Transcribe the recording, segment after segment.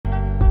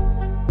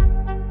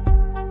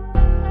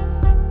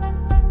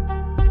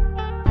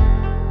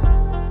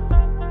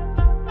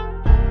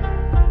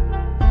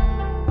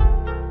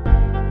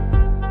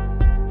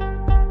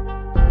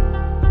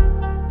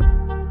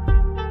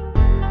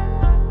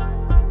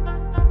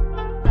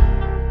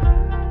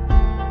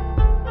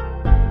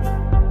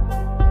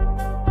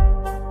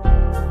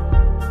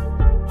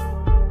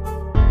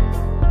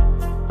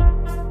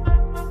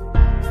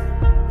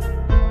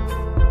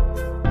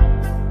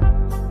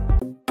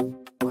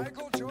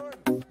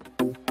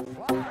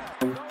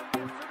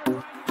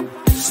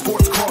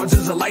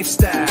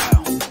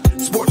lifestyle.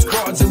 Sports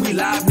cards and we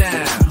live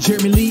now.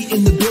 Jeremy Lee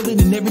in the building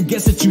and every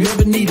guest that you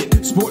ever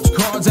needed. Sports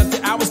cards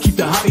after hours keep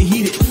the hobby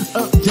heated.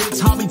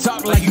 Updates, hobby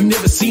talk like you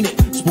never seen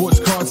it.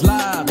 Sports cards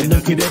live and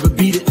none could ever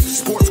beat it.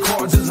 Sports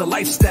cards is a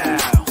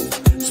lifestyle.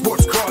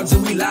 Sports cards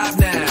and we live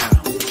now.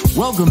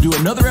 Welcome to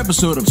another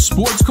episode of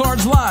Sports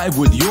Cards Live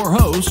with your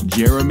host,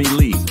 Jeremy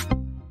Lee.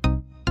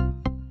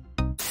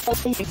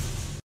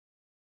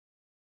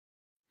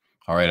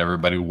 All right,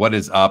 everybody, what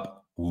is up?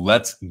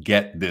 Let's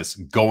get this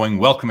going.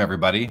 Welcome,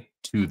 everybody,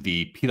 to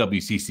the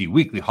PWCC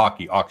Weekly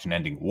Hockey Auction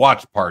Ending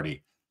Watch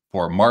Party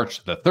for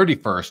March the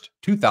 31st,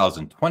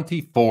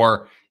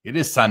 2024. It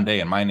is Sunday,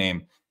 and my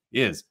name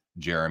is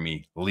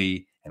Jeremy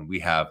Lee, and we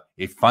have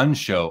a fun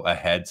show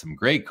ahead, some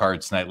great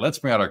cards tonight. Let's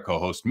bring out our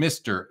co-host,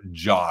 Mr.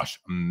 Josh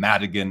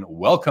Madigan.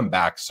 Welcome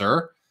back,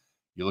 sir.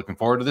 You looking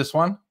forward to this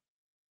one?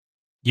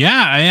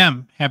 Yeah, I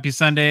am. Happy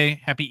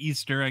Sunday. Happy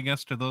Easter, I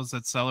guess, to those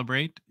that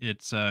celebrate.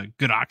 It's a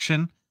good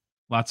auction.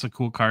 Lots of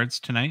cool cards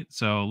tonight.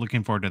 So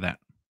looking forward to that.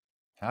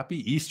 Happy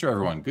Easter,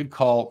 everyone. Good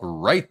call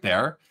right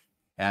there.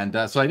 And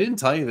so I didn't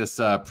tell you this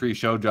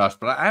pre-show, Josh,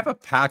 but I have a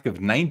pack of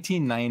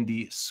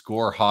 1990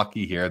 Score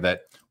Hockey here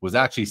that was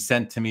actually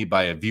sent to me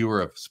by a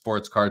viewer of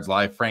Sports Cards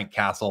Live. Frank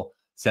Castle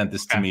sent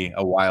this to me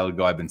a while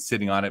ago. I've been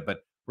sitting on it, but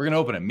we're going to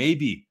open it.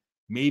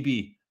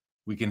 Maybe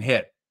we can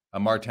hit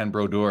a Martin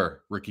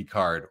Brodeur rookie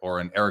card,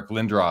 or an Eric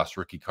Lindros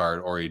rookie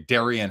card, or a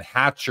Darian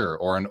Hatcher,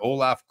 or an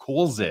Olaf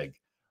Kolzig.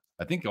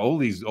 I think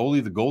only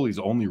the goalie's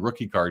only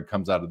rookie card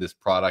comes out of this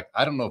product.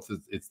 I don't know if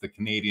it's the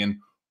Canadian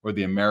or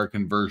the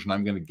American version.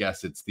 I'm going to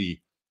guess it's the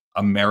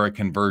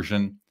American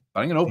version,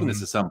 but I'm going to open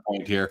this at some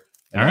point here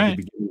and at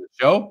the beginning of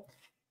the show.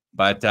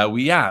 But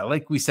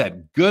like we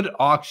said, good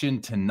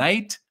auction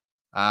tonight.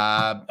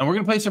 And we're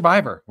going to play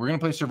Survivor. We're going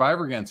to play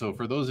Survivor again. So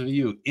for those of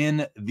you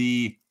in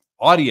the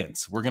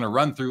audience, we're going to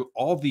run through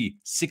all the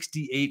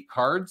 68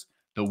 cards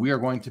that we are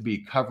going to be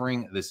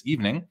covering this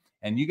evening,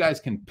 and you guys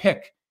can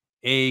pick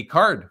a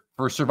card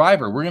for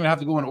Survivor. We're going to have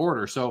to go in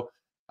order. So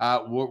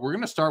we're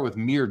going to start with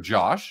me or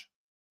Josh.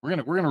 We're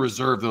going to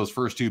reserve those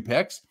first two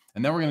picks,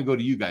 and then we're going to go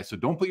to you guys. So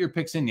don't put your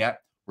picks in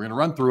yet. We're going to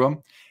run through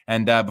them.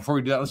 And before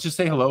we do that, let's just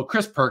say hello.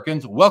 Chris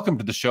Perkins, welcome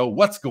to the show.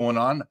 What's going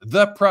on?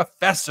 The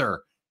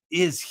Professor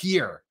is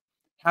here.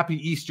 Happy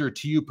Easter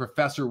to you,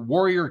 Professor.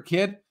 Warrior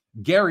Kid.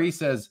 Gary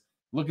says,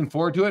 looking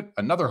forward to it.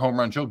 Another home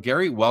run show.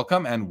 Gary,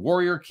 welcome. And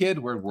Warrior Kid,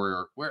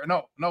 where?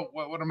 No,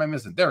 what am I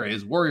missing? There he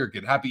is. Warrior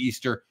Kid. Happy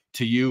Easter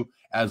to you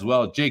as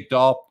well. Jake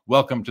Dahl,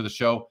 welcome to the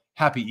show.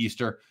 Happy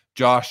Easter.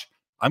 Josh,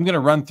 I'm going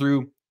to run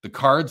through the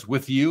cards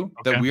with you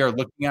that we are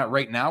looking at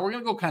right now. We're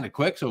going to go kind of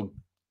quick. So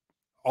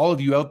all of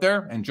you out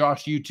there, and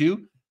Josh, you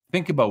too,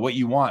 think about what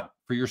you want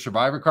for your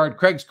Survivor card.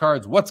 Craig's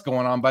cards, what's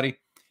going on, buddy?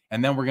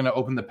 And then we're going to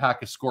open the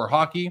pack of Score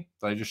Hockey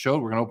that I just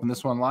showed. We're going to open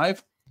this one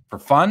live for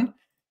fun.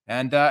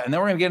 And then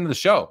we're going to get into the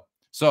show.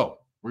 So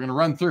we're going to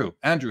run through.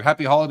 Andrew,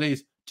 happy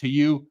holidays to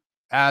you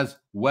as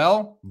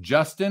well.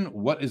 Justin,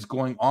 what is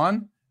going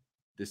on?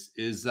 This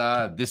is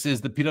the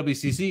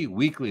PWCC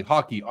Weekly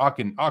Hockey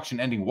Auction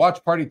Ending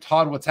Watch Party.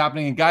 Todd, what's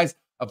happening? And guys,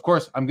 of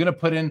course, I'm going to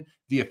put in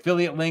the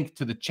affiliate link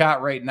to the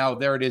chat right now.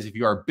 There it is. If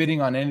you are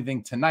bidding on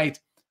anything tonight,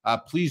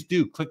 please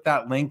do click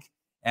that link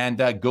and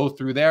go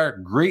through there.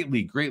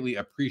 Greatly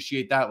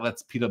appreciate that.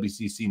 Let's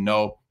PWCC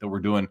know that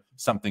we're doing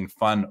something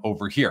fun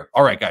over here.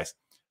 All right, guys.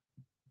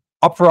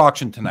 Up for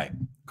auction tonight.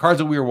 Cards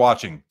that we are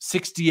watching,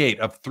 68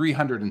 of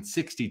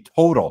 360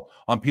 total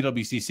on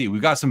PWCC.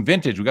 We've got some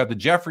vintage. We got the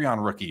Jeffrey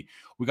on rookie.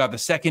 We got the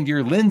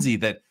second-year Lindsay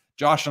that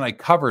Josh and I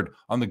covered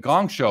on the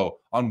Gong Show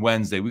on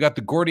Wednesday. We got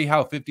the Gordie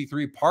Howe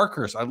 53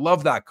 Parkhurst. I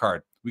love that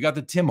card. We got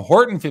the Tim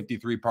Horton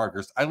 53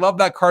 Parkhurst. I love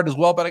that card as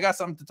well, but I got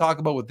something to talk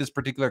about with this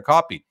particular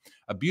copy.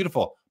 A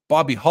beautiful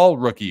Bobby Hull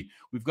rookie.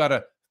 We've got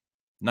a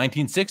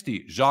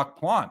 1960 Jacques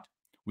Plante.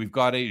 We've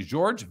got a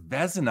George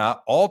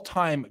Vezina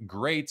all-time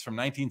greats from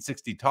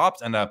 1960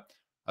 tops, and a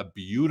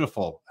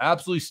beautiful,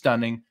 absolutely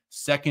stunning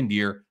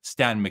second-year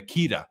Stan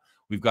Mikita.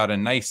 We've got a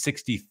nice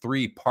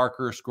 63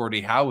 Parker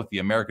Gordie Howe with the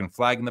American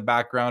flag in the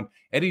background.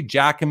 Eddie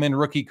Jackman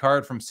rookie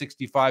card from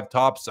 65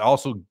 tops,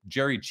 also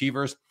Jerry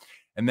Cheevers.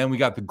 And then we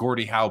got the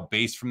Gordie Howe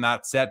base from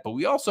that set. But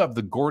we also have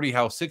the Gordie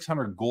Howe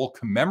 600 goal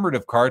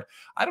commemorative card.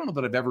 I don't know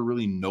that I've ever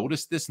really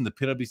noticed this in the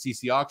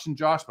PWCC auction,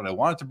 Josh, but I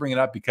wanted to bring it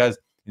up because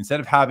instead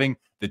of having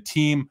the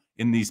team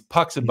in these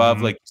pucks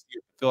above, like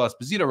Phil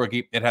Esposito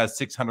rookie, it has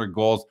 600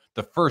 goals,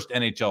 the first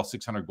NHL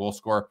 600 goal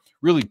scorer.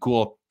 Really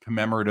cool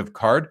commemorative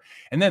card.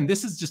 And then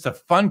this is just a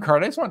fun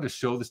card. I just wanted to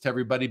show this to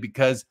everybody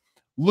because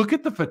look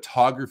at the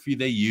photography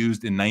they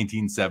used in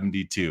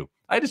 1972.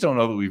 I just don't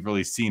know that we've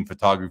really seen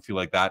photography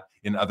like that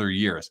in other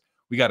years.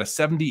 We got a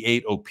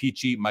 78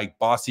 O-Pee-Chee Mike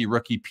Bossy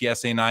rookie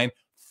PSA 9,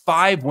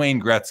 5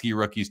 Wayne Gretzky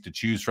rookies to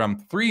choose from,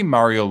 3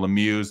 Mario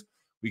Lemieux.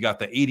 We got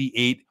the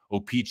 88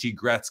 O-Pee-Chee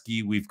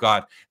Gretzky. We've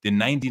got the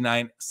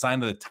 99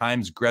 Sign of the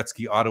Times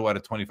Gretzky auto out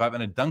of 25,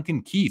 and a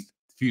Duncan Keith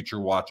Future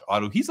Watch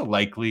auto. He's a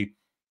likely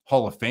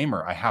Hall of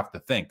Famer, I have to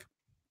think.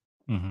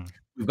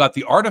 We've got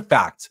the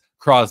Artifacts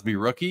Crosby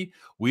rookie.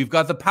 We've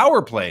got the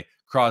Power Play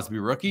Crosby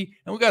rookie.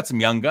 And we got some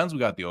young guns. We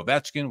got the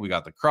Ovechkin. We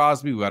got the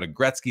Crosby. We got a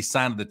Gretzky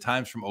sign of the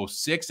times from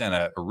 06 and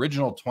an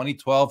original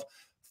 2012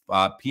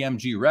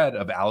 PMG red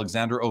of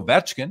Alexander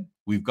Ovechkin.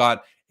 We've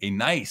got a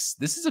nice,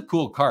 this is a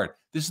cool card.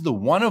 This is the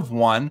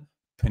 1/1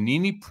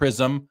 Panini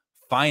Prism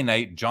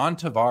Finite John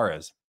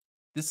Tavares.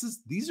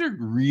 These are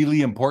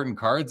really important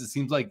cards. It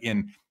seems like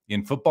in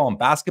football and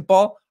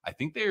basketball, I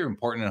think they are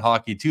important in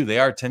hockey too. They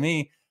are to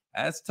me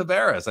as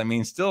Tavares. I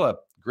mean, still a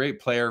great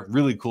player.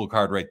 Really cool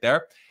card right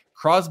there.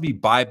 Crosby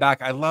buyback.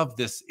 I love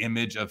this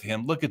image of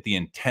him. Look at the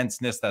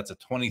intenseness. That's a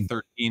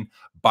 2013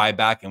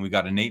 buyback. And we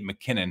got a Nate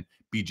McKinnon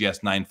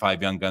BGS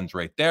 95 Young Guns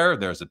right there.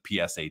 There's a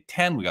PSA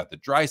 10. We got the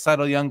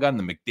Draisaitl Young Gun,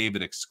 the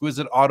McDavid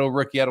Exquisite Auto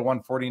Rookie out of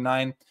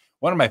 149.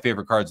 One of my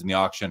favorite cards in the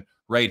auction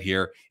right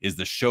here is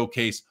the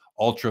Showcase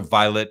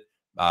Ultraviolet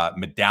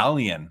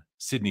Medallion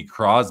Sidney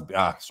Crosby,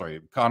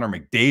 Connor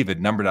McDavid,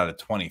 numbered out of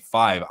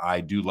 25. I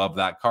do love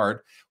that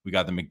card. We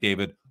got the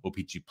McDavid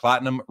OPC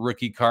Platinum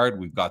rookie card.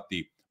 We've got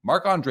the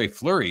Marc-Andre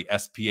Fleury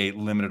SPA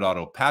Limited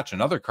Auto Patch,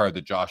 another card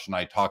that Josh and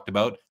I talked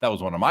about. That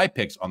was one of my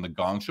picks on the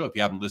Gong Show. If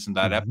you haven't listened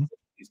to that episode,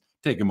 please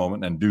take a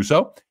moment and do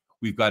so.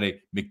 We've got a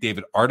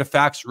McDavid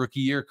Artifacts rookie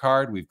year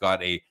card. We've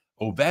got a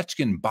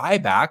Ovechkin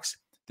buybacks.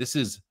 This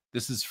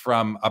is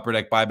from Upper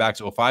Deck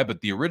Buybacks 05,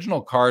 but the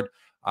original card,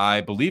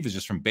 I believe, is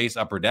just from base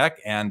Upper Deck.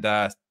 And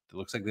it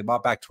looks like they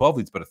bought back 12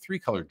 leads, but a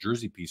 3-color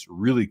jersey piece.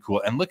 Really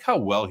cool. And look how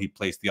well he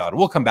placed the auto.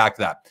 We'll come back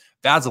to that.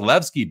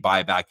 Vasilevsky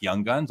buyback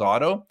Young Guns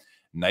auto.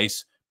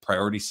 Nice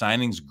priority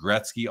signings.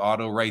 Gretzky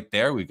auto right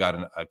there. We've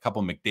got a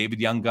couple McDavid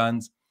Young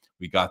Guns.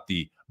 We got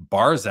the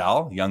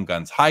Barzal Young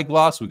Guns High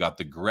Gloss. We got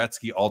the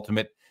Gretzky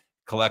Ultimate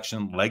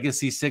Collection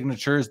Legacy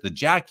Signatures. The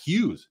Jack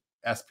Hughes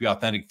SP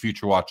Authentic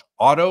Future Watch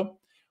auto.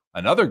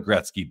 Another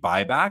Gretzky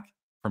buyback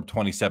from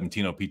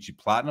 2017 OPC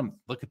Platinum.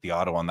 Look at the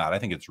auto on that. I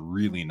think it's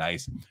really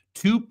nice.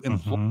 Two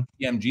employee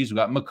PMGs. We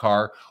got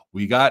Makar.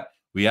 We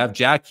have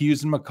Jack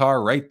Hughes and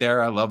Makar right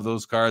there. I love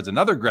those cards.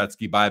 Another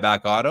Gretzky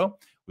buyback auto.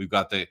 We've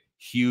got the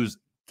Hughes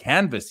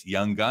Canvas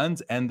Young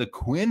Guns and the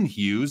Quinn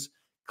Hughes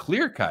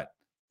Clear Cut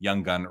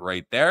Young Gun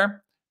right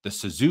there. The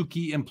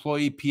Suzuki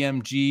Employee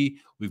PMG.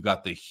 We've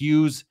got the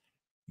Hughes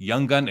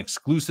Young Gun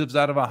exclusives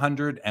out of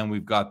 100, and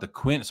we've got the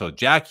Quinn. So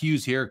Jack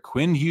Hughes here,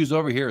 Quinn Hughes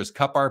over here is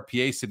Cup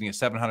RPA sitting at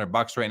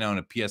 $700 right now in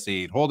a PSA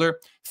 8 holder.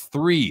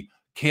 3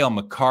 Cale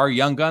Makar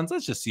Young Guns.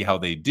 Let's just see how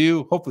they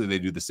do. Hopefully they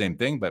do the same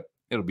thing, but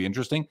it'll be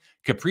interesting.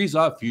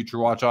 Kaprizov Future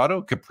Watch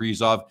Auto,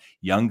 Kaprizov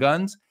Young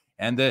Guns,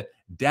 and the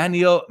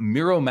Daniil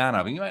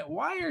Miromanov. And you might,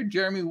 why are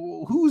Jeremy?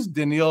 Who's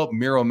Daniil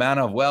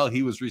Miromanov? Well,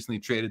 he was recently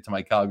traded to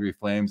my Calgary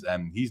Flames,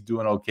 and he's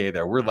doing okay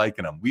there. We're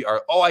liking him. We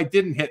are. Oh, I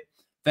didn't hit.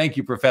 Thank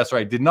you, Professor.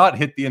 I did not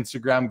hit the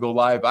Instagram go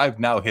live. I've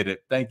now hit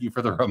it. Thank you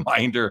for the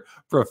reminder,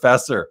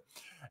 Professor.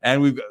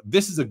 And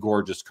this is a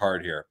gorgeous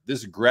card here.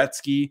 This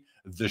Gretzky,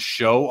 the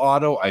Show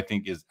auto, I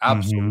think is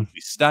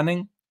absolutely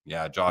stunning.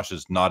 Yeah, Josh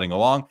is nodding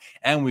along.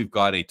 And we've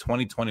got a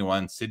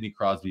 2021 Sidney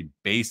Crosby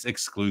base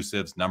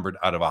exclusives numbered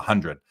out of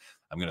 100.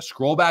 I'm going to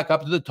scroll back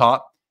up to the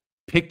top.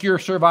 Pick your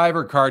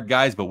Survivor card,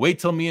 guys, but wait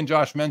till me and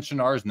Josh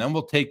mention ours, and then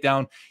we'll take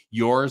down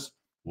yours.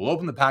 We'll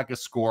open the pack of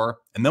score,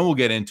 and then we'll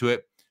get into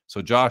it.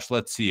 So, Josh,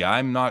 let's see.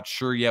 I'm not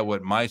sure yet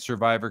what my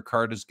Survivor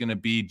card is going to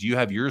be. Do you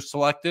have yours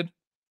selected?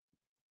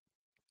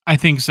 I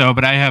think so,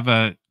 but I have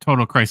a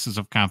total crisis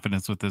of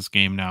confidence with this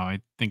game now. I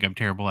think I'm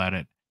terrible at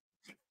it.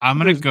 I'm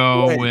going to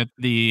go with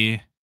the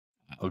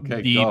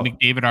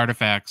McDavid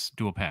Artifacts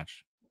dual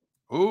patch.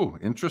 Ooh,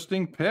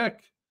 interesting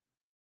pick.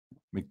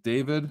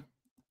 McDavid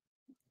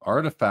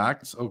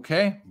Artifacts.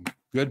 Okay,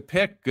 good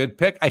pick. Good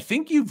pick. I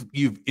think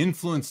you've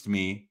influenced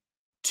me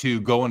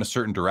to go in a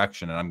certain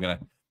direction, and I'm going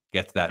to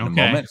get to that in a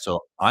moment.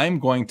 So I'm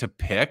going to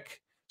pick.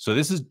 So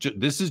this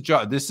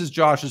is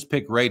Josh's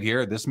pick right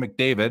here. This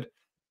McDavid.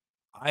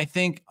 I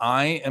think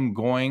I am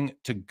going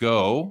to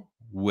go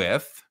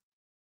with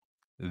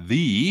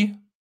the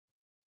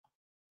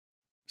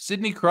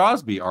Sidney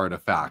Crosby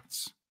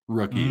Artifacts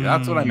rookie.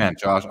 That's what I meant,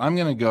 Josh. I'm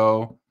going to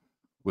go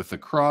with the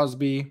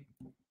Crosby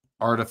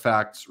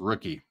Artifacts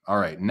rookie. All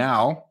right,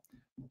 now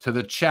to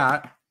the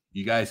chat.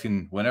 You guys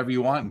can, whenever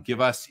you want, give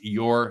us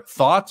your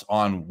thoughts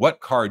on what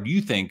card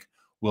you think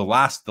will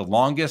last the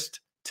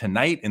longest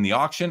tonight in the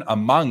auction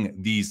among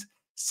these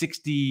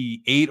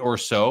 68 or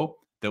so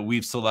that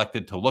we've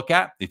selected to look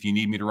at. If you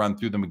need me to run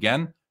through them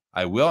again,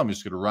 I will. I'm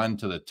just going to run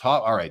to the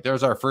top. All right,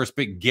 there's our first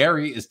pick.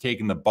 Gary is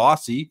taking the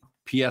Bossy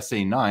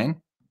PSA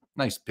 9.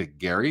 Nice pick,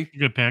 Gary.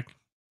 Good pick.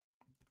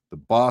 The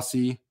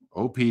Bossy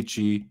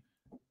OPC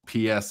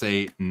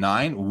PSA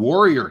 9.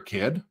 Warrior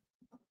Kid.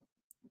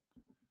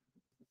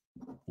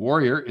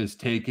 Warrior is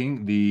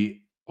taking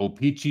the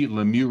OPC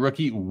Lemieux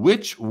rookie.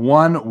 Which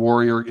one,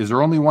 Warrior? Is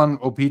there only one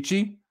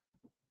OPC?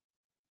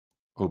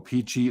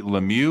 OPC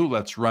Lemieux.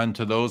 Let's run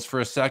to those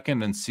for a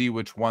second and see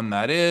which one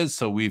that is.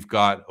 So we've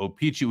got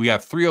OPC. We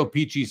have 3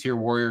 OPCs here,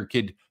 Warrior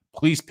Kid.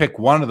 Please pick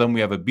one of them.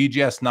 We have a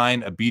BGS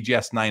 9, a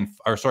BGS 9,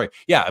 or sorry,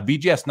 yeah, a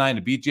BGS 9,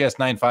 a BGS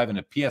 9.5, and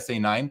a PSA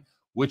 9.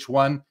 Which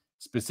one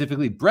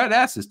specifically? Brett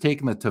S is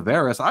taking the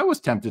Tavares. I was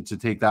tempted to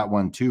take that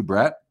one too,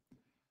 Brett.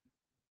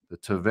 The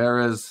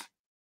Tavares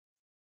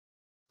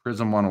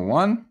Prism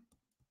 101.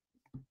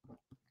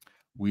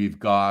 We've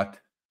got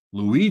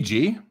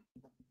Luigi.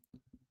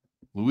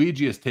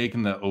 Luigi has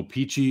taken the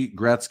O-Pee-Chee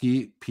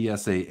Gretzky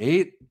PSA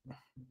 8.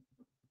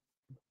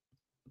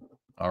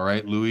 All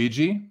right,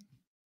 Luigi.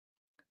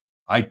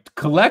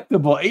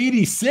 Collectible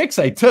 86.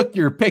 I took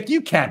your pick. You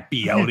can't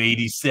be out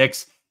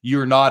 86.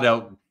 You're not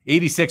out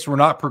 86. We're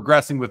not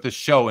progressing with this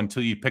show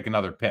until you pick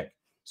another pick.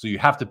 So you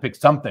have to pick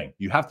something.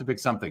 You have to pick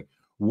something.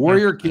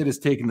 Warrior Kid has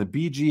taken the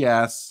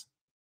BGS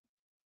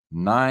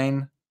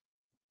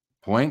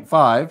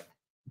 9.5.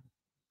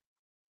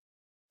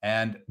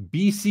 And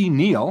BC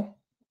Neal,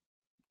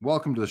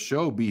 welcome to the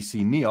show,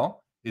 BC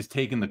Neal, is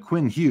taking the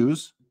Quinn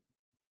Hughes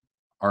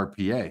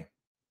RPA.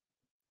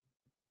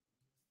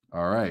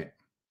 All right.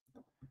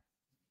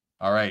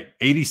 All right.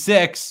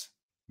 86.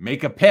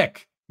 Make a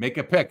pick. Make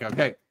a pick.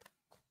 Okay.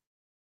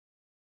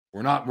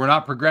 We're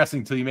not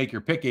progressing until you make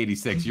your pick,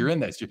 86. You're in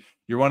this.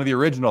 You're one of the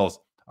originals.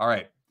 All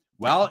right.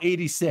 While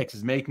 86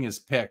 is making his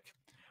pick,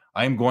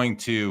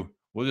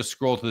 we'll just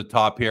scroll to the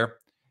top here.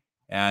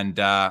 And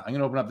I'm going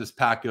to open up this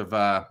pack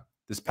of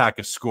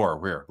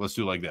Score. Here, let's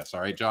do it like this.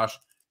 All right, Josh?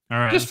 All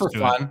right. Just for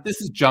fun.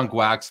 This is junk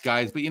wax,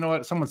 guys. But you know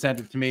what? Someone sent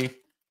it to me.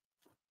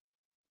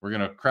 We're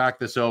going to crack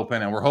this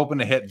open, and we're hoping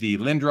to hit the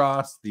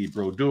Lindros, the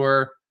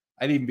Brodeur.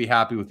 I'd even be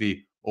happy with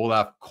the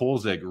Olaf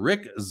Kolzig.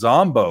 Rick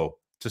Zombo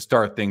to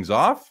start things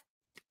off,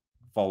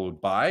 followed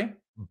by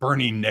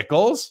Bernie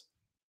Nichols.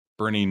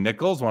 Bernie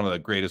Nichols, one of the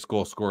greatest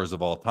goal scorers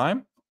of all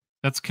time.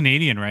 That's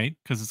Canadian, right?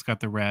 Because it's got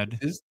the red.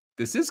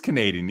 This is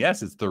Canadian.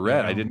 Yes, it's the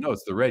red. I didn't know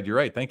it's the red. You're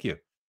right. Thank you.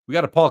 We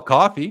got a Paul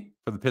Coffey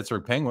for the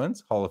Pittsburgh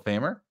Penguins, Hall of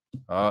Famer.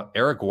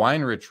 Eric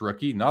Weinrich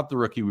rookie, not the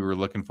rookie we were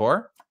looking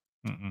for.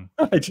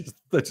 I just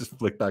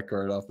flicked that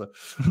card off.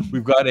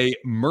 We've got a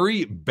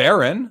Murray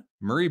Barron,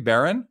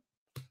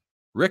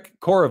 Rick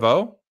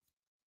Corvo,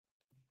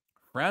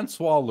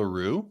 Francois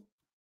Leroux.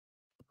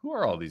 Who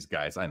are all these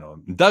guys? I know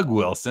them. Doug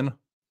Wilson,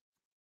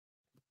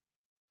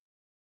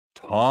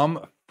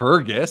 Tom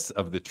Fergus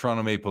of the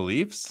Toronto Maple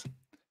Leafs.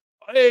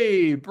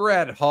 Hey,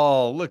 Brett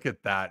Hall. Look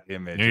at that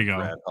image. There you go.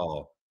 Brett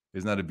Hall.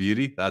 Isn't that a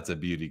beauty? That's a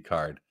beauty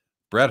card.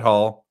 Brett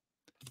Hall.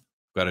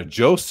 Got a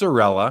Joe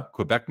Sorella,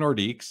 Quebec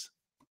Nordiques.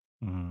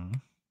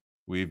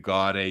 We've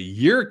got a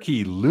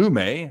Yerky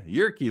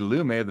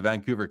Lume of the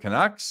Vancouver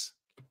Canucks.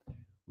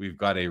 We've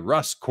got a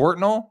Russ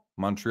Courtnall,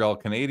 Montreal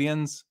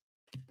Canadiens.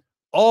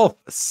 Ulf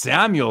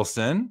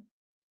Samuelson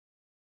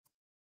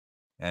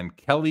and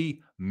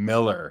Kelly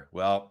Miller.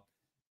 Well,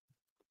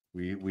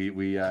 we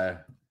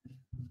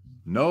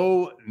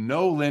no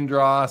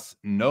Lindros,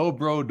 no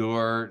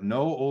Brodeur,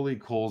 no Ole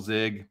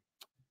Kolzig,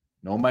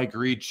 no Mike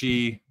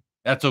Ricci.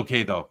 That's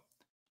okay though.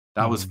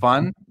 That was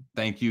fun.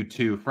 Thank you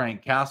to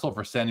Frank Castle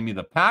for sending me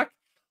the pack.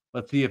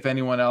 Let's see if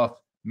anyone else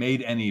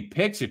made any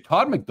picks. Here,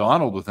 Todd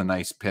McDonald with a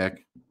nice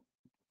pick.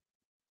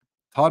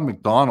 Todd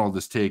McDonald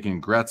is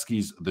taking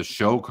Gretzky's The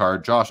Show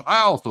card. Josh, I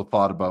also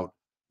thought about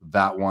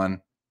that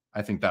one.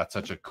 I think that's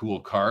such a cool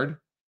card.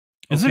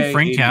 Isn't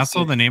Frank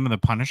Castle the name of the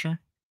Punisher?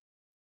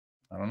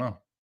 I don't know.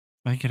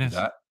 I think it is.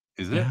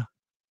 Is it?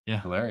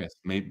 Yeah. Hilarious.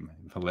 Maybe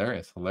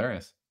hilarious.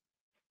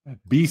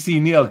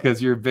 BC Neal,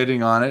 because you're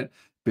bidding on it.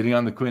 Bidding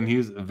on the Quinn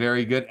Hughes.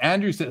 Very good.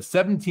 Andrew said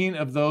 17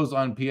 of those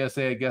on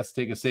PSA, I guess.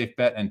 Take a safe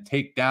bet and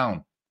take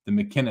down the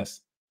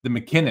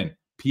McKinnon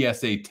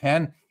PSA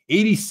 10.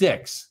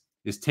 86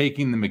 is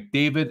taking the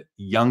McDavid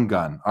Young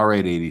Gun. All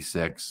right,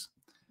 86.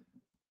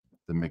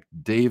 The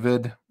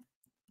McDavid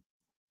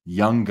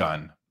Young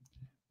Gun.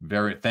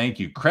 Thank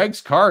you.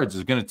 Craig's Cards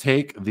is going to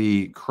take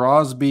the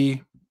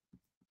Crosby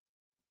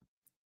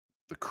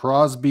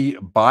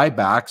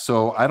buyback.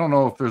 So I don't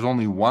know if there's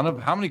only one of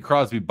how many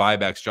Crosby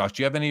buybacks, Josh.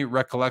 Do you have any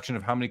recollection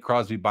of how many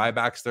Crosby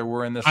buybacks there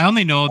were in this? I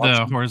only know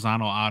the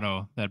horizontal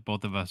auto that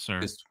both of us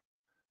are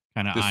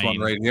kind of eyeing. This one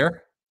right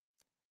here.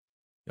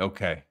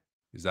 Okay.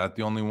 Is that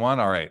the only one?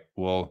 All right.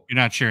 Well, you're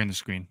not sharing the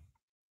screen.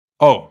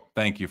 Oh,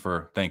 thank you.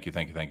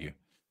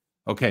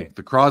 Okay.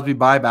 The Crosby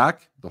buyback,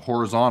 the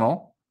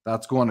horizontal,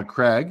 that's going to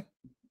Craig.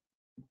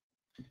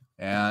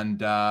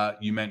 And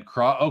you meant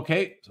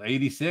okay, so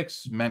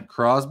 86 meant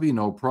Crosby,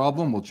 no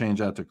problem. We'll change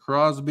that to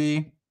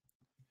Crosby.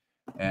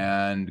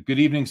 And good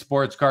evening,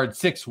 Sports Card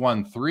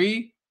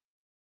 613.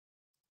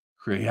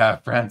 Yeah,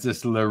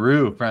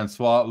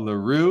 Francois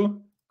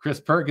Leroux. Chris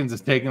Perkins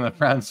is taking the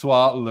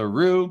Francois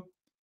Leroux.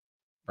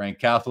 Frank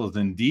Castle is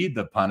indeed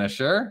the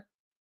Punisher.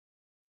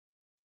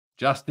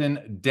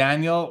 Justin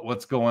Daniel,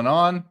 what's going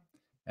on?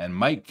 And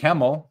Mike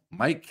Kemmel.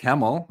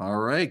 All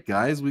right,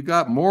 guys. We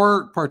got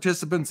more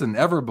participants than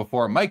ever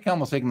before. Mike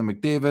Kemmel's taking the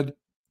McDavid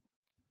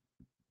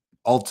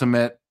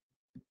Ultimate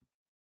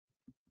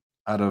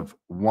out of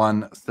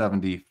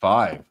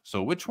 175.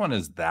 So which one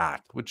is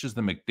that? Which is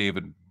the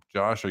McDavid?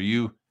 Josh,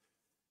 which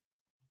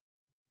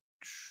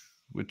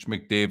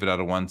McDavid out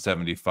of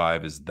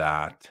 175 is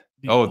that?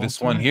 This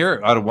one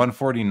here out of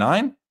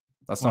 149?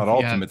 That's not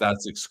Ultimate.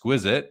 That's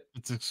Exquisite.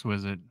 It's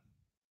Exquisite.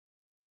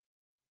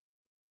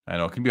 I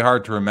know it can be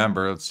hard to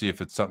remember. Let's see if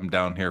it's something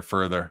down here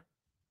further.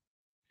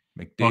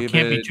 McDavid. Well, it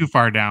can't be too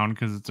far down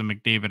because it's a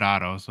McDavid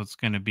auto, so it's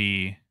going to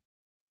be.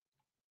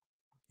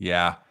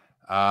 Yeah.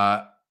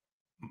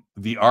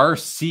 The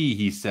RC,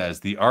 he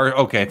says.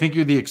 Okay, I think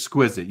you're the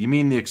exquisite. You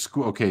mean the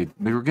okay,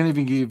 we're gonna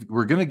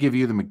give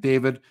you the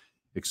McDavid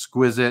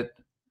exquisite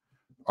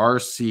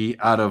RC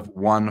out of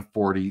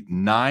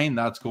 149.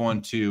 That's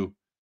going to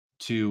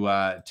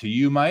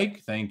you,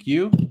 Mike. Thank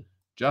you.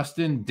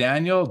 Justin,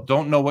 Daniel,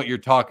 don't know what you're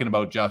talking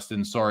about,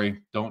 Justin.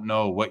 Sorry, don't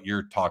know what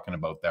you're talking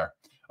about there.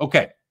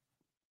 Okay,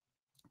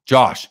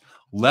 Josh,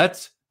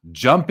 let's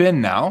jump in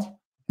now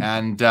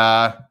and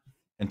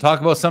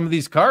talk about some of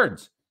these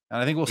cards.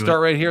 And I think we'll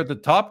start right here at the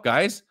top,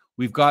 guys.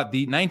 We've got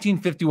the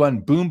 1951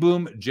 Boom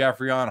Boom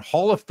Geoffrion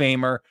Hall of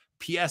Famer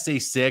PSA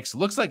 6.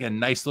 Looks like a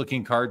nice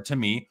looking card to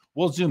me.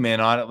 We'll zoom in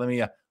on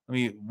it.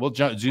 We'll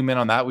zoom in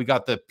on that. We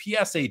got the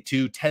PSA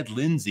 2 Ted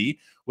Lindsay,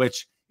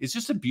 which is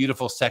just a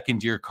beautiful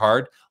second year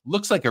card.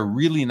 Looks like a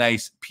really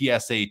nice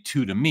PSA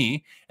 2 to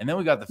me. And then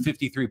we got the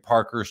 53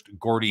 Parkhurst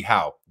Gordie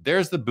Howe.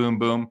 There's the Boom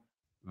Boom.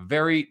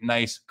 Very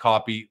nice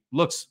copy.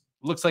 Looks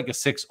like a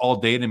 6 all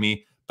day to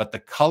me, but the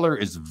color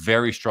is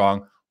very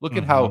strong. Look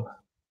at how,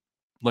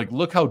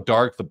 look how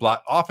dark the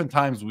black.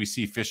 Oftentimes we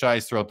see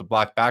fisheyes throughout the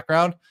black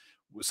background.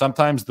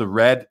 Sometimes the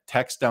red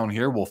text down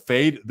here will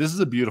fade. This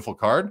is a beautiful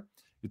card.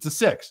 It's a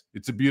 6.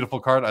 It's a beautiful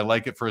card. I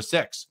like it for a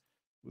 6.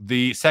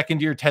 The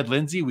second year Ted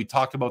Lindsay, we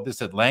talked about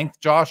this at length,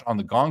 Josh, on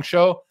the Gong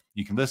Show.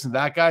 You can listen to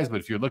that, guys.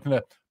 But if you're looking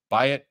to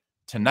buy it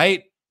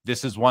tonight,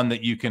 this is one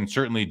that you can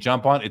certainly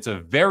jump on. It's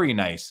a very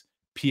nice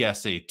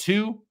PSA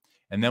 2.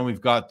 And then we've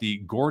got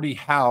the Gordie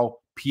Howe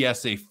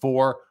PSA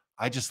 4.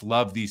 I just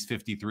love these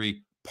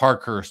 53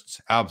 Parkhursts.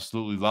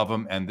 Absolutely love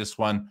them. And this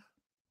one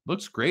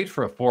looks great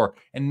for a 4.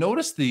 And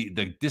notice the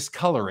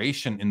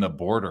discoloration in the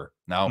border.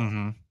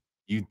 Now,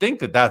 you'd think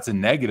that that's a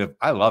negative.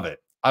 I love it.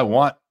 I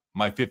want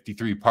my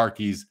 53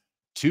 Parkies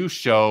to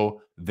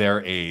show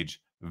their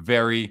age.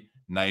 Very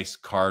nice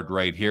card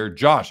right here.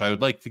 Josh, I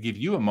would like to give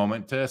you a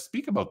moment to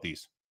speak about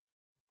these.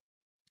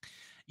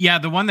 Yeah,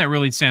 the one that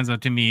really stands out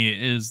to me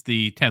is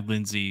the Ted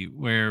Lindsay,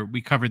 where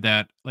we covered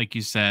that, like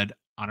you said,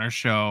 on our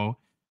show,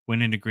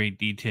 went into great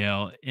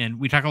detail. And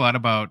we talk a lot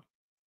about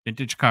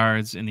vintage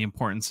cards and the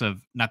importance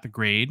of not the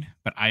grade,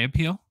 but eye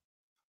appeal.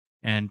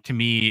 And to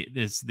me,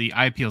 the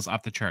eye appeal is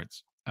off the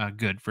charts.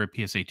 Good for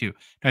a PSA 2.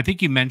 Now, I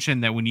think you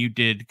mentioned that when you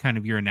did kind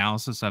of your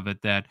analysis of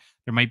it, that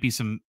there might be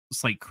some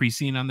slight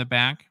creasing on the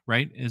back,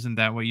 right? Isn't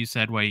that what you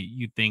said? Why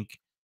you think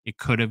it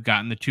could have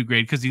gotten the 2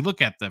 grade? Because you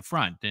look at the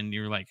front and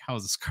you're like, how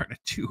is this card a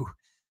 2?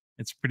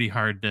 It's pretty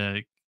hard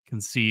to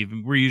conceive.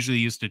 We're usually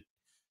used to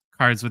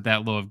cards with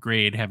that low of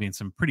grade having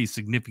some pretty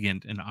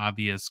significant and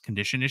obvious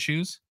condition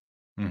issues.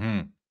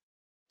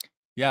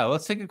 Yeah,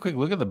 let's take a quick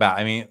look at the back.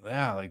 I mean,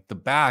 yeah, like the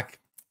back,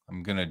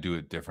 I'm going to do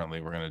it differently.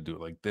 We're going to do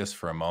it like this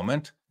for a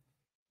moment.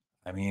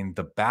 I mean,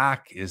 the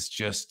back is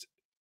just,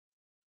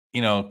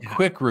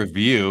 quick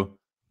review.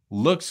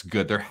 Looks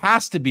good. There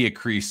has to be a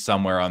crease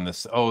somewhere on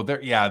this. Oh,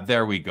 there. Yeah,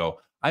 there we go.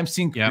 I'm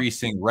seeing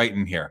creasing right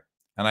in here.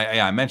 And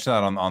I mentioned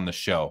that on the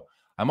show.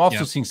 I'm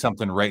also seeing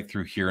something right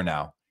through here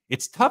now.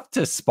 It's tough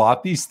to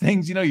spot these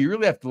things. You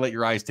really have to let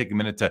your eyes take a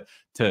minute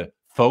to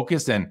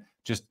focus and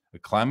just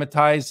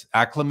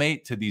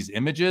acclimate to these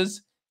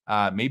images.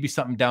 Maybe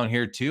something down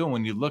here too. And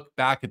when you look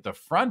back at the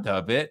front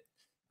of it,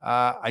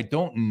 I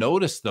don't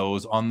notice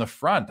those on the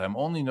front. I'm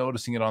only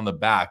noticing it on the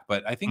back,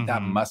 but I think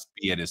that must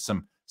be it, is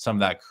some of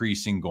that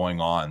creasing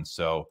going on.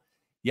 So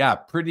yeah,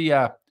 pretty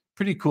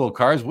cool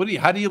cards.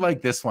 How do you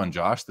like this one,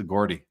 Josh, the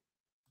Gordie?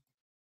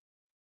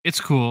 It's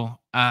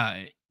cool.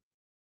 I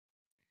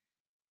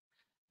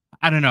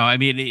don't know. I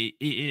mean,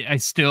 I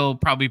still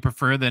probably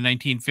prefer the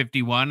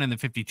 1951 and the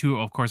 52.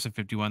 Of course, the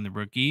 51, the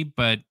rookie.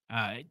 But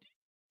I'm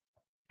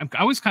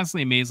always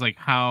constantly amazed, like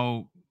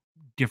how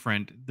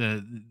different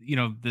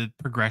the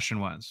progression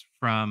was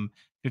from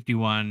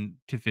 51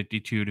 to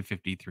 52 to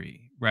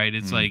 53. Right?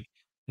 It's like,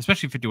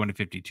 especially 51 to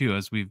 52,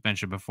 as we've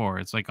mentioned before,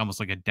 it's like almost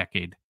like a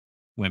decade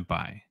went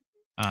by.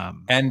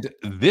 And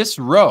this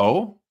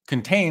row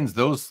contains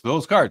those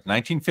cards: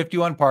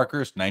 1951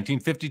 Parkhurst,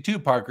 1952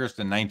 Parkhurst,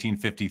 and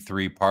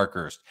 1953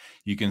 Parkhurst.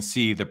 You can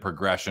see the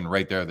progression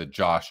right there that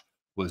Josh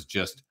was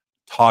just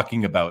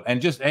talking about.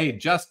 And just, hey,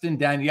 Justin,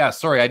 Dan, yeah,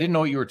 sorry, I didn't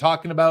know what you were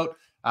talking about.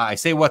 I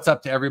say what's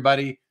up to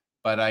everybody,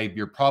 but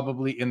you're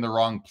probably in the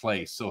wrong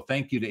place. So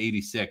thank you to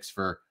 86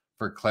 for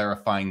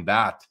clarifying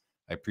that.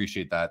 I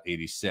appreciate that,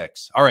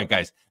 86. All right,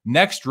 guys,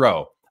 next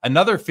row.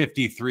 Another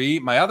 53,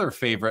 my other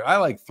favorite. I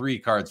like 3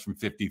 cards from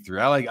 53.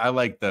 I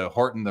like the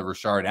Horton, the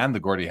Richard, and the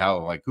Gordie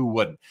Howe. Like, who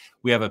wouldn't?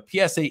 We have a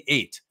PSA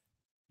 8,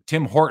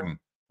 Tim Horton,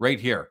 right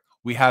here.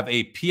 We have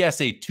a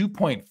PSA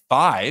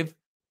 2.5,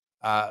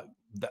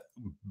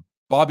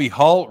 Bobby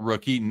Hull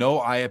rookie, no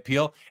eye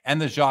appeal, and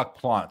the Jacques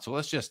Plante. So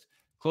let's just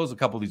close a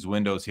couple of these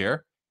windows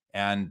here.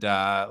 And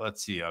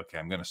let's see. Okay,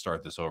 I'm going to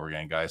start this over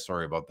again, guys.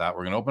 Sorry about that.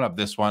 We're going to open up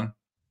this one,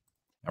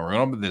 and we're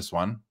going to open this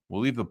one. We'll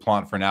leave the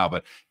Plante for now,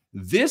 but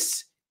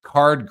this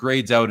card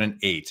grades out an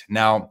 8.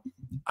 Now,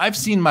 I've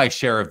seen my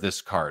share of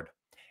this card,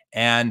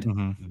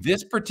 and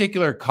this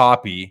particular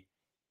copy,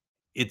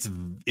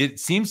 it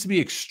seems to be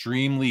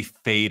extremely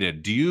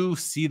faded. Do you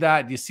see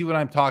that? Do you see what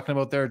I'm talking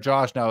about there,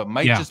 Josh? Now, it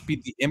might just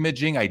be the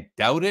imaging. I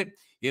doubt it.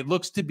 It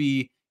looks to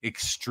be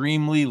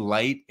extremely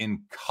light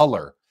in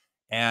color.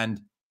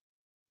 And,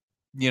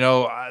 you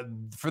know,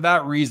 for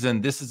that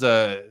reason, this is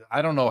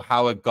I don't know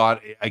how it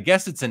got, I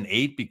guess it's an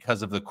 8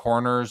 because of the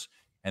corners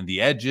and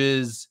the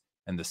edges,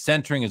 and the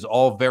centering is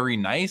all very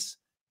nice.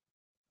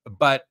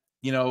 But,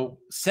 you know,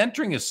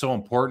 centering is so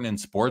important in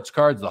sports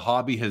cards. The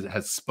hobby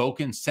has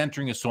spoken.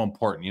 Centering is so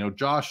important. You know,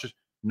 Josh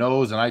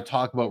knows, and I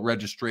talk about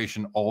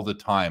registration all the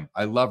time.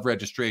 I love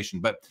registration,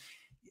 but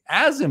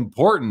as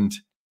important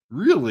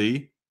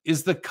really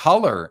is the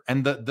color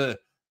and the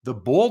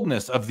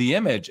boldness of the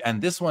image. And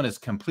this one is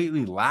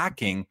completely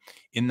lacking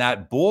in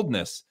that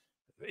boldness,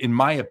 in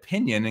my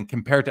opinion, and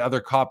compared to other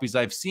copies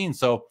I've seen.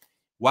 So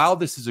while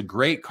this is a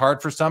great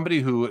card for somebody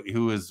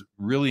who is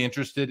really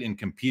interested in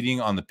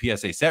competing on the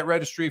PSA set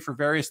registry for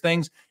various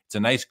things, it's a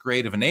nice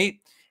grade of an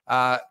 8.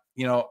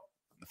 You know,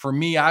 for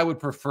me, I would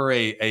prefer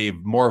a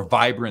more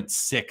vibrant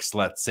 6,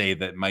 let's say,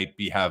 that might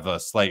have a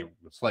slight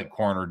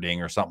corner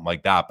ding or something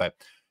like that. But,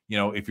 you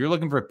know, if you're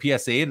looking for a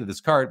PSA 8 of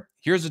this card,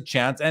 here's a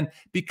chance. And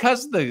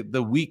because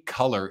the weak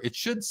color, it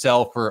should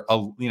sell for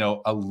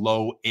a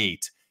low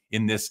 8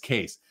 in this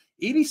case.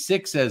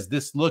 86 says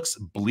this looks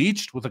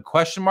bleached with a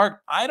question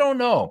mark. I don't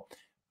know.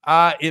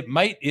 It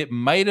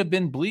might have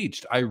been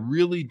bleached. I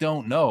really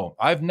don't know.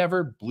 I've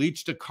never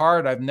bleached a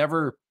card. I've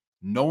never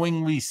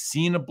knowingly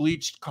seen a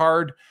bleached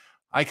card.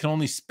 I can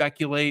only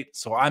speculate.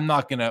 So I'm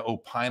not going to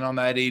opine on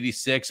that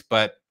 86,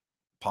 but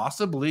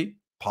possibly.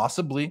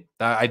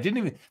 That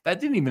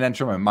didn't even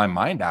enter my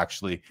mind,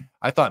 actually.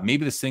 I thought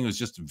maybe this thing was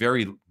just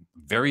very,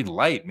 very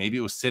light. Maybe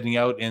it was sitting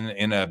out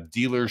in a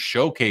dealer's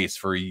showcase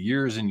for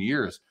years and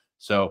years.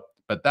 So,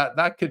 but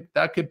that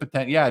could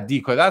potentially, yeah,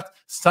 decoy. That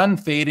sun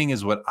fading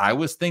is what I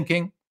was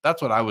thinking.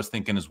 That's what I was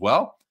thinking as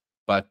well.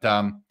 But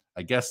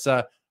I guess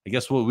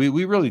we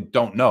really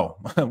don't know.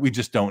 We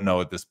just don't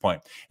know at this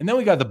point. And then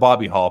we got the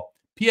Bobby Hall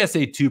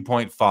PSA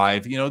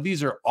 2.5. You know,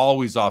 these are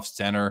always off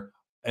center,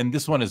 and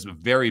this one is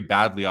very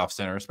badly off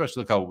center.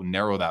 Especially look how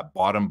narrow that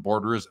bottom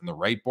border is and the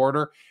right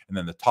border, and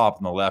then the top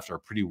and the left are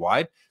pretty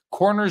wide.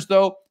 Corners,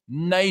 though,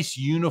 nice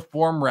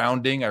uniform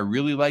rounding. I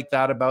really like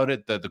that about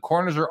it. The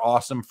corners are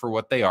awesome for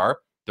what they are.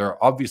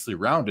 They're obviously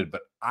rounded,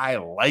 but I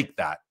like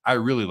that. I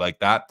really like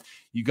that.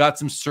 You got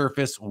some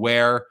surface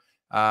wear,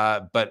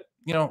 but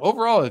you know,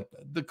 overall,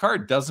 the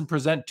card doesn't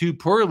present too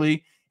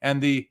poorly. And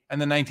the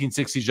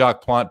 1960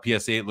 Jacques Plante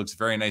PSA 8 looks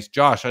very nice.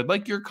 Josh, I'd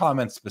like your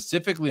comments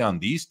specifically on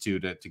these two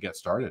to get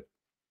started.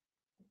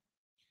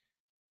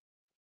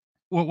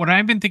 Well, what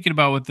I've been thinking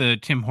about with the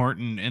Tim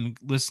Horton and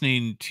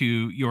listening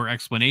to your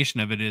explanation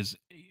of it is,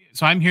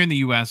 so I'm here in the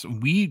US,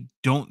 we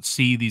don't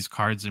see these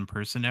cards in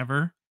person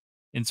ever.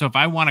 And so if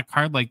I want a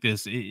card like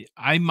this,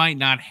 I might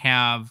not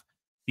have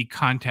the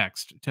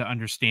context to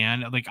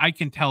understand. Like, I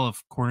can tell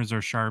if corners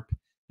are sharp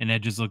and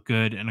edges look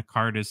good and a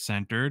card is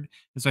centered.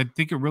 And so I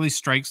think it really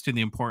strikes to the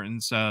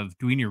importance of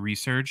doing your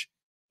research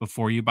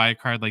before you buy a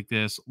card like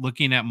this,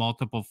 looking at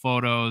multiple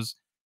photos.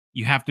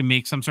 You have to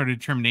make some sort of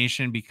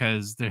determination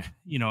because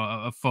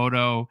a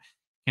photo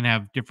can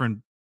have different,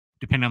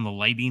 depending on the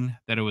lighting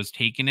that it was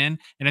taken in.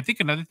 And I think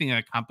another thing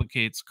that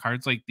complicates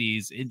cards like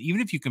these, and even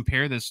if you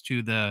compare this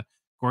to the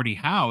Gordie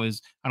Howe,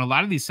 is on a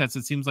lot of these sets,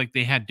 it seems like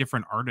they had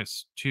different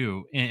artists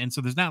too. And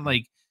so there's not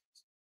like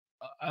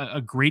a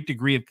great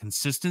degree of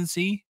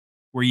consistency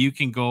where you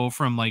can go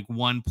from like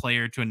one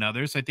player to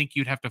another. So I think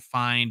you'd have to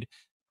find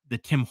the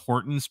Tim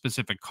Horton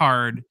specific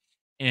card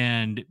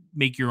and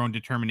make your own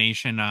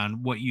determination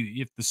on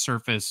if the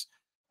surface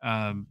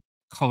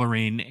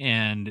coloring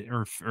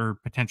or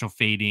potential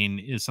fading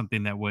is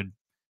something that would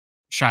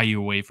shy you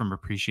away from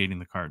appreciating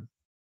the card.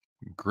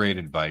 Great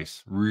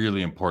advice.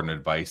 Really important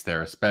advice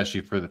there,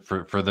 especially for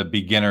the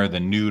beginner,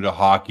 the new to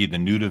hockey, the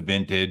new to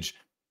vintage.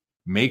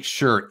 Make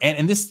sure,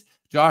 and this,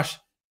 Josh,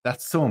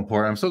 that's so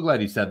important. I'm so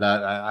glad you said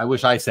that. I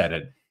wish I said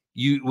it.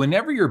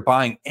 Whenever you're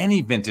buying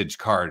any vintage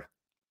card,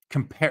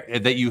 compare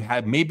that you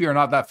have maybe are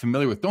not that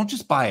familiar with, don't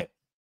just buy it.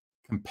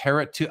 Compare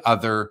it to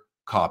other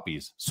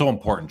copies. So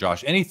important,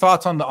 Josh. Any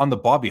thoughts on the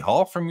Bobby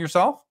Hall from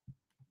yourself?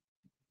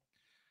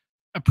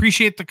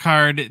 Appreciate the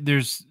card.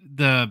 There's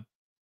the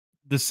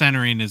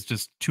centering is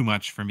just too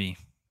much for me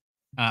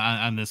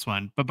on this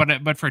one. But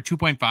for a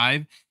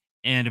 2.5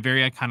 and a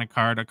very iconic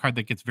card, a card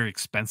that gets very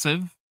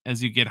expensive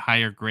as you get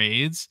higher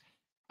grades,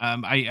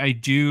 I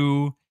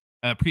do.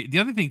 The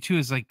other thing too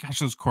is, like, gosh,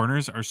 those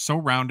corners are so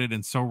rounded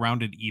and so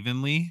rounded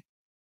evenly.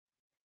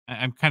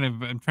 I'm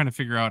trying to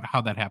figure out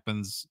how that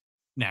happens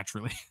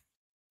naturally.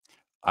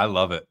 I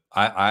love it.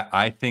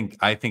 I think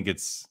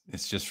it's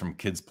just from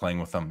kids playing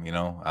with them, you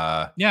know.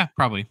 Yeah,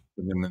 probably.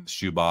 Put them in the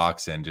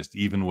shoebox and just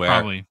even wear.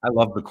 Probably. I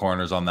love the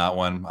corners on that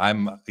one.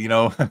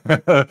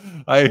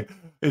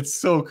 It's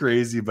so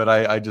crazy, but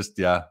I just,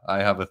 yeah, I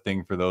have a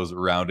thing for those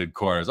rounded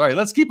corners. All right,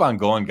 let's keep on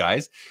going,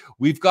 guys.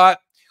 We got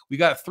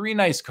 3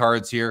 nice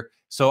cards here.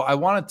 So I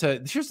wanted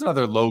to, here's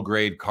another low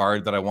grade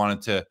card that I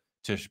wanted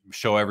to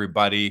show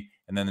everybody.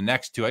 And then the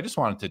next two, I just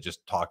wanted to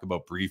just talk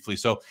about briefly.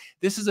 So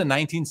this is a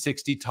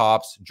 1960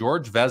 Topps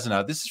George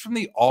Vezina. This is from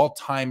the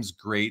all-times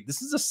great.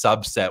 This is a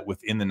subset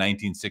within the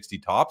 1960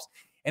 Topps.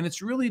 And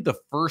it's really the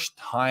first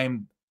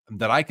time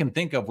that I can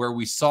think of where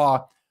we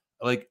saw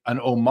like an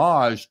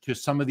homage to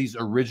some of these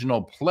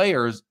original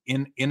players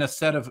in a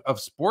set of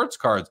sports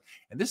cards.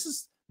 And this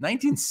is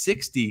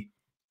 1960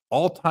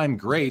 all-time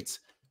greats.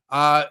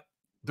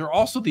 There's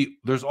also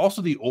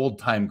the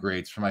old-time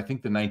greats from, I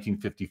think, the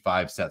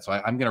 1955 set. So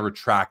I'm going to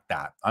retract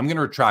that.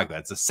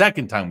 It's the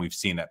second time we've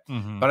seen it.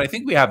 But I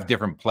think we have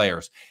different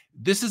players.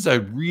 This is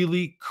a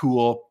really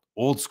cool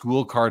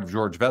old-school card of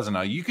George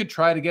Vezina. You could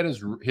try to get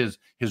his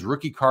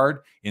rookie card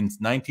in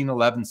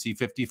 1911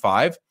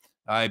 C55.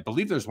 I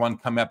believe there's one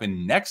coming up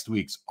in next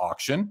week's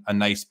auction, a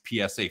nice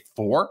PSA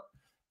 4.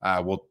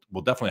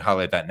 We'll definitely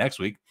highlight that next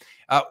week.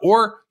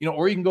 Or you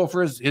can go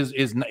for his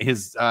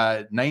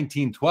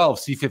 1912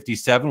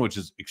 C57, which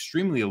is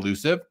extremely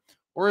elusive,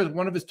 or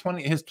one of his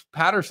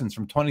Pattersons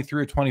from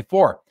 23 or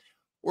 24.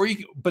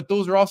 But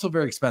those are also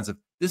very expensive.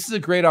 This is a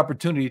great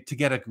opportunity to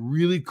get a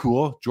really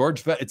cool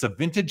it's a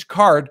vintage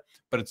card,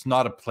 but it's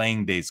not a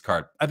playing days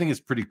card. I think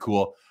it's pretty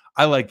cool.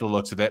 I like the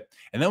looks of it.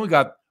 And then we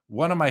got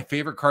one of my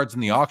favorite cards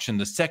in the auction,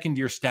 the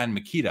second-year Stan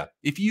Mikita.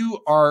 If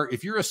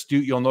you're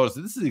astute, you'll notice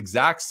that this is the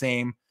exact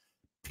same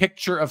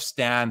picture of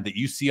Stan that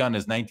you see on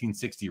his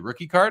 1960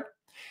 rookie card,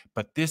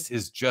 but this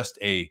is just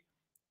I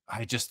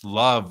just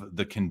love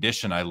the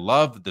condition. I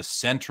love the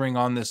centering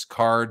on this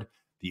card,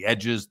 the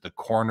edges, the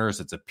corners.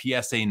 It's a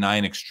PSA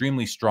 9,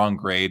 extremely strong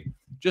grade,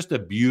 just a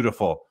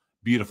beautiful,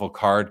 beautiful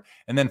card.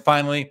 And then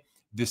finally,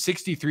 the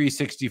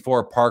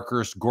 63-64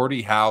 Parkhurst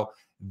Gordie Howe.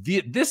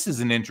 This is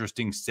an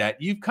interesting set.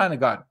 You've kind of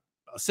got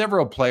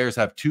several players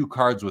have two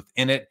cards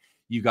within it.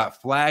 You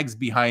got flags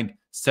behind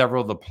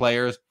several of the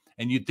players.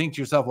 And you'd think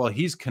to yourself, well,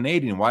 he's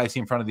Canadian. Why is he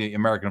in front of the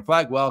American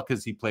flag? Well,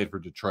 because he played for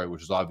Detroit,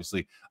 which is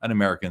obviously an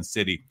American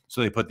city.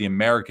 So they put the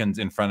Americans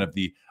in front of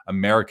the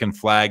American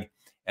flag.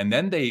 And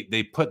then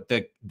they put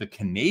the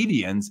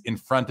Canadians in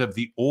front of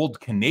the old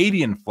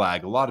Canadian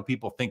flag. A lot of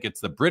people think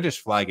it's the British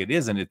flag. It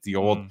isn't. It's the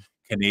old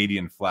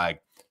Canadian flag.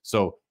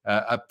 So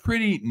a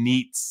pretty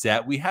neat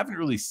set. We haven't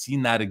really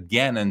seen that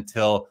again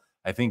until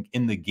I think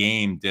In the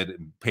Game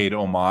paid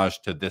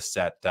homage to this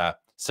set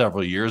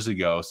several years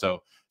ago.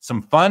 So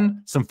some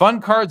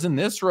fun cards in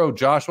this row,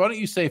 Josh. Why don't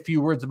you say a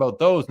few words about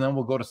those, and then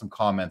we'll go to some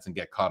comments and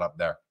get caught up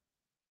there.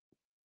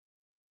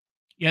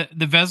 Yeah,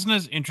 the Vezina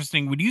is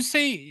interesting. Would you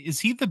say, is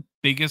he the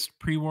biggest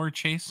pre-war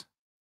chase?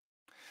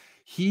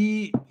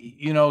 He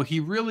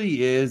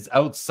really is,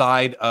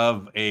 outside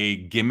of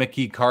a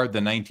gimmicky card, the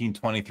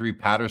 1923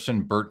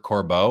 Patterson Bert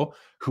Corbeau,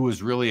 who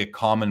was really a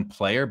common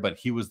player, but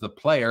he was the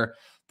player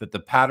that the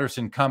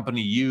Patterson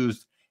company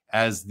used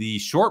as the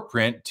short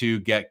print to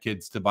get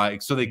kids to buy,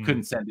 so they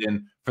couldn't send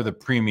in for the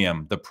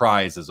premium, the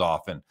prize as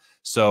often.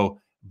 So,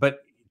 but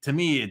to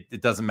me,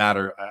 it doesn't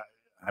matter.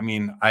 I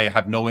mean, I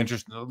have no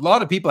interest. A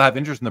lot of people have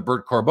interest in the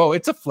Bert Corbeau.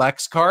 It's a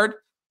flex card,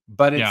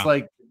 but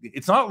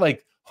it's not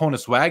like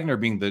Honus Wagner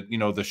being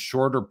the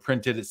shorter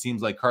printed, it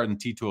seems like, card in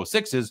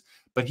T206s,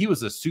 but he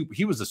was a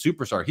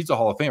superstar. He's a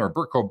Hall of Famer.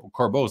 Bert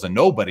Corbeau is a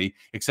nobody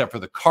except for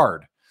the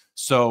card.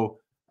 So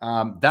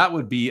that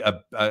would be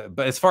but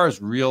as far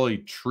as really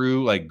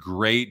true, like,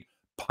 great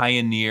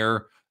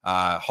pioneer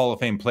Hall of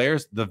Fame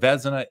players, the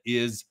Vezina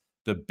is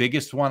the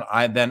biggest one.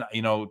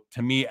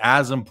 To me,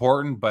 as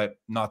important, but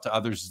not to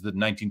others, is the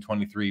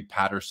 1923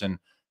 Patterson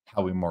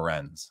Howie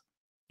Morenz.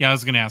 Yeah, I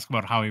was going to ask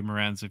about Howie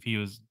Morenz, if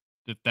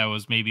that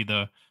was maybe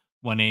the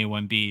 1A,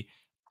 1B.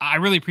 I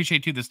really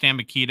appreciate too the Stan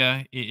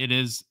Mikita. It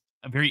is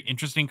a very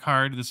interesting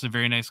card. This is a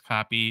very nice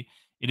copy.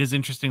 It is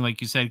interesting,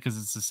 like you said, because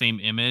it's the same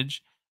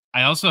image.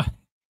 I also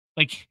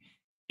like,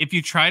 if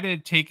you try to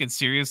take it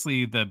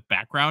seriously, the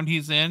background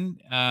he's in,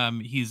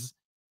 he's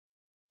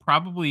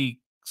probably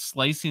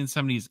slicing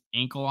somebody's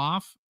ankle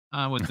off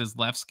with his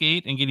left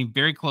skate and getting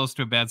very close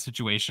to a bad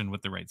situation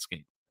with the right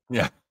skate.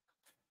 Yeah,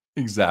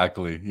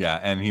 exactly.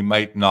 Yeah, and he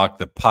might knock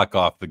the puck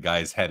off the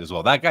guy's head as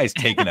well. That guy's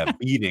taking a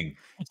beating.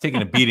 He's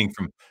taking a beating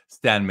from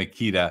Stan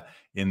Mikita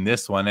in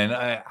this one.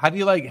 And how do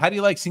you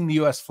like seeing the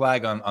U.S.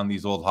 flag on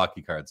these old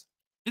hockey cards?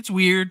 It's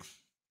weird.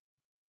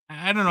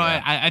 I don't know.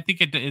 Yeah. I think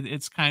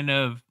it's kind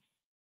of.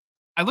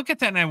 I look at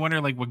that and I wonder,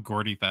 like, what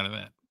Gordie thought of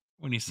that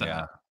when he said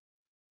that.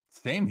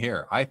 Same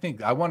here. I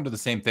think I wonder the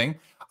same thing.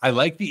 I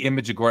like the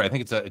image of Gordie. I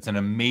think it's an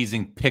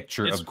amazing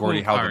picture of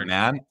Gordie Howe, the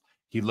man.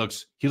 He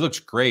looks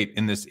great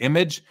in this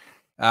image.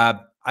 I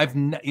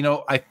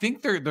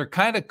think they're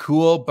kind of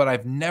cool, but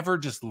I've never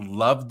just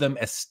loved them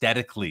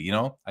aesthetically.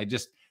 I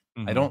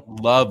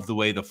don't love the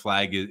way the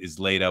flag is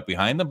laid out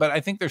behind them, but I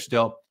think they're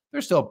still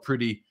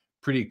pretty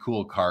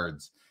cool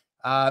cards.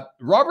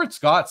 Robert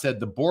Scott said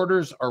the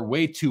borders are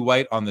way too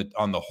white on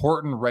the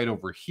Horton right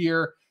over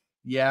here.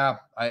 Yeah,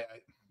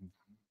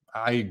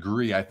 I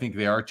agree. I think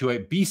they are too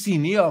white. BC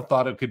Neal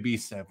thought it could be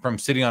from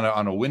sitting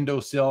on a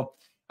windowsill.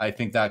 I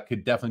think that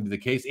could definitely be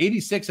the case.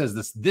 86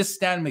 says this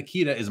Stan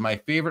Mikita is my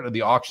favorite of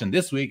the auction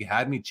this week. It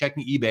had me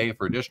checking eBay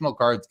for additional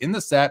cards in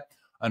the set.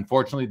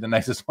 Unfortunately, the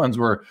nicest ones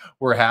were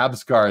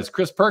Habs cards.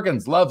 Chris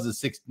Perkins loves the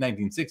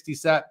 1960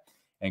 set,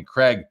 and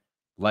Craig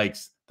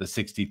likes the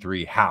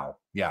 63 How.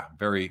 Yeah,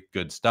 very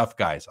good stuff,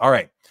 guys. All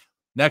right.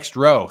 Next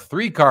row,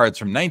 3 cards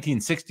from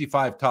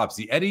 1965 Topps.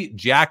 The Eddie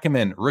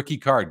Giacomin rookie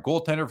card,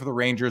 goaltender for the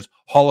Rangers,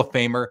 Hall of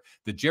Famer.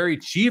 The Jerry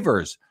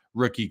Cheevers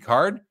rookie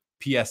card,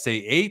 PSA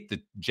 8.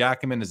 The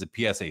Giacomin is a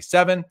PSA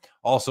 7.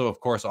 Also, of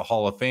course, a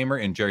Hall of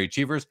Famer in Jerry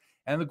Cheevers.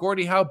 And the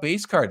Gordie Howe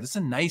base card. This is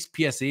a nice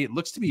PSA 8. It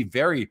looks to be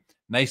very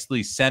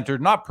nicely centered.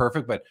 Not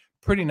perfect, but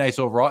pretty nice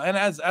overall. And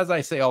as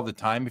I say all the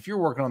time, if you're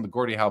working on the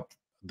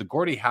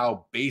Gordie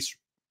Howe base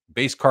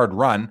card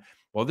run,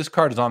 well, this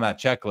card is on that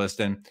checklist.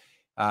 And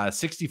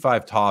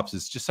 65 Topps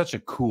is just such a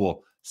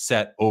cool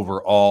set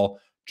overall.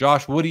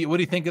 Josh, what do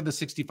you think of the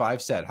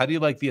 65 set? How do you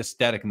like the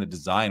aesthetic and the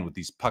design with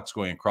these pucks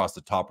going across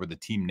the top where the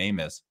team name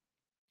is?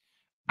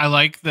 I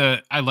like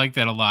that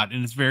a lot,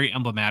 and it's very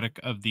emblematic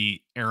of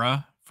the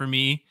era for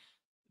me.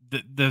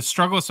 The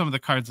struggle with some of the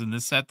cards in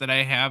this set that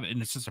I have,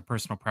 and it's just a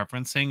personal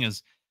preference thing,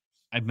 is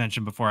I've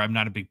mentioned before, I'm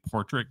not a big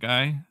portrait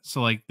guy.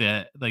 So like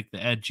the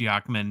Ed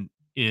Giacomin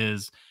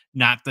is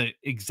not the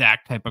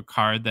exact type of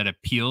card that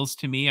appeals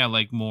to me. I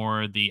like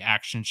more the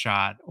action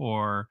shot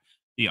or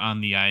the on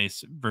the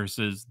ice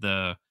versus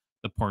the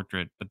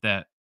portrait, but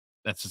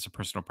that's just a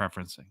personal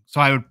preference thing.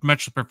 So I would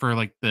much prefer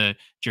like the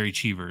Jerry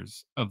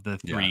Cheevers of the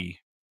 3. Yeah.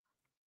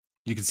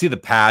 You can see the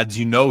pads.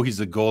 You know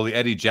he's a goalie.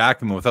 Eddie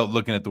Giacomin, without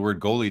looking at the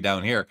word goalie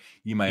down here,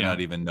 you might not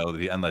even know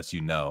unless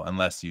you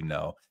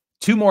know.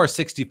 2 more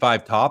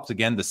 65 Topps.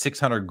 Again, the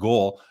 600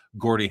 goal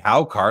Gordie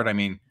Howe card. I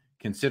mean,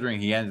 considering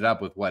he ended up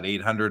with,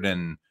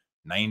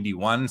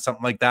 891,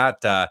 something like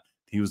that.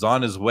 He was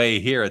on his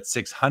way here at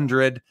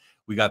 600.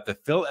 We got the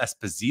Phil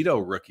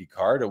Esposito rookie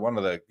card, one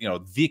of the,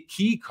 the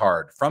key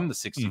card from the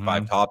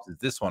 65 Topps is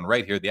this one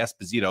right here, the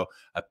Esposito,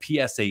 a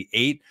PSA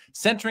 8.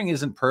 Centering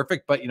isn't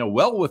perfect, but,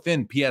 well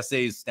within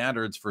PSA's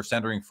standards for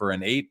centering for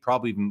an 8,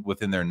 probably even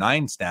within their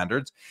 9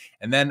 standards.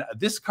 And then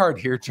this card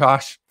here,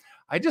 Josh,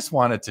 I just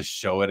wanted to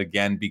show it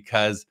again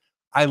because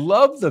I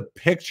love the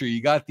picture.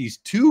 You got these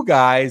 2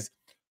 guys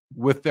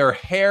with their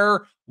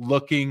hair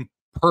looking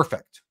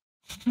perfect.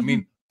 I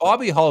mean,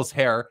 Bobby Hull's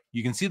hair,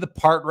 you can see the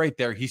part right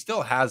there. He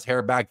still has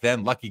hair back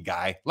then. Lucky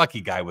guy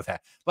with hair.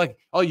 Like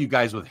all you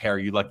guys with hair,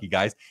 you lucky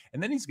guys.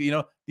 And then he's,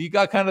 you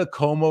got kind of the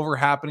comb over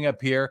happening up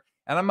here.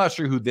 And I'm not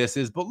sure who this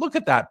is, but look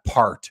at that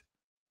part.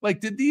 Like,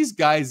 did these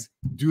guys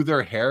do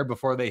their hair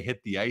before they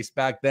hit the ice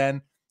back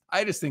then?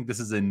 I just think this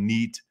is a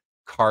neat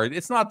card.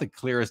 It's not the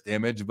clearest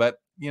image, but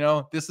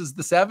this is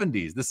the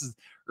 70s. This is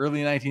early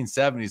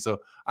 1970s.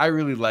 So I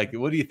really like it.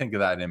 What do you think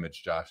of that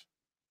image, Josh?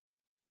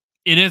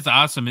 It is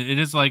awesome. It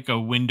is like a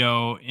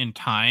window in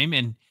time,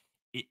 and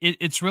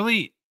it's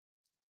really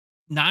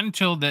not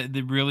until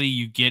the really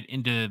you get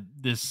into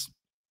this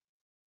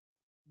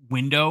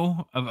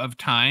window of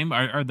time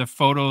are the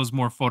photos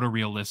more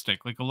photorealistic.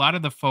 Like a lot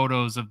of the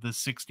photos of the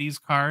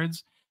 60s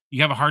cards,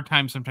 you have a hard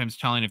time sometimes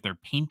telling if they're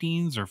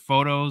paintings or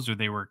photos or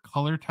they were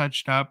color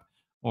touched up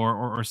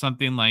or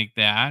something like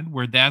that,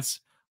 where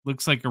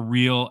looks like a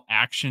real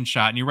action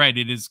shot. And you're right,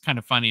 it is kind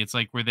of funny. It's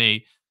like where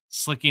they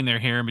slicking their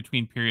hair in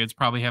between periods,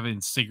 probably having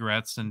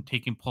cigarettes and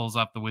taking pulls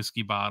off the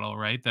whiskey bottle,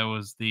 right? That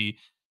was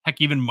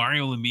even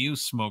Mario Lemieux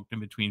smoked in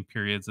between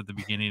periods at the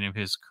beginning of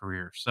his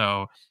career.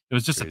 So it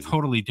was just crazy. A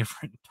totally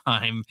different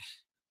time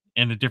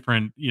and a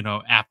different,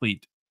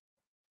 athlete.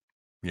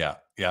 Yeah,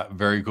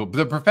 very cool. But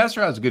the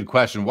professor has a good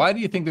question. Why do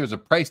you think there's a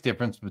price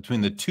difference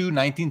between the 2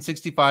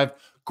 1965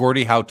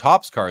 Gordie Howe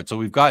Topps cards? So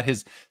we've got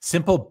his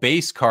simple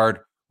base card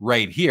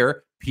right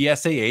here,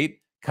 PSA 8,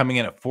 coming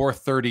in at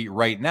 $430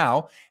 right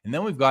now. And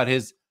then we've got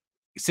his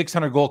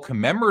 600 goal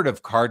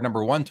commemorative card,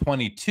 number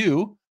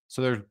 122.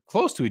 So they're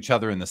close to each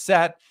other in the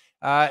set.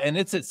 And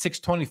it's at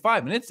 $625.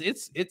 And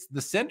it's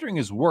the centering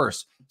is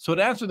worse. So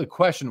to answer the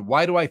question,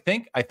 why do I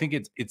think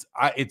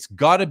it's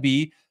got to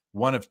be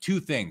one of 2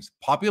 things: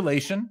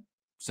 population,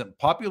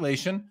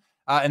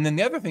 and then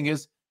the other thing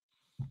is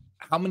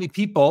how many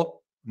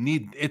people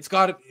need.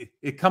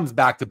 It comes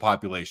back to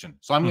population.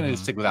 So I'm going to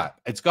stick with that.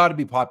 It's got to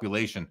be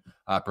population,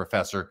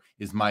 professor,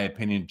 is my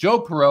opinion.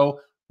 Joe Perot,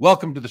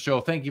 welcome to the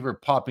show. Thank you for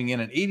popping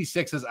in. And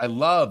 86 I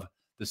love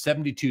the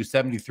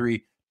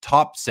 72-73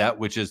 top set,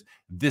 which is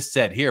this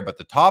set here, but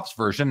the Topps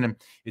version. And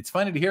it's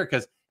funny to hear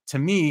because to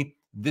me,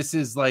 this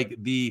is like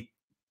the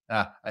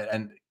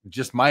and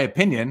just my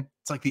opinion,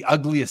 it's like the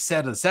ugliest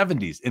set of the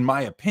 70s, in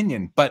my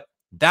opinion, but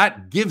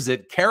that gives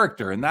it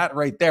character, and that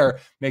right there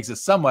makes it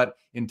somewhat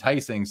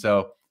enticing.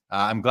 So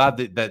I'm glad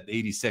that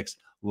 86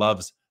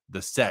 loves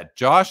the set.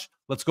 Josh,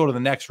 let's go to the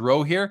next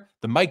row here.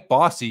 The Mike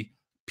Bossy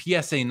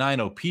PSA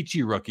 9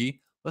 Peachy rookie.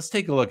 Let's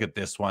take a look at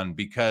this one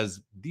because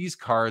these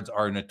cards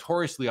are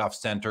notoriously off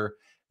center.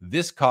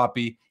 This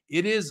copy,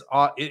 it is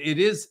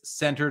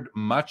centered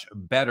much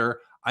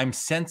better. I'm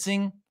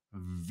sensing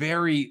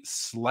very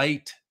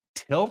slight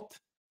tilt.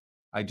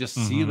 I just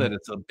see that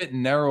it's a bit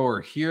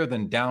narrower here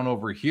than down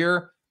over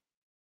here.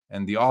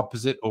 And the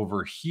opposite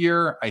over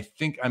here, I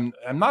think I'm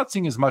not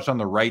seeing as much on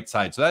the right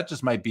side. So that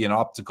just might be an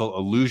optical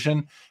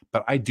illusion,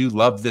 but I do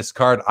love this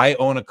card. I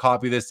own a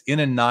copy of this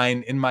in a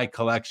 9 in my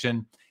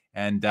collection.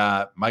 And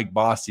Mike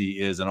Bossy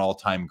is an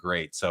all-time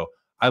great. So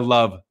I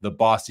love the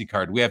Bossy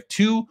card. We have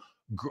 2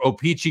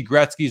 O-Pee-Chee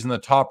Gretzky's in the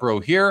top row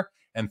here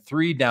and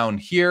 3 down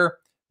here.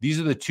 These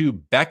are the 2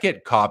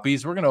 Beckett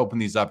copies. We're going to open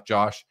these up,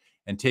 Josh,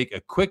 and take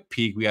a quick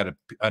peek. We had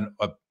a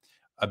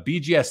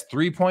BGS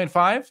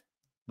 3.5.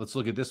 Let's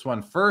look at this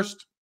one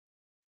first.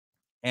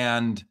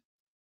 And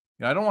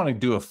I don't want to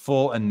do a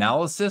full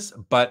analysis,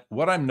 but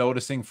what I'm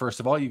noticing, first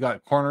of all, you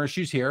got corner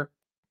issues here.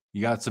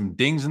 You got some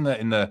dings in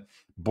the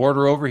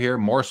border over here,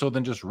 more so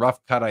than just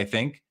rough cut, I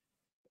think.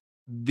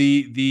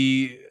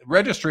 The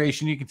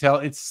registration, you can tell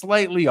it's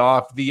slightly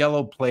off. The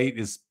yellow plate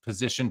is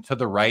positioned to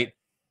the right.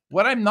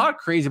 What I'm not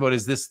crazy about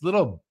is this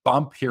little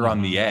bump here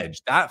on the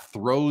edge. That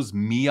throws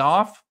me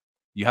off.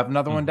 You have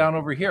another one down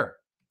over here.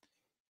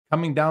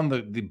 Coming down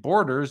the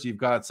borders, you've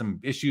got some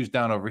issues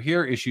down over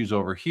here, issues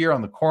over here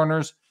on the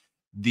corners.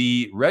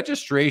 The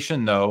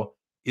registration, though,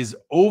 is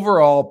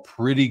overall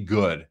pretty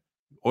good.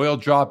 Oil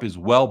drop is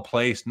well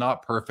placed,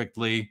 not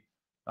perfectly.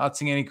 Not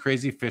seeing any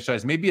crazy fish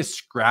eyes. Maybe a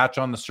scratch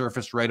on the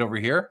surface right over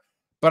here.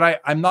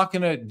 But I'm not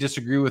going to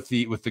disagree with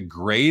the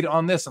grade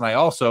on this. And I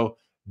also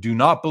do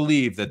not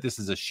believe that this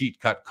is a sheet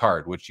cut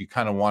card, which you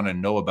kind of want to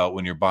know about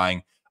when you're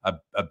buying a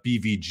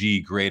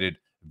BVG graded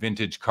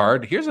vintage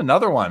card. Here's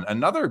another one,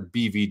 another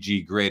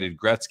BVG graded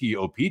Gretzky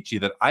O-Pee-Chee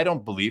that I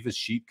don't believe is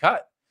sheet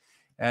cut.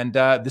 And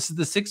this is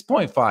the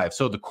 6.5.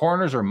 So the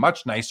corners are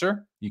much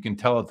nicer. You can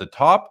tell at the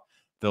top.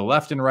 The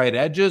left and right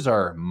edges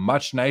are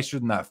much nicer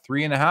than that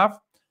 3.5.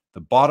 The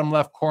bottom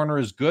left corner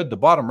is good. The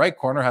bottom right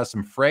corner has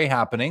some fray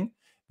happening.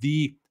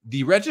 The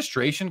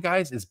registration,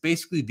 guys, is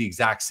basically the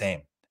exact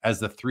same as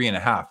the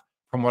 3.5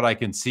 from what I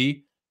can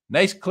see.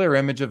 Nice clear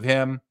image of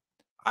him.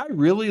 I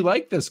really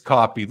like this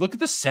copy. Look at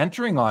the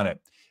centering on it.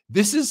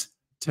 This is,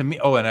 to me,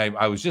 oh, and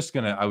I was just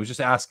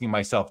asking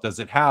myself, does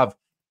it have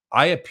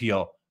eye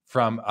appeal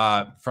from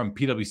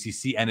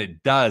PWCC? And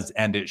it does,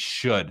 and it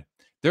should.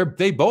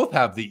 They both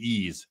have the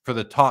E's for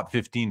the top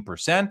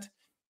 15%.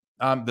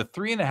 The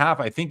 3.5,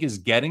 I think, is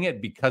getting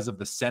it because of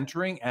the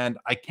centering, and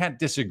I can't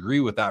disagree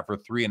with that for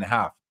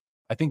 3.5.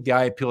 I think the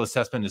eye appeal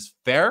assessment is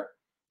fair,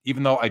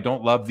 even though I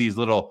don't love these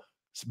little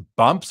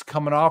bumps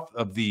coming off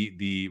of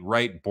the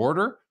right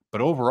border.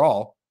 But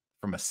overall,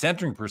 from a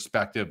centering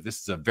perspective,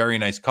 this is a very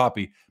nice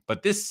copy.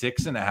 But this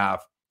 6.5,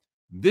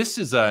 this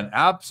is an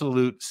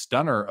absolute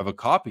stunner of a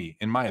copy,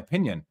 in my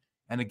opinion.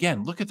 And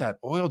again, look at that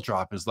oil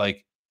drop is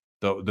like,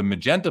 the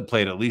magenta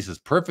plate at least is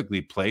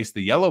perfectly placed.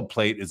 The yellow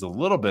plate is a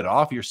little bit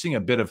off. You're seeing a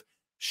bit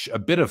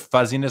of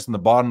fuzziness in the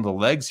bottom of the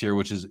legs here,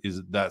 which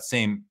is that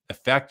same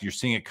effect. You're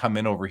seeing it come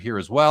in over here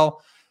as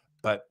well.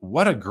 But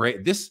what a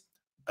great, this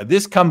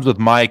comes with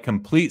my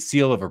complete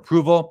seal of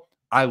approval.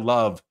 I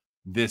love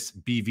this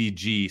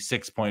BVG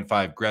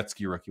 6.5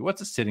 Gretzky rookie.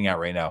 What's it sitting at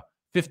right now?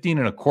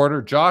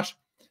 15.25. Josh,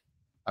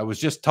 I was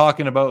just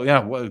talking about,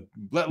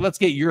 let's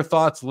get your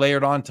thoughts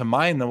layered onto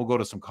mine. Then we'll go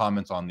to some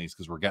comments on these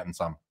because we're getting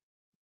some.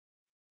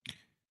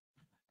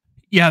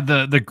 Yeah,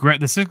 the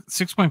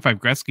 6.5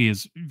 Gretzky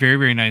is very,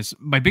 very nice.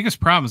 My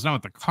biggest problem is not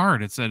with the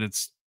card. It's that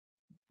it's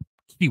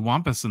Kitty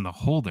Wampus in the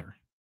holder.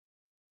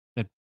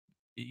 That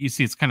you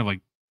see, it's kind of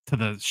like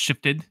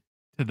shifted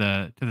to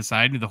the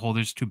side. The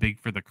holder's too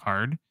big for the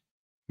card,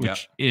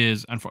 which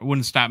is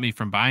wouldn't stop me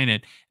from buying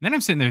it. And then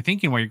I'm sitting there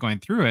thinking while you're going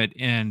through it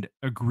and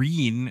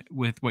agreeing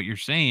with what you're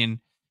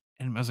saying,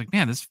 and I was like,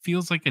 man, this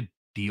feels like a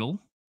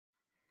deal.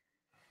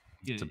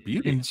 It's a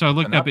beauty. And so I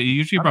looked up. It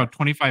usually about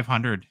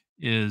 2,500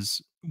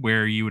 is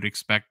where you would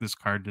expect this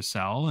card to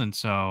sell, and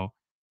so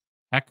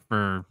heck,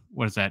 for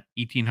what is that,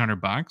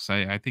 $1,800?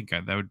 I think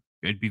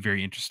I'd be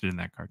very interested in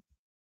that card.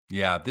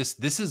 Yeah, this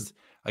is,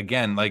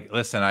 again, like,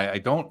 listen, I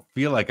don't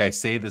feel like I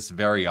say this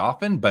very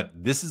often, but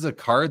this is a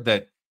card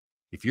that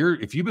if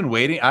you've been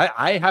waiting,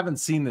 I haven't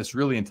seen this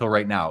really until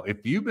right now.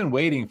 If you've been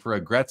waiting for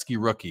a Gretzky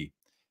rookie,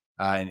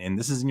 and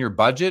this is in your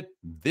budget,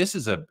 it's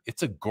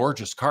a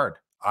gorgeous card.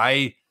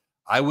 I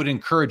would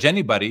encourage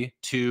anybody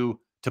to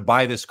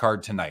buy this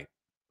card tonight.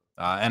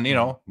 And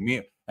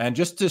and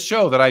just to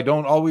show that I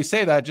don't always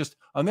say that, just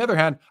on the other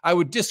hand, I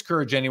would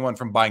discourage anyone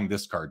from buying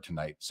this card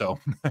tonight. So,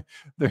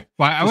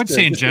 I would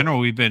say in general,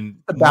 we've been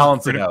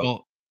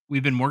critical.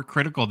 We've been more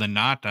critical than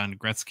not on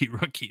Gretzky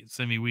rookies.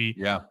 I mean, we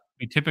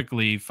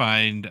typically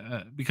find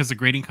because the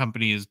grading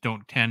companies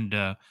don't tend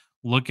to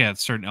look at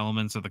certain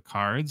elements of the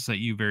cards that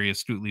you very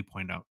astutely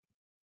point out.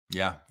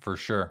 Yeah, for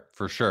sure.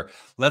 For sure.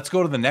 Let's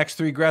go to the next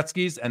 3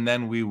 Gretzkys, and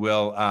then we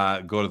will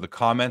go to the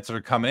comments that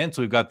are coming in.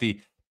 So we've got the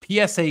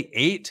PSA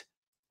 8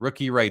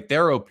 rookie right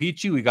there,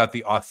 O-Pee-Chee. We got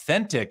the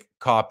authentic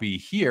copy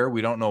here.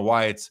 We don't know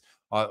why it's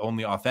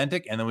only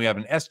authentic. And then we have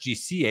an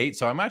SGC 8.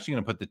 So I'm actually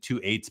going to put the 2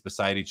 8s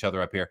beside each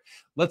other up here.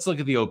 Let's look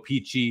at the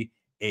O-Pee-Chee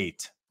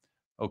 8.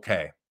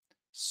 Okay.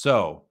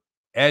 So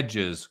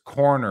edges,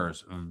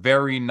 corners,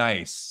 very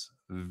nice.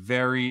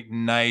 Very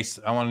nice.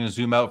 I want to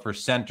zoom out for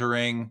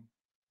centering.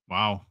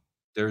 Wow.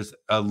 There's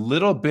a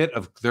little bit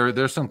of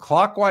there's some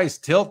clockwise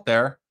tilt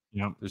there.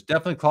 Yep. There's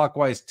definitely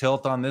clockwise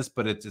tilt on this,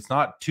 but it's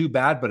not too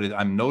bad, but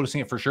I'm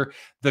noticing it for sure.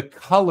 The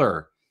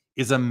color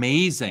is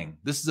amazing.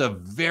 This is a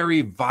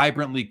very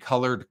vibrantly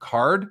colored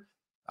card.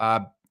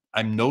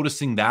 I'm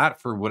noticing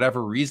that for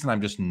whatever reason.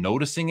 I'm just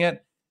noticing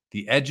it.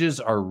 The edges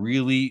are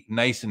really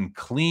nice and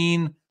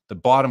clean. The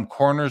bottom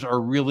corners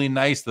are really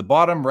nice. The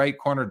bottom right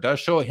corner does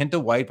show a hint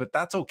of white, but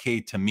that's okay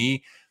to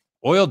me.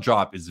 Oil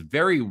drop is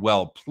very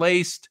well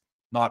placed,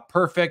 not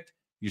perfect.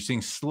 You're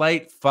seeing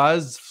slight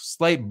fuzz,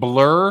 slight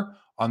blur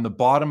on the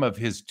bottom of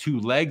his two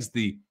legs.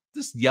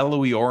 This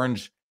yellowy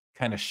orange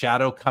kind of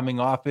shadow coming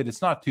off it.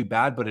 It's not too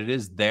bad, but it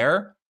is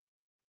there.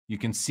 You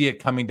can see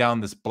it coming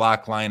down this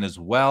black line as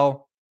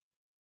well.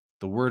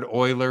 The word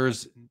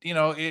Oilers,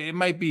 it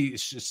might be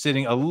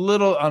sitting on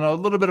a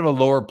little bit of a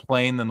lower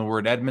plane than the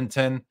word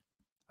Edmonton.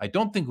 I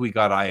don't think we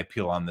got eye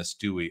appeal on this,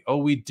 do we? Oh,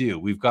 we do.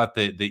 We've got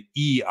the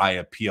E eye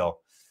appeal.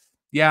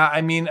 Yeah,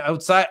 I mean,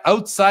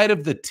 outside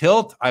of the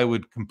tilt, I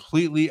would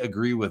completely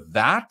agree with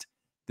that.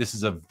 This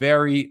is a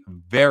very,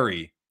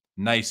 very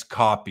nice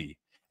copy.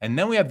 And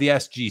then we have the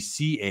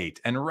SGC8,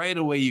 and right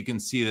away you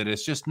can see that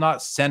it's just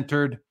not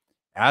centered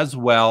as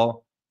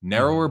well.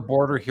 Narrower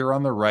border here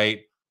on the right.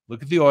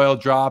 Look at the oil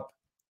drop.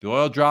 The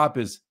oil drop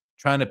is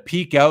trying to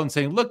peek out and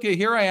saying, "Look,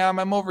 here I am.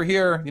 I'm over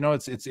here."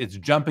 It's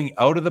jumping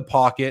out of the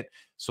pocket.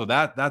 So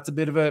that's a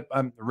bit of a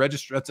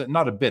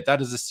not a bit.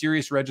 That is a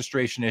serious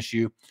registration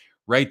issue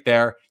right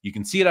there. You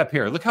can see it up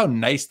here. Look how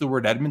nice the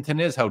word Edmonton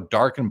is, how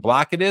dark and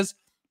black it is.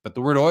 But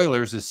the word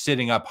Oilers is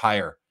sitting up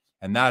higher,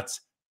 and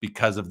that's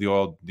because of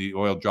the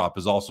oil drop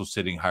is also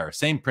sitting higher.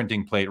 Same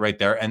printing plate right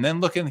there. And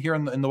then look in here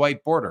in the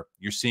white border.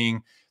 You're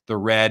seeing the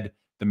red,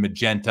 the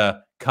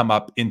magenta come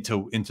up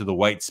into the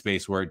white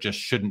space where it just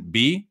shouldn't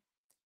be.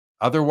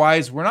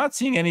 Otherwise, we're not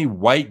seeing any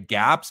white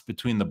gaps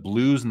between the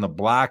blues and the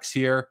blacks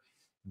here.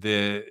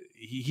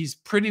 He's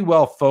pretty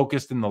well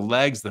focused in the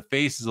legs. The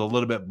face is a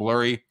little bit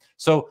blurry.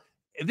 So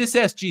this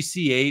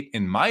SGC8,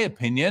 in my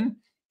opinion,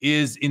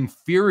 is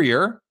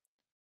inferior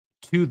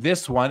to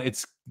this one.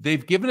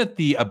 They've given it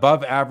the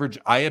above average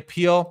eye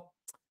appeal.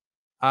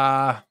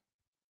 I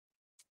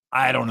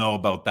don't know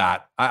about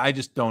that. I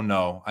just don't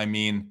know. I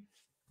mean,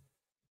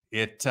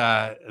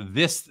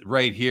 this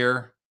right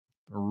here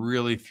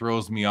really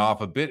throws me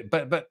off a bit,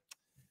 but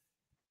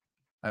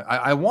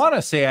I want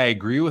to say I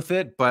agree with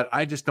it, but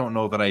I just don't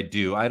know that I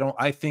do.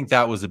 I think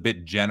that was a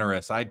bit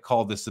generous. I'd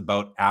call this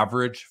about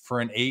average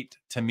for an 8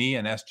 to me,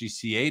 an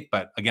SGC8.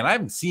 But again, I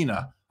haven't seen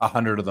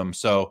 100 of them.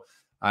 So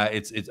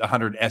it's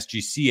 100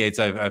 SGC8s.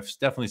 I've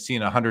definitely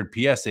seen 100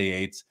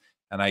 PSA8s.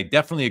 And I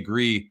definitely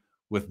agree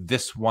with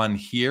this one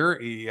here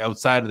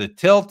outside of the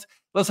tilt.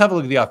 Let's have a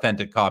look at the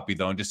authentic copy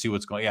though, and just see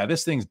what's going on. Yeah,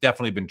 this thing's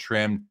definitely been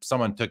trimmed.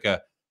 Someone took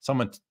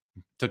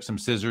some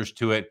scissors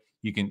to it.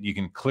 You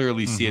can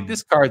clearly see it.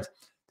 This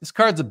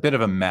card's a bit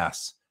of a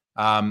mess.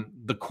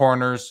 The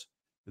corners,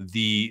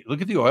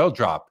 look at the oil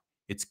drop.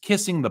 It's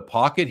kissing the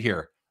pocket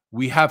here.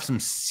 We have some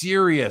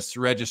serious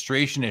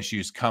registration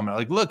issues coming.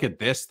 Like, look at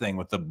this thing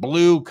with the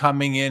blue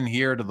coming in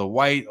here to the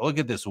white. Look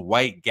at this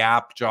white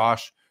gap,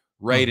 Josh,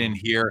 right in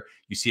here.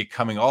 You see it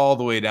coming all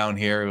the way down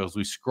here as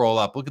we scroll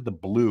up. Look at the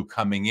blue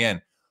coming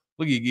in.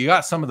 Look, you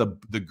got some of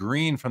the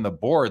green from the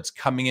boards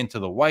coming into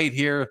the white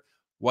here,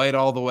 white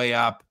all the way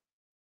up.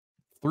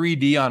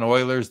 3D on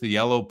Oilers. The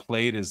yellow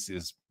plate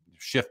is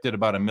shifted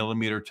about 1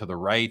 millimeter to the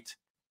right,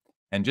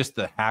 and just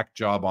the hack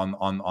job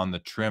on the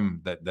trim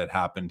that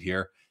happened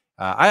here.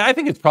 I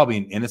think it's probably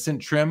an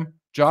innocent trim,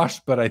 Josh,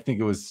 but I think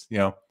it was,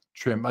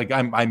 trim. Like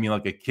I mean,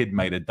 like a kid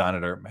might have done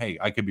it, or hey,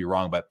 I could be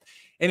wrong, but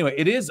anyway,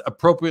 it is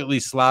appropriately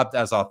slabbed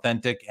as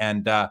authentic.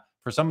 And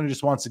for someone who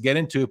just wants to get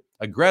into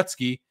a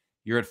Gretzky,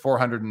 you're at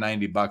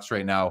 $490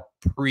 right now,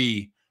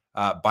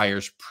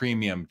 buyer's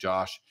premium.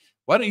 Josh,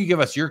 why don't you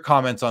give us your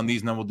comments on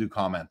these, and then we'll do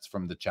comments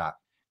from the chat.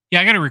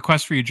 Yeah, I got a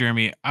request for you,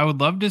 Jeremy. I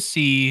would love to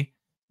see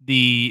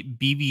the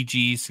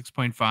BVG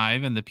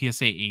 6.5 and the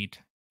PSA 8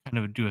 kind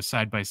of do a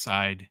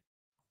side-by-side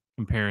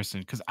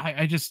comparison, because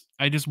I just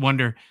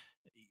wonder,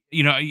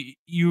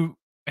 you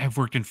have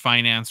worked in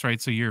finance,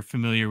 right? So you're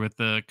familiar with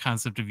the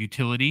concept of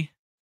utility,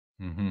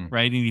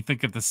 right? And you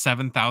think of the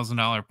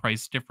 $7,000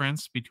 price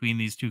difference between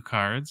these two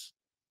cards.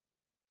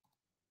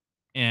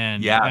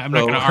 And yeah, I'm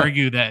not going to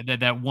argue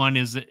that one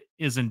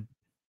isn't.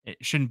 It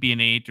shouldn't be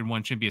an 8 and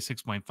one should be a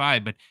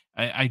 6.5, but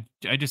I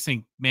just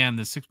think, man,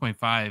 the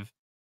 6.5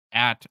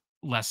 at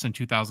less than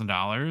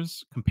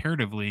 $2,000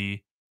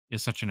 comparatively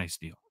is such a nice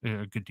deal,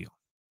 a good deal.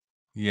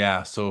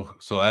 Yeah. So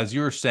as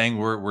you were saying,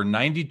 we're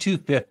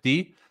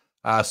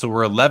 $9,250. So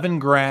we're 11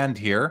 grand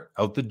here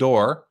out the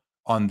door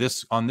on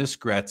this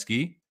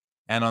Gretzky,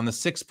 and on the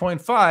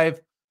 6.5,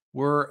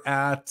 we're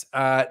at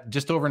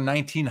just over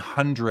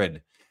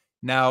 1,900.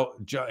 Now,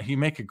 you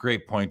make a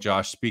great point,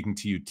 Josh. Speaking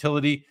to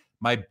utility,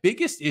 my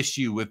biggest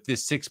issue with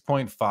this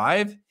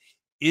 6.5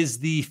 is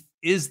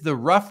the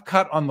rough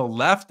cut on the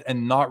left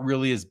and not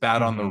really as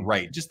bad on the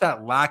right. Just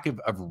that lack of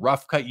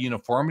rough cut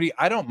uniformity.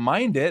 I don't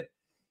mind it.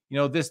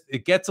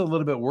 It gets a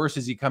little bit worse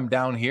as you come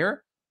down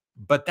here.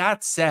 But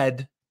that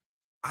said,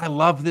 I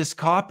love this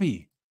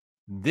copy.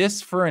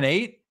 This for an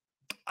 8,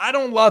 I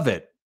don't love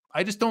it.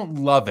 I just don't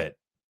love it.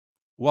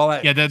 Well,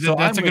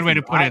 that's a good way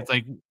to put it. It's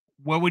like,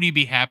 what would you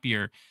be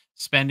happier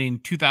spending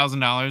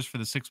 $2,000 for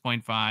the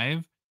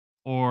 6.5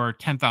 or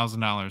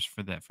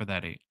 $10,000 for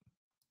that 8?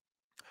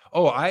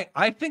 Oh,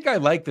 I think I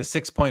like the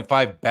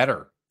 6.5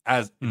 better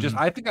I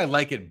think I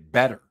like it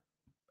better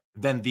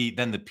than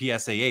the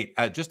PSA 8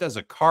 just as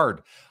a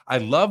card. I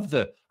love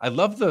the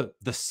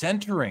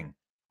centering.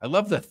 I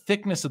love the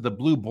thickness of the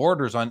blue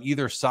borders on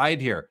either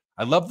side here.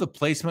 I love the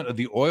placement of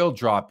the oil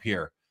drop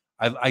here.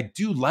 I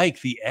do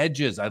like the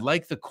edges. I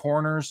like the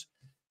corners.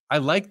 I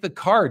like the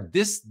card.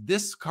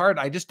 This card,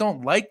 I just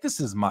don't like this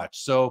as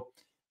much. So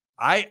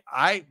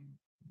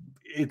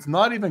it's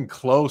not even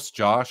close,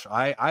 Josh.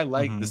 I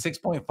like the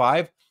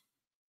 6.5.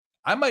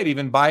 I might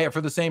even buy it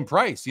for the same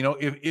price. You know,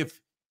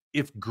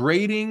 if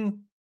grading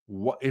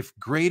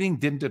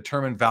didn't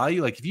determine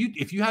value, like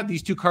if you had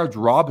these two cards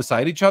raw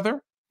beside each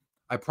other,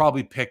 I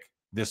probably pick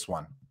this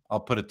one.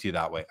 I'll put it to you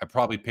that way. I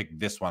probably pick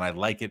this one. I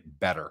like it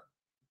better.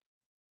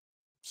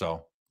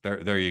 So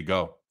there you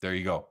go. There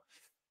you go.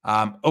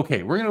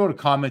 Okay, we're gonna go to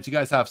comments. You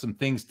guys have some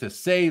things to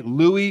say.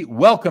 Louis,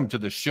 welcome to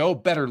the show.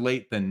 Better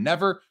late than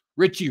never.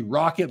 Richie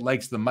Rocket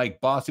likes the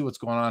Mike Bossy. What's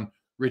going on,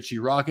 Richie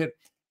Rocket?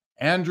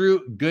 Andrew,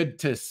 good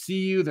to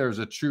see you. There's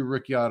a true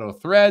rookie auto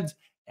threads.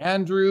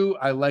 Andrew,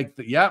 I like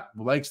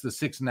likes the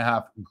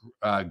 6.5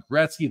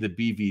 Gretzky, the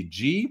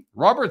BVG.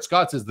 Robert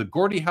Scott says the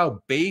Gordie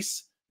Howe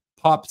base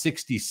pop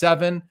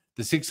 67,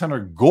 the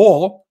 600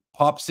 goal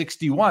pop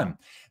 61.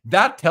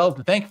 That tells.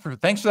 Thanks for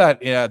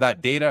that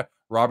data,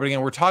 Robert.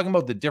 Again, we're talking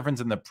about the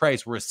difference in the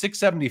price. We're at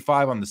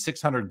 675 on the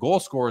 600 goal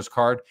scorers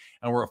card,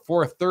 and we're at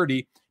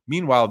 430.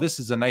 Meanwhile, this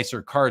is a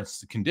nicer card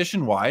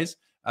condition-wise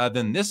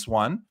than this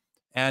one.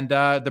 And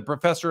the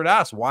professor had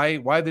asked, why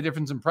the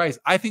difference in price?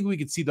 I think we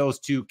could see those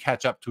two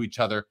catch up to each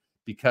other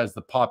because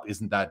the pop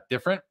isn't that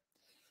different.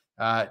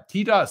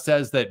 T-Dot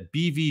says that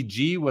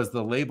BVG was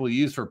the label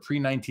used for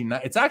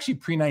pre-1990. It's actually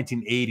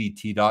pre-1980,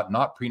 T-Dot,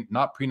 not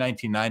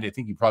pre-1990. I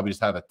think you probably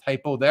just have a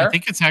typo there. I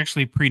think it's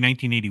actually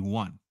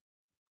pre-1981.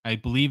 I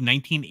believe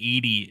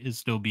 1980 is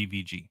still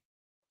BVG.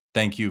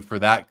 Thank you for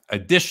that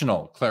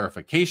additional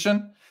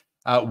clarification.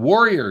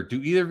 Warrior,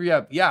 do either of you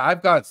have? Yeah,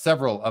 I've got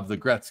several of the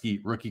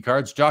Gretzky rookie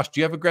cards. Josh, do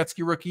you have a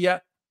Gretzky rookie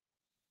yet?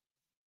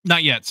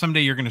 Not yet.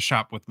 Someday you're going to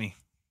shop with me.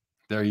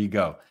 There you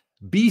go.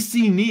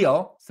 BC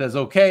Neal says,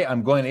 okay,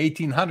 I'm going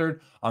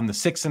 1,800 on the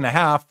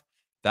 6.5.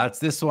 That's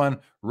this one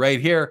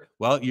right here.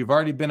 Well, you've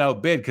already been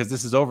outbid because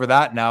this is over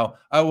that now.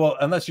 Well,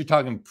 unless you're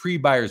talking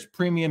pre-buyers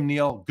premium,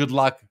 Neal, good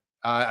luck.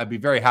 I'd be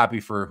very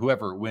happy for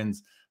whoever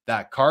wins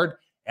that card.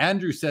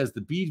 Andrew says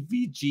the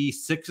BVG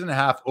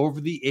 6.5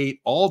 over the 8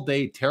 all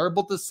day.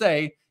 Terrible to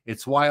say.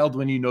 It's wild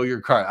when you know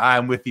your card.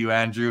 I'm with you,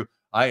 Andrew.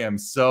 I am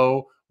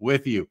so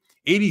with you.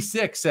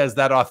 86 says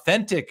that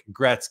authentic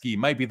Gretzky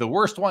might be the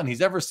worst one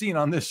he's ever seen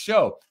on this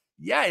show.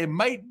 Yeah, it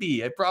might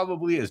be. It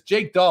probably is.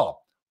 Jake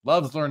Dahl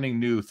loves learning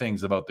new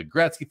things about the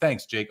Gretzky.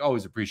 Thanks, Jake.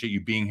 Always appreciate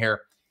you being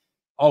here.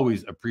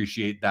 Always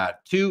appreciate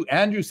that too.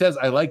 Andrew says,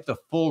 I like the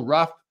full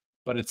rough,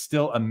 but it's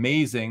still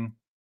amazing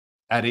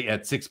at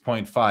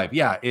 6.5.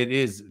 Yeah, it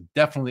is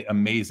definitely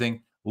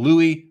amazing.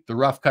 Louis, the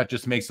rough cut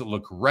just makes it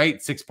look right.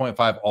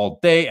 6.5 all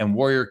day. And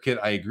Warrior Kid,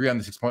 I agree on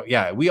the 6.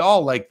 Yeah, we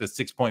all like the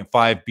 6.5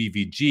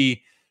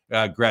 BVG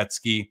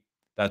Gretzky.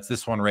 That's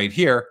this one right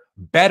here.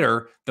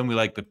 Better than we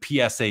like the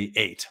PSA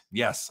 8.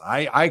 Yes,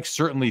 I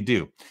certainly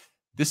do.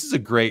 This is a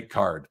great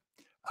card.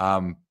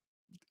 Yeah,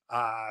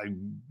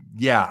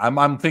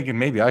 I'm thinking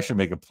maybe I should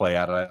make a play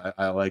at it.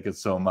 I like it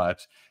so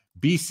much.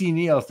 BC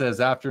Neal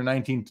says after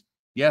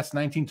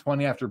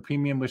 1920 after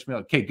premium. Wish me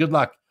luck. Okay, good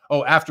luck.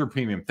 Oh, after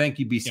premium. Thank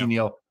you, BC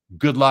Neal.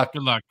 Good luck.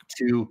 Good luck.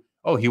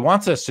 Oh, he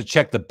wants us to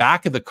check the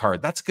back of the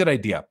card. That's a good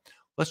idea.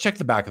 Let's check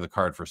the back of the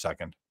card for a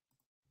second.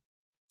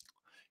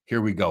 Here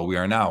we go. We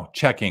are now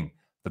checking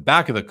the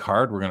back of the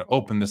card. We're going to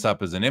open this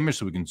up as an image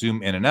so we can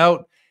zoom in and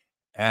out.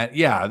 And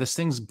yeah, this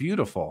thing's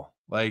beautiful.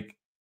 Like,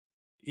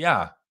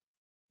 yeah.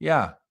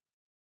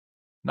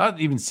 Not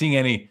even seeing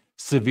any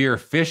severe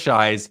fish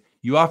eyes.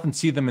 You often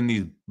see them in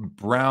these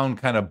brown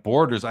kind of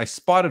borders. I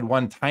spotted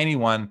one tiny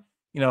one,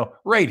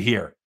 right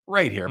here.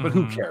 But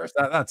who cares?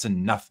 That's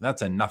enough.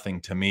 That's a nothing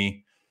to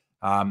me.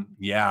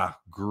 Yeah,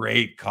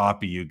 great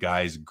copy, you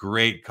guys.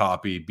 Great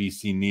copy,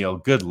 BC Neal.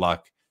 Good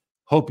luck.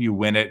 Hope you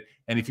win it.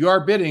 And if you are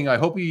bidding, I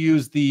hope you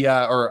use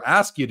or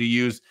ask you to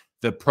use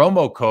the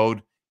promo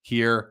code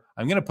here.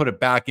 I'm going to put it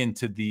back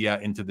into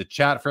the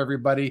chat for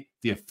everybody.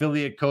 The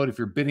affiliate code. If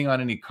you're bidding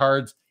on any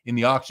cards in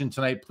the auction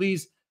tonight,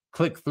 please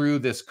click through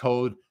this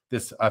code,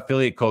 this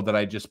affiliate code that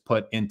I just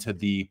put into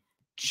the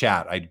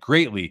chat. I'd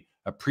greatly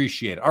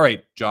appreciate it. All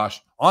right,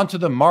 Josh, on to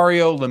the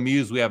Mario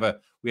Lemieux.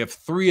 We have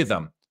 3 of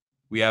them.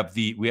 We have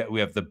the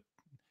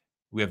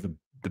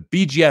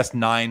BGS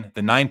 9,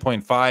 the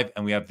 9.5,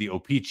 and we have the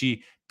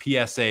O-Pee-Chee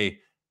PSA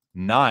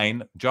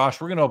 9.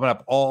 Josh, we're going to open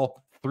up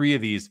all 3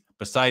 of these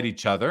beside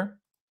each other,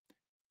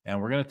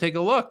 and we're going to take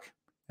a look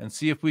and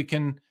see if we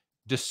can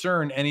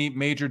discern any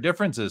major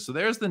differences. So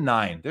there's the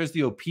 9. There's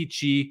the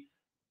O-Pee-Chee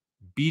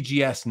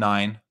BGS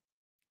 9.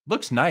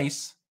 Looks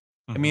nice.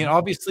 I mean,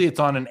 obviously it's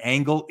on an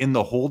angle in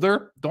the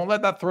holder. Don't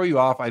let that throw you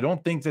off. I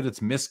don't think that it's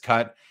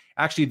miscut.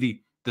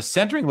 Actually, the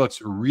centering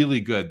looks really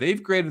good.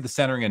 They've graded the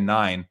centering a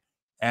 9,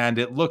 and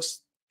it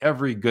looks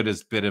every good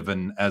as bit of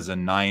as a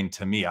 9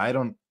 to me. I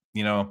don't,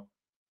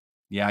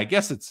 yeah, I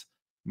guess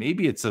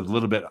maybe it's a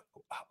little bit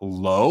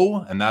low,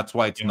 and that's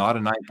why it's not a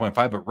 9.5,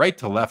 but right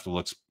to left, it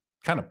looks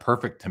kind of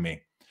perfect to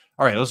me.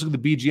 All right, let's look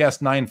at the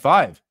BGS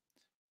 9.5.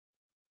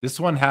 This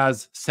one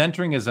has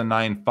centering as a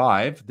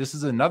 9.5. This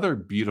is another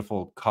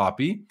beautiful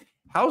copy.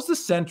 How's the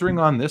centering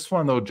on this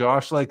one, though,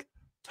 Josh? Like,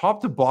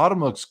 top to bottom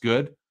looks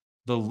good.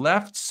 The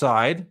left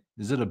side,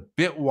 is it a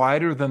bit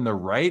wider than the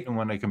right? And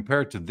when I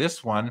compare it to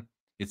this one,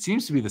 it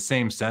seems to be the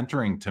same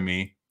centering to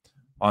me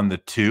on the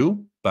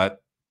two,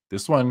 but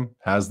this one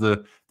has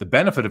the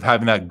benefit of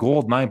having that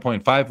gold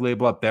 9.5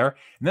 label up there.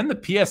 And then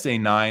the PSA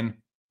 9,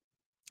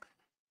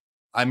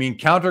 I mean,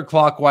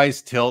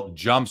 counterclockwise tilt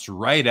jumps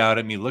right out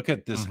at me. Look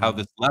at this, how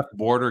this left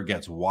border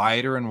gets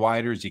wider and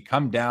wider as you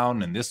come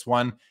down, and this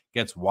one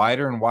gets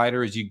wider and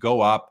wider as you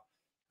go up.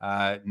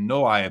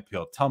 No eye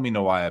appeal. Tell me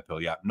no eye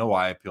appeal. Yeah, no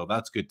eye appeal.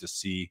 That's good to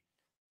see.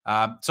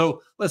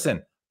 So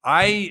listen,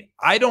 I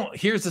don't,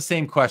 here's the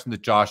same question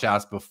that Josh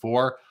asked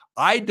before.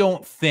 I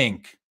don't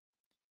think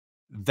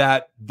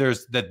that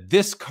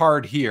this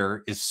card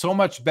here is so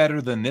much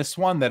better than this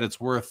one that it's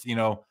worth,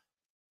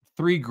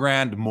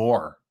 $3,000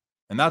 more.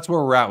 And that's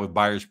where we're at with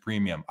buyer's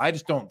premium. I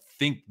just don't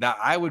think that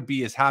I would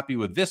be as happy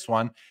with this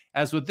one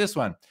as with this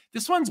one.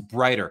 This one's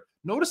brighter.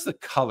 Notice the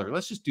color.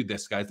 Let's just do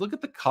this, guys. Look at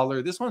the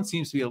color. This one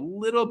seems to be a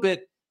little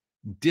bit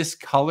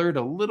discolored,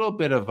 a little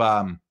bit of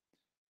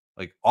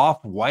like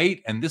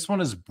off-white, and this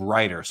one is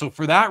brighter. So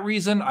for that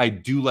reason, I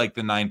do like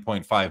the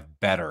 9.5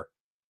 better.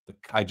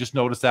 I just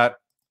noticed that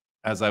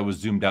as I was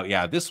zoomed out.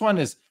 Yeah, this one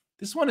is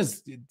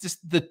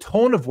just the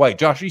tone of white.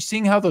 Josh, are you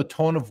seeing how the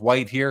tone of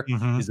white here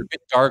is a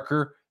bit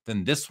darker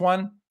than this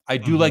one? I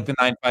do like the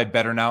 9.5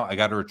 better now. I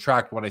got to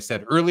retract what I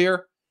said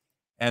earlier.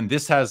 And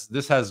this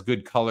has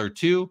good color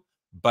too,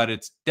 but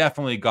it's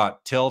definitely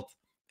got tilt.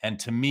 And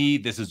to me,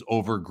 this is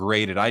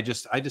overgraded. I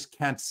just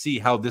can't see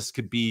how this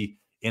could be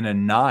in a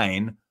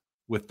 9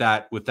 with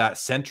that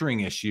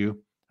centering issue.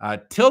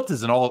 Tilt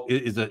is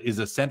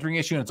a centering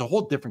issue, and it's a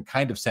whole different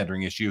kind of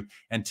centering issue.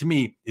 And to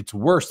me, it's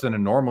worse than a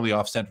normally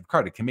off-centered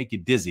card. It can make you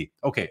dizzy.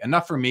 Okay,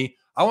 enough for me.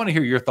 I want to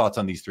hear your thoughts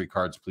on these three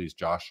cards, please,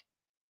 Josh.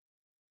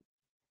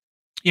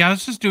 Yeah, I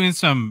was just doing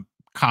some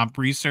comp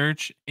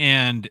research,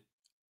 and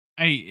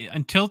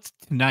until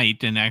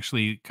tonight, and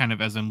actually kind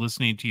of as I'm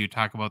listening to you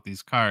talk about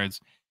these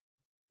cards,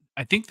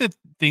 I think the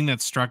thing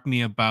that struck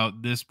me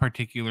about this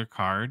particular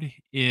card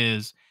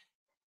is,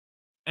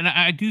 and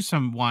I do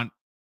want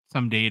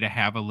someday to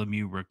have a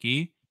Lemieux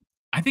rookie.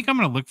 I think I'm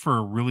going to look for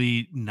a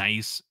really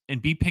nice,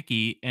 and be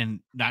picky, and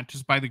not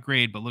just by the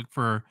grade, but look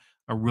for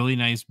a really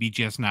nice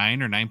BGS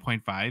 9 or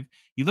 9.5.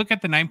 You look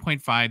at the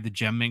 9.5, the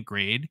Gem Mint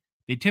grade,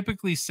 they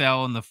typically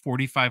sell in the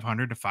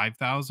 4,500 to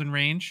 5,000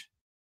 range.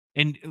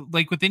 And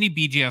like with any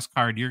BGS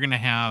card, you're going to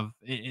have,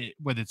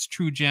 whether it's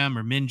True Gem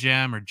or Min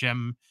Gem or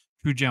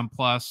True Gem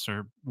Plus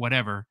or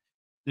whatever,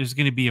 there's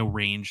going to be a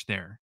range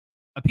there.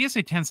 A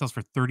PSA 10 sells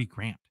for 30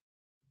 grand.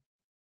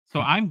 So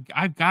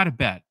I've got to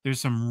bet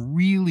there's some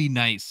really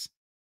nice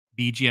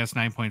BGS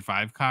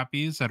 9.5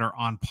 copies that are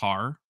on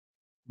par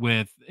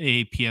with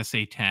a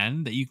PSA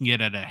 10 that you can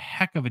get at a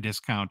heck of a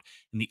discount.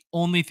 And the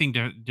only thing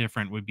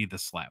different would be the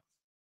slab.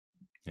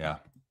 Yeah.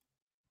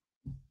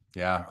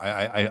 Yeah,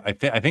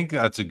 I think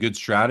that's a good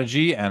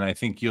strategy, and I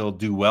think you'll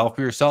do well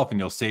for yourself, and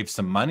you'll save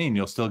some money, and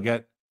you'll still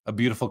get a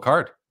beautiful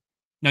card.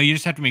 No, you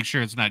just have to make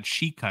sure it's not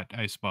sheet cut,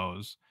 I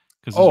suppose,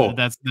 because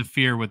that's the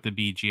fear with the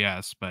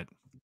BGS. But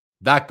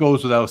that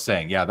goes without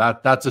saying. Yeah,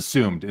 that's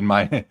assumed in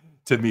my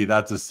to me.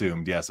 That's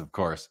assumed. Yes, of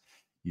course.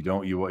 You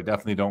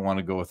definitely don't want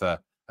to go with a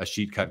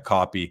sheet cut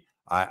copy.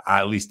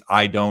 At least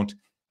I don't.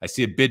 I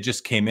see a bid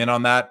just came in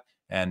on that,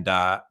 and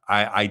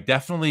I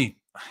definitely,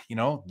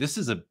 this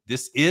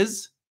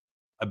is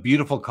a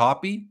beautiful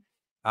copy.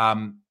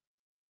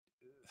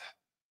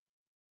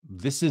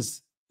 This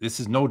is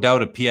no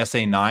doubt a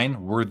PSA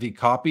 9 worthy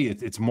copy.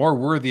 It's more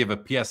worthy of a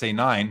PSA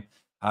 9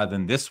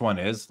 than this one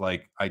is.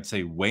 Like, I'd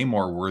say way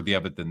more worthy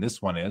of it than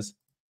this one is.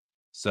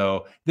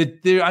 So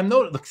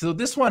so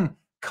this one,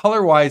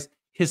 color wise,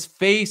 his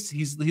face,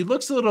 he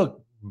looks a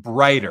little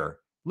brighter.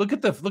 Look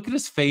at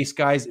his face,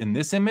 guys, in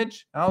this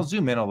image. I'll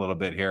zoom in a little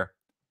bit here.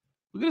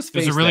 Look at his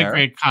face. There's a really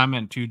great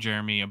comment too,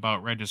 Jeremy,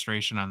 about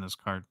registration on this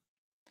card.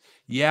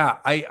 Yeah,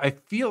 I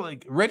feel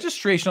like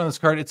registration on this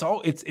card,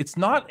 it's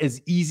not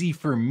as easy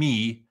for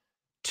me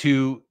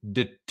to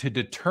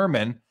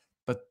determine,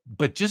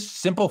 but just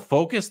simple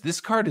focus.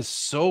 This card is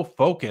so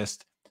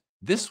focused.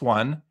 This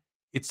one,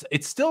 it's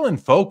still in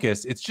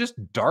focus. It's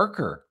just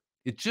darker.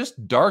 It's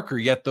just darker,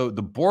 yet the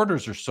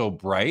borders are so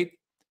bright.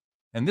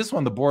 And this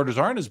one, the borders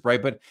aren't as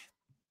bright, but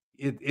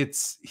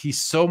it's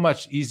so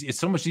much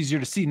easier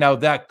to see. Now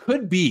that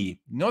could be,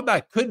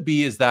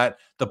 is that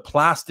the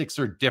plastics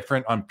are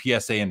different on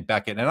PSA and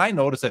Beckett. And I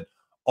notice that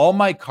all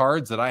my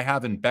cards that I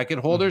have in Beckett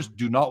holders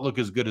do not look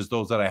as good as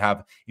those that I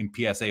have in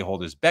PSA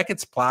holders.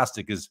 Beckett's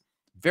plastic is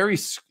very,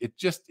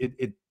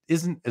 it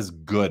isn't as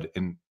good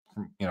in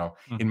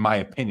my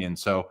opinion.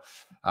 So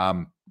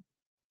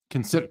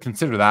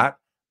consider that.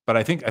 But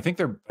I think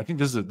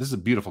this is a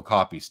beautiful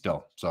copy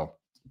still. So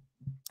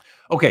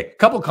okay,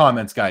 couple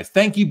comments, guys.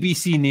 Thank you,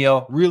 BC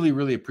Neil. Really,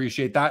 really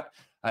appreciate that.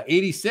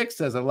 86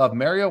 says, I love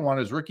Mario, want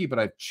his rookie, but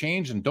I've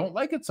changed and don't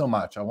like it so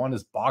much. I want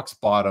his box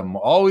bottom,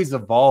 always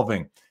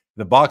evolving.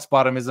 The box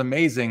bottom is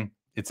amazing.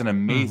 It's an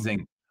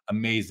amazing,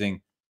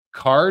 amazing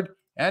card.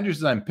 Andrew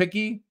says, I'm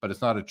picky, but it's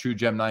not a true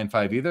Gem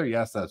 9.5 either.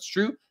 Yes, that's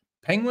true.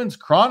 Penguins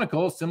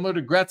Chronicle, similar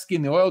to Gretzky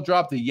in the oil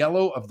drop, the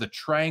yellow of the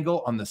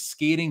triangle on the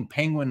skating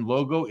Penguin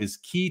logo is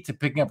key to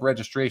picking up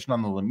registration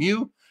on the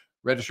Lemieux.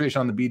 Registration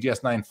on the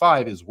BGS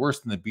 9.5 is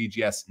worse than the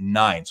BGS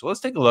 9. So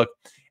let's take a look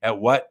at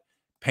what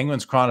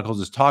Penguins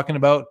Chronicles is talking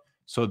about.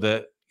 So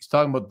he's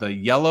talking about the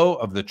yellow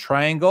of the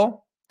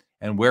triangle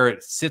and where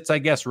it sits, I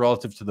guess,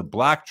 relative to the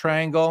black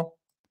triangle.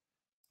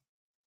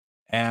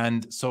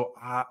 And so,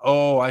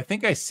 I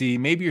think I see.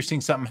 Maybe you're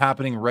seeing something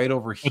happening right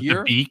over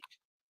here. The beak.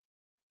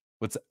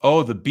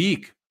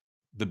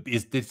 The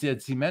beak.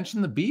 Did he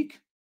mention the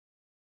beak?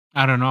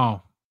 I don't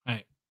know.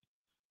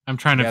 I'm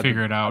trying to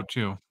figure it out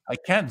too. I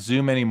can't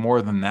zoom any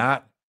more than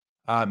that.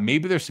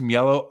 Maybe there's some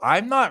yellow.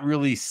 I'm not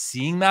really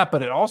seeing that,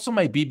 but it also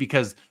might be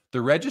because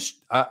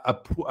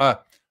the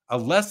a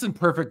less than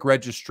perfect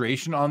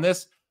registration on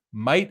this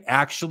might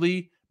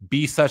actually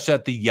be such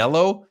that the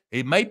yellow,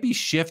 it might be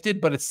shifted,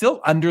 but it's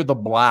still under the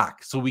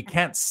black, so we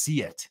can't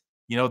see it.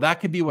 That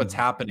could be what's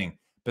happening,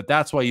 but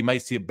that's why you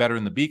might see it better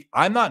in the beak.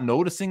 I'm not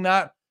noticing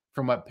that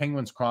from what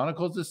Penguins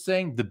Chronicles is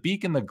saying. The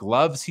beak and the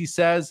gloves, he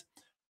says,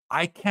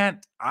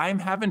 I'm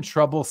having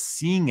trouble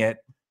seeing it.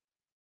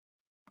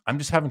 I'm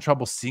just having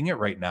trouble seeing it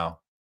right now,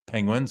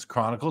 Penguins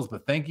Chronicles,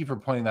 but thank you for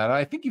pointing that out.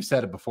 I think you've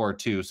said it before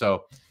too.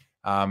 So,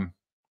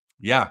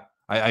 yeah,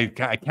 I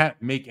can't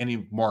make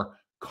any more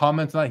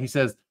comments on that. He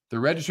says the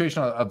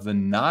registration of the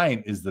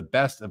 9 is the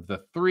best of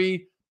the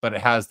 3, but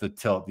it has the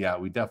tilt. Yeah,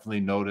 we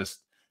definitely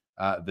noticed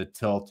the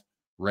tilt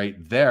right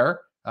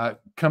there.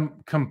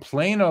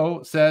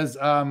 Complaino says,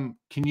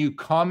 can you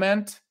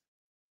comment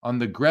on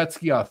the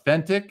Gretzky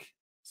Authentic?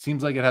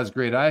 Seems like it has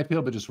great eye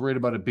appeal, but just worried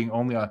about it being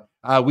only on.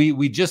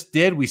 We just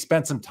did. We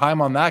spent some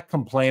time on that,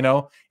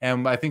 Complaino,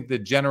 and I think the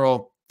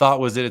general thought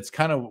was that it's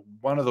kind of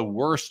one of the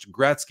worst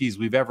Gretzkys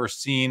we've ever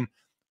seen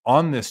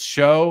on this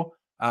show.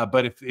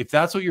 But if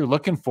that's what you're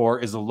looking for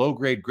is a low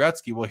grade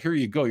Gretzky, well, here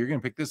you go. You're going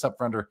to pick this up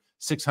for under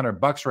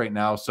 $600 right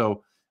now.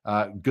 So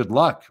good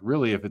luck,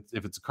 really. If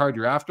it's a card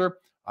you're after,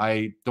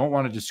 I don't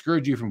want to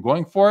discourage you from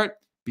going for it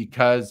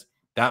because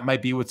that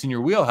might be what's in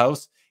your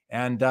wheelhouse.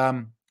 And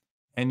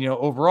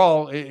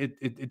overall,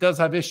 it does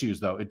have issues,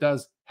 though. It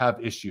does have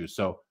issues.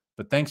 So,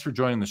 but thanks for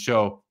joining the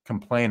show,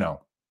 Complaino.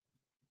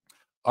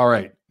 All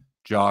right,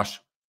 Josh,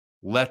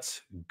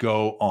 let's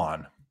go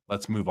on.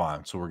 Let's move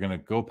on. So we're going to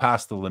go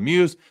past the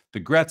Lemieux, the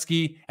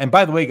Gretzky. And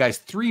by the way, guys,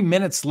 3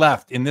 minutes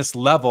left in this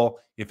level.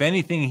 If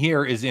anything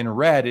here is in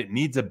red, it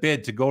needs a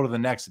bid to go to the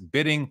next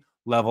bidding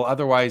level.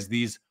 Otherwise,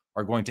 these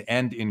are going to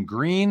end in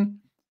green.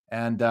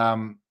 And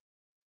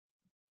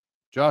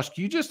Josh,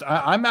 can you just,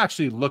 I'm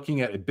actually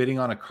looking at bidding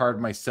on a card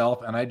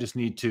myself, and I just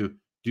need to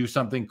do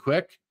something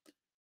quick.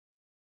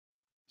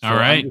 So all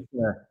right. I'm just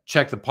gonna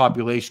check the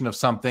population of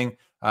something.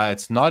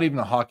 It's not even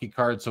a hockey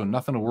card, so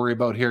nothing to worry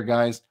about here,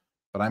 guys.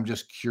 But I'm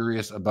just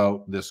curious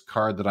about this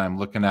card that I'm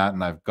looking at,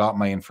 and I've got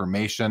my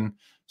information.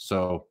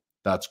 So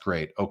that's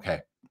great.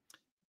 Okay.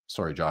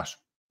 Sorry, Josh.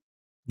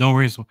 No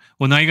worries.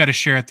 Well, now you got to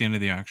share at the end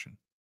of the auction.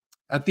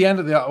 At the end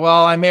of the,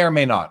 well, I may or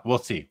may not. We'll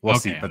see. We'll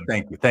see. But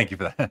thank you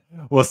for that.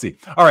 We'll see.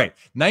 All right.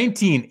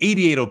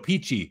 1988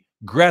 O-Pee-Chee,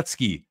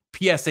 Gretzky,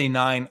 PSA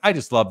 9. I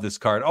just love this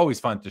card. Always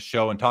fun to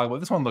show and talk about.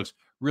 This one looks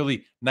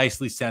really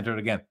nicely centered.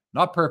 Again,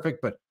 not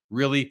perfect, but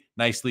really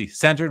nicely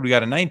centered. We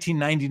got a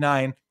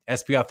 1999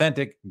 SP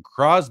Authentic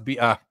Crosby,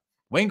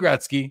 Wayne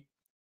Gretzky,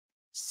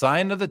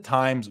 Sign of the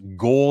Times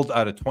Gold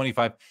out of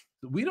 25.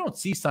 We don't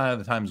see Sign of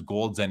the Times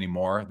Golds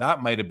anymore.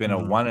 That might have been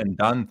a one and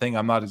done thing.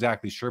 I'm not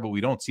exactly sure, but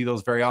we don't see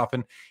those very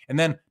often. And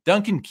then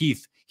Duncan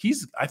Keith,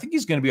 I think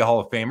he's going to be a Hall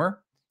of Famer.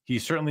 He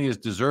certainly is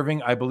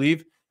deserving, I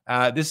believe.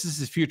 This is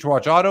his Future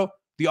Watch auto.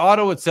 The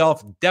auto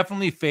itself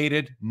definitely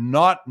faded.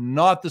 Not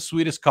the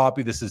sweetest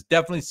copy. This has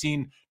definitely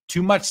seen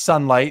too much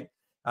sunlight.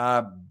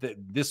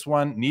 This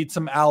one needs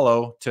some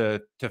aloe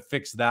to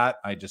fix that.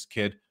 I just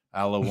kid.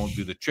 Aloe won't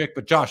do the trick.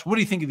 But Josh, what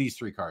do you think of these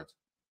 3 cards?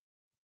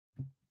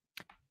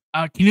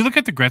 Can you look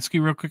at the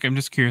Gretzky real quick? I'm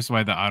just curious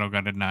why the auto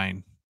got a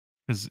 9.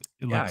 Because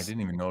I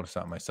didn't even notice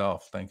that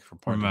myself. Thank you for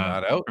pointing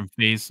that out. From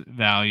face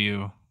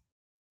value.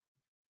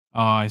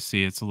 Oh, I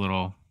see. It's a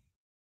little.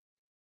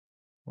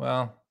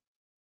 Well,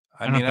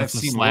 I mean, I've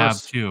seen slab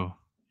worse too.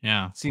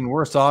 Yeah, seen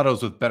worse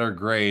autos with better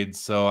grades.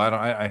 So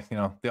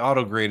the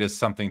auto grade is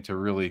something to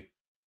really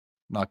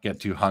not get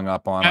too hung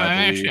up on.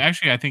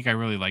 Actually, I think I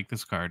really like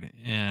this card,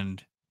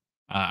 and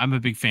I'm a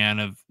big fan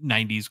of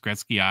 90s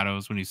Gretzky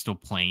autos when he's still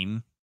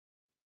playing.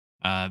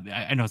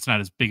 I know it's not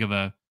as big of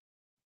a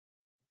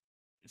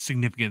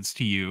significance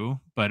to you,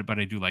 but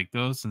I do like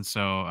those, and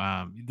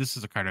so this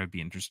is a card I would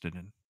be interested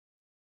in.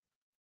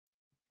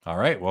 All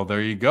right, well,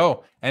 there you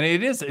go. And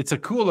it's a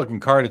cool looking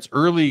card. It's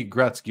early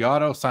Gretzky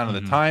auto, sign of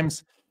the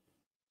times.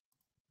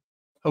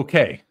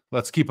 Okay,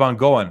 let's keep on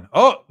going.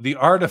 Oh, the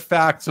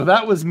artifact. So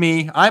that was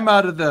me. I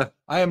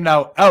am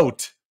now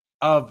out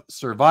of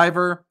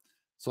Survivor.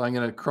 So I'm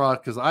going to cross,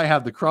 because I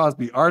have the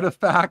Crosby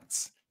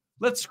artifacts.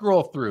 Let's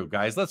scroll through,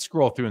 guys. Let's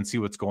scroll through and see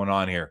what's going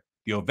on here.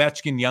 The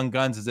Ovechkin Young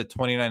Guns is at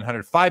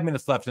 2,900. 5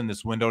 minutes left in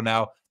this window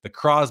now. The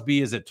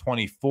Crosby is at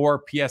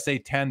 24. PSA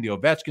 10. The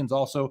Ovechkin's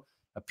also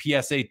a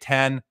PSA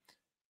 10.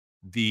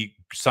 The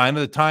sign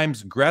of the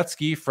times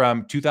Gretzky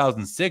from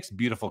 2006.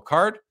 Beautiful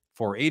card.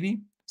 480.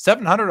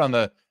 700 on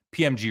the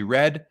PMG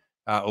Red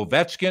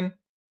Ovechkin.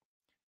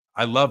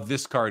 I love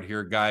this card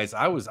here, guys.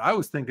 I was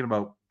thinking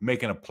about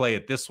making a play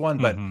at this one,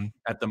 but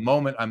at the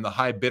moment I'm the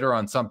high bidder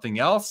on something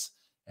else,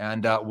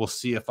 and we'll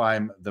see if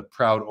I'm the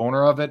proud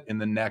owner of it in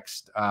the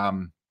next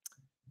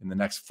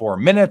 4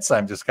 minutes.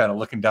 I'm just kind of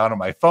looking down at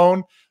my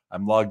phone.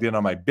 I'm logged in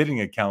on my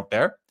bidding account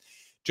there.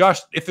 Josh,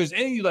 if there's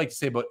anything you'd like to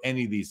say about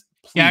any of these,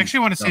 please. Yeah, I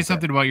actually want to say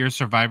something about your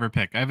Survivor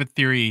pick. I have a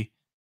theory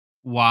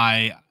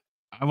why.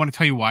 I want to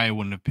tell you why I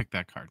wouldn't have picked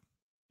that card.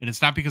 And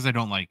it's not because I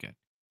don't like it.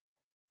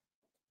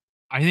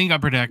 I think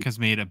Upper Deck has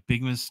made a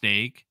big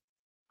mistake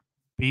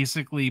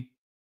basically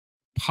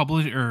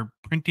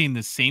printing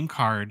the same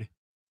card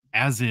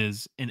as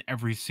is in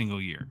every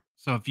single year.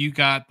 So if you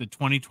got the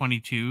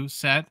 2022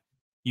 set,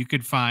 you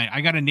could find,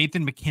 I got a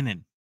Nathan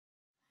McKinnon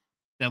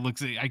that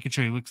I could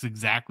show you, looks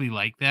exactly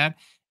like that.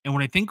 And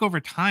what I think over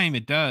time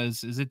it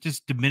does is it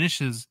just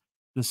diminishes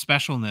the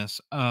specialness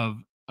of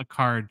a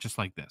card just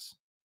like this.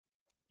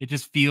 It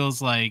just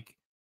feels like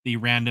the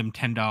random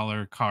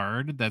 $10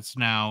 card that's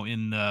now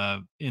in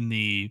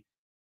the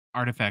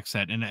artifact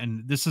set.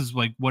 And this is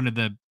like one of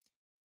the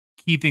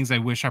key things I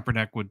wish Upper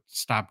Deck would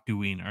stop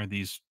doing are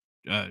these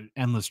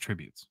endless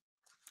tributes.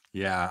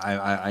 Yeah,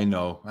 I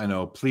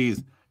know.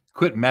 Please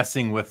quit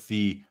messing with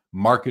the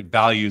market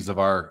values of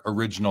our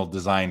original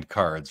designed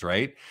cards,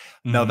 right?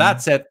 Now,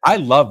 that said, I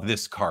love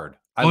this card.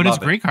 It is a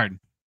great card.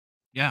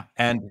 Yeah.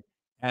 And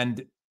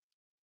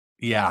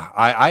yeah,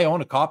 I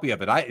own a copy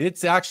of it.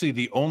 It's actually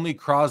the only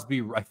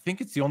Crosby, I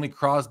think it's the only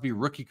Crosby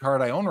rookie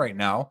card I own right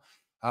now,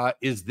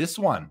 is this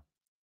one.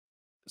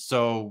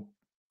 So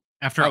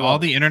after all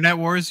the internet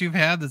wars you've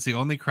had, that's the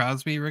only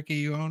Crosby rookie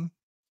you own?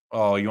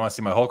 Oh, you want to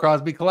see my whole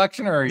Crosby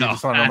collection, or you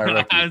just want to know my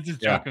rookie? I was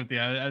just joking with you.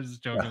 I was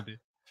just joking with you.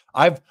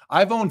 I've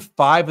owned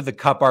 5 of the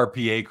Cup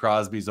RPA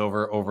Crosbys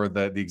over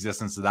the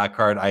existence of that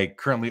card. I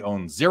currently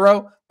own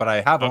 0, but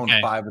I have owned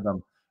 5 of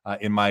them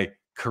in my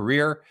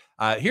career.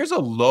 Here's a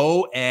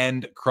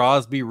low-end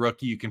Crosby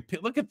rookie. You can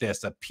look at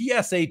this, a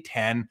PSA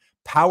 10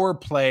 power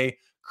play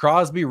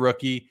Crosby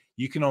rookie.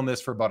 You can own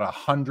this for about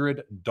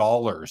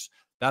 $100.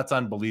 That's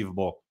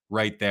unbelievable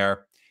right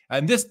there.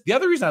 And the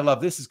other reason I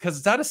love this is because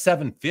it's out of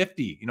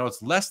 750. You know,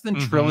 it's less than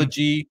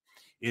Trilogy.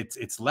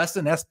 It's less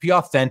than SP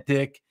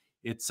Authentic.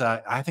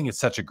 I think it's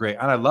such a great,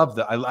 and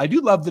I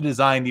do love the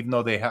design, even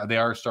though they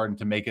are starting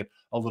to make it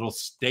a little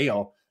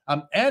stale.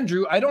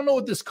 Andrew, I don't know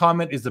what this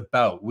comment is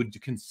about. Would you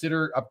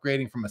consider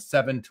upgrading from a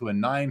 7 to a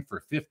 9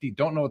 for 50?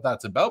 Don't know what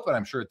that's about, but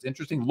I'm sure it's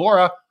interesting.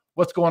 Laura,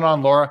 what's going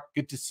on, Laura?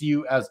 Good to see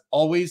you as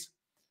always.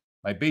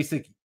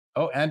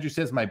 Andrew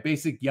says my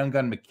basic Young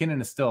Gun McKinnon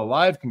is still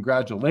alive.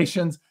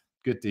 Congratulations.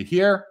 Good to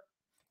hear.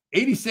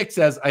 86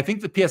 says, I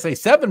think the PSA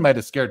 7 might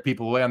have scared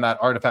people away on that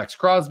Artifacts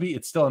Crosby.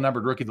 It's still a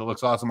numbered rookie that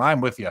looks awesome.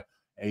 I'm with you.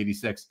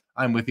 86.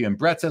 I'm with you. And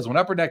Brett says, when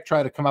Upper Deck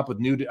try to come up with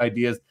new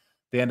ideas,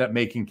 they end up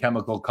making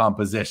chemical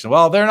composition.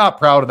 Well, they're not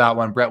proud of that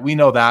one, Brett. We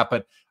know that,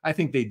 but I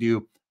think they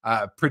do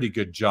a pretty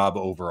good job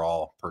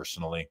overall,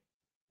 personally,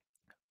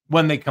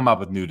 when they come up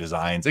with new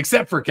designs,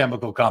 except for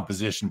chemical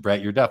composition,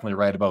 Brett. You're definitely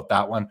right about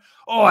that one.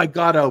 Oh, I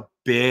got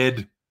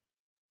outbid.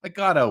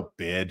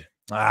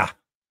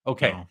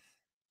 Okay.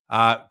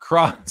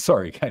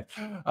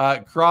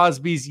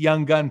 Crosby's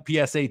Young Gun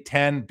PSA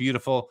 10,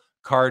 beautiful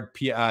card,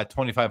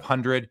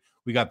 2,500.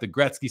 We got the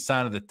Gretzky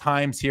sign of the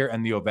times here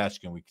and the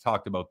Ovechkin. We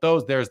talked about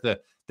those. There's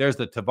the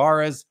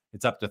Tavares.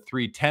 It's up to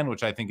 310,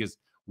 which I think is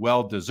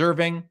well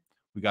deserving.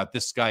 We got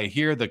this guy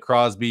here, the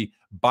Crosby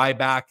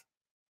buyback.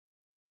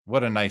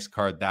 What a nice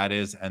card that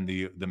is. And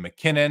the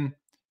McKinnon,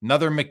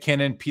 another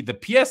McKinnon.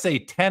 The PSA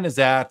 10 is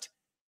at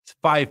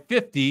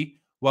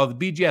 550, while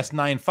the BGS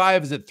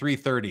 9.5 is at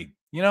 330.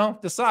 You know,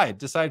 decide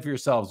for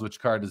yourselves which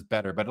card is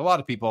better. But a lot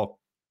of people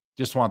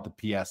just want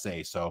the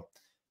PSA, so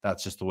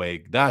that's just the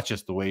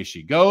way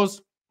she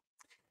goes.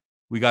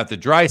 We got the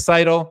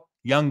Draisaitl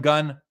Young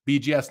Gun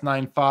BGS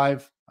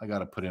 9.5. I got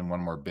to put in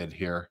one more bid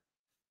here,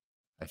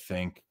 I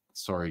think.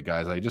 Sorry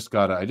guys, I just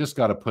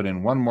gotta put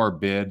in one more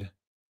bid,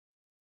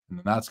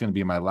 and that's going to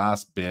be my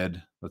last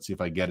bid. Let's see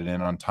if I get it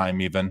in on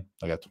time. Even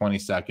I got 20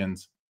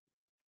 seconds.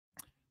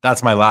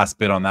 That's my last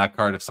bid on that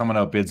card. If someone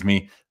outbids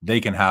me,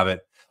 they can have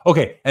it.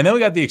 Okay, and then we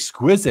got the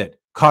exquisite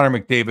Connor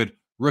McDavid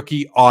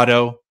rookie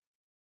auto.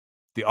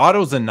 The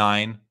auto's a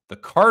 9. The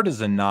card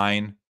is a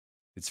 9.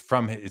 It's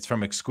from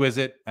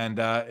Exquisite, and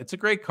it's a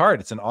great card.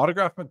 It's an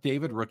autographed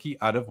McDavid rookie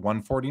out of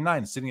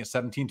 149, sitting at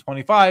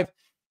 1725.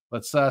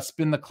 Let's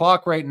spin the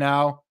clock right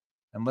now,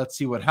 and let's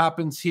see what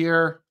happens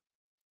here.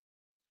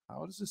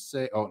 How does this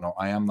say? Oh, no,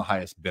 I am the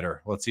highest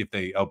bidder. Let's see if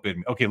they outbid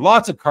me. Okay,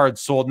 lots of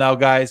cards sold now,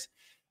 guys.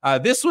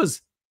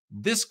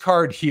 This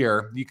card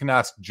here. You can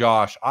ask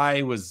Josh.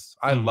 I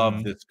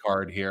love this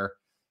card here,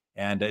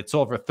 and it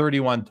sold for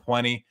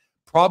 $31.20.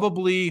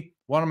 Probably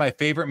one of my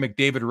favorite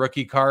McDavid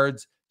rookie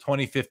cards.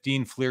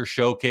 2015 Fleer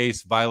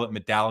Showcase, Violet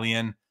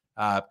Medallion.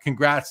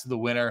 Congrats to the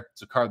winner.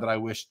 It's a card that I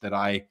wish that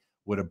I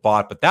would have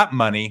bought, but that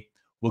money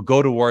will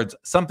go towards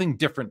something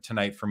different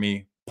tonight for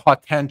me,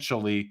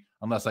 potentially,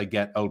 unless I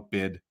get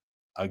outbid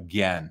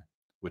again.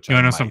 Which you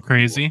want to know something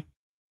crazy?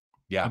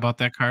 Yeah, about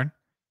that card.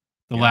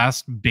 The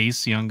last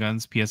base Young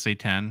Guns PSA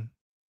 10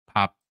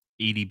 pop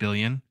 80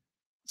 billion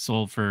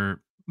sold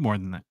for more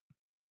than that.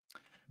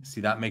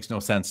 See, that makes no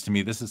sense to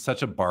me. This is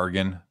such a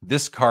bargain.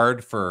 This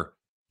card for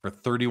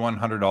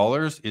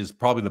 $3,100 is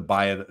probably the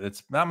buy of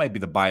that might be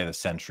the buy of the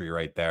century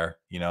right there.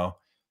 You know,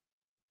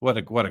 what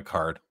a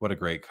card. What a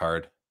great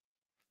card.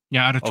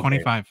 Yeah, out of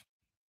 25.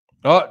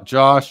 Oh,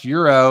 Josh,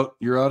 you're out.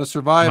 You're out of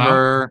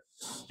Survivor.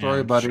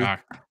 Sorry, buddy.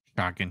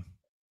 Shocking.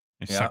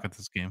 I suck at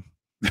this game.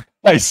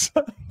 Nice.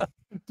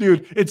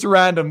 Dude, it's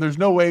random. There's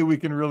no way we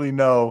can really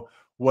know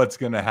what's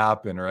going to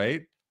happen,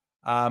 right?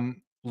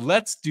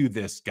 Let's do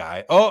this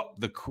guy. Oh,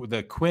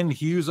 the Quinn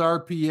Hughes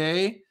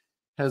RPA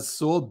has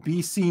sold.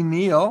 BC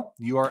Neal,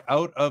 you are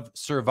out of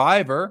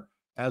Survivor.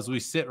 As we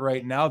sit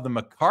right now, the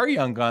Makar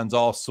Young Guns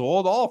all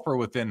sold, all for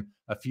within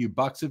a few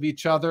bucks of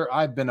each other.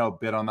 I've been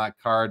outbid on that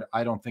card.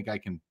 I don't think I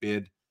can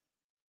bid.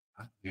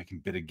 I think I can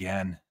bid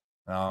again.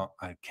 No,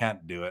 I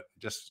can't do it.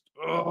 Just,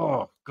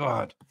 oh,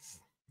 God.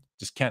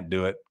 Just can't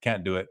do it.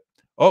 Can't do it.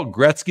 Oh,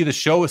 Gretzky, the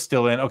show is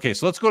still in. Okay,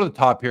 so let's go to the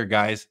top here,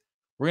 guys.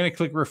 We're going to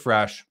click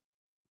refresh.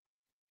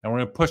 And we're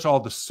going to push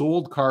all the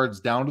sold cards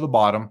down to the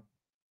bottom.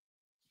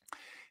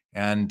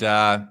 And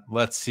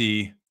let's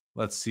see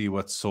what's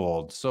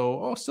sold.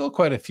 So, still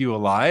quite a few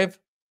alive.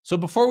 So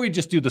before we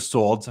just do the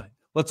solds,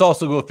 let's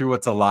also go through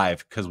what's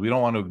alive because we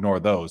don't want to ignore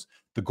those.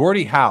 The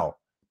Gordie Howe,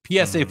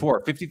 PSA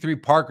 4, 53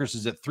 Parkers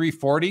is at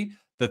 $340.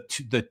 The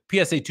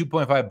PSA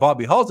 2.5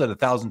 Bobby Hull's at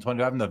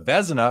 $1,025. And the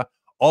Vezina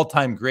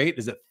all-time great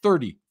is at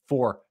 $34.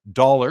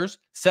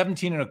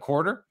 17 and a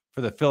quarter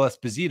for the Phil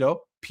Esposito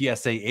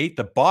PSA 8.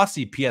 The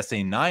Bossy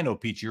PSA 9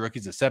 OPG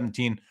rookies at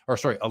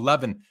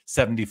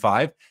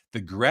 $11.75.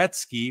 The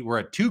Gretzky, we're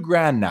at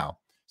 $2,000 now.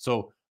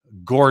 So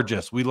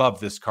gorgeous. We love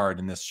this card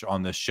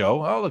on this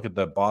show. Oh, look at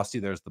the Bossy.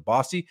 There's the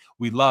Bossy.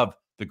 We love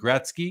the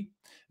Gretzky.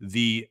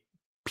 The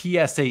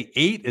PSA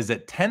 8 is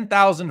at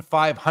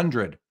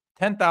 $10,500.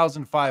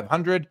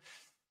 $10,500.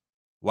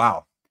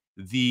 Wow.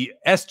 The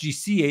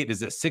SGC 8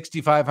 is at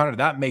 $6,500.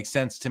 That makes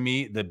sense to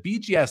me. The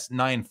BGS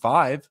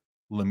 9.5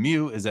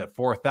 Lemieux is at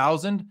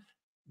 $4,000.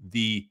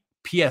 The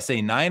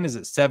PSA 9 is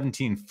at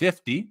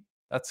 $1,750.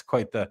 That's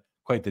quite the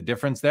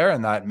difference there,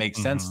 and that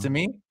makes sense to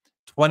me.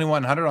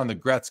 $2,100 on the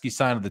Gretzky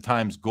Sign of the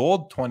Times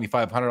Gold.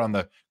 $2,500 on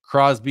the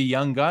Crosby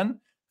Young Gun.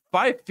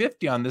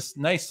 $550 on this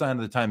nice Sign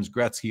of the Times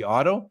Gretzky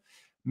Auto.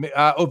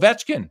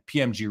 Ovechkin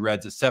PMG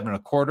Reds at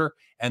 $7.25,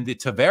 and the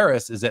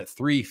Tavares is at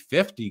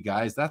 $350.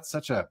 Guys, that's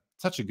such a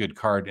good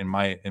card in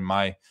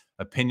my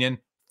opinion.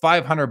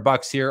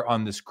 $500 here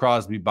on this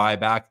Crosby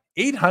buyback.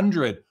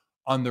 $800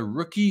 on the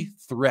Rookie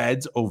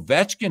Threads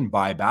Ovechkin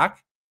buyback.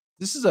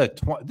 This is a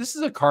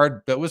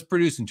card that was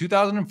produced in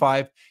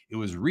 2005. It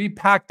was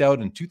repacked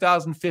out in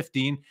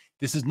 2015.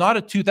 This is not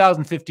a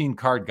 2015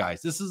 card,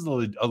 guys. This is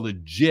a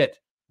legit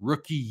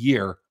rookie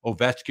year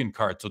Ovechkin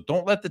card. So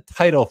don't let the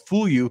title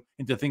fool you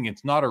into thinking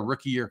it's not a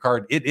rookie year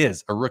card. It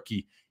is a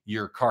rookie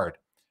year card.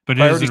 But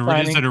is it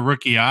a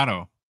rookie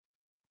auto?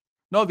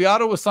 No, the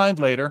auto was signed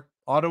later.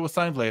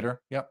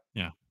 Yep.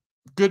 Yeah.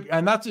 Good.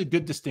 And that's a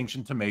good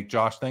distinction to make,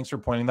 Josh. Thanks for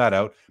pointing that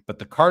out. But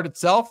the card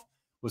itself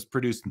was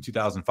produced in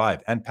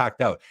 2005 and packed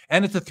out.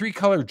 And it's a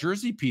 3-color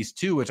jersey piece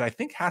too, which I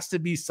think has to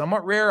be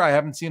somewhat rare. I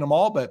haven't seen them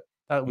all, but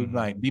that would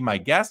be my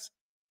guess.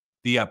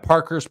 The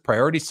Parker's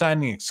Priority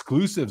Signing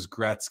Exclusives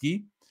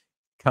Gretzky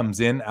comes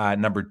in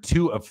number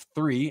 2 of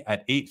 3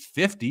 at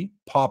 $850.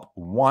 Pop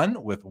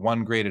 1 with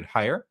 1 graded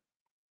higher.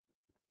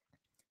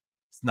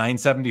 It's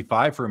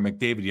 $975 for a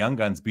McDavid Young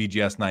Guns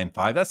BGS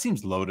 9.5. That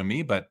seems low to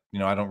me, but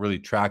I don't really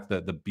track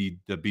the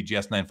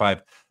BGS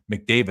 9.5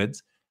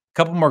 McDavids. A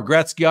couple more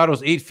Gretzky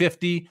autos,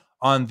 $850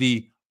 on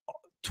the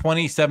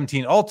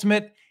 2017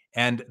 Ultimate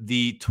and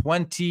the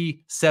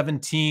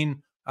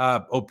 2017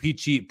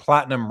 O-Pee-Chee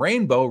Platinum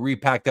Rainbow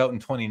repacked out in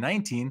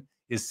 2019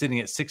 is sitting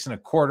at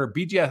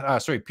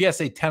 $6.25.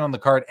 PSA 10 on the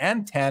card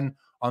and 10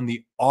 on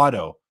the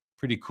auto.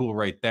 Pretty cool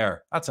right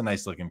there. That's a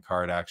nice looking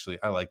card, actually.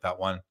 I like that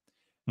one.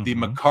 The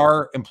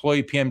Makar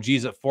Employee PMG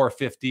is at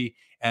 $450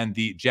 and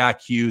the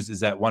Jack Hughes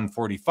is at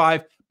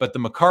 $145. But the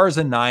Makar is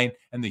a 9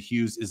 and the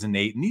Hughes is an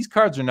 8. And these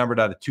cards are numbered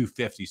out of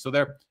 $250. So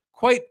they're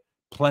quite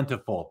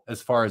plentiful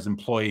as far as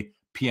employee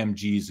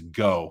PMGs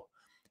go.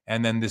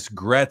 And then this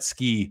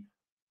Gretzky,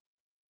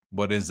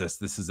 what is this?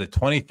 This is a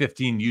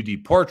 2015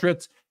 UD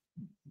Portraits.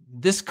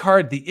 this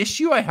card, the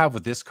issue I have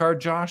with this card,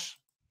 Josh,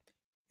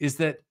 is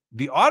that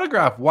the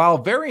autograph, while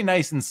very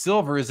nice in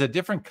silver, is a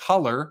different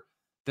color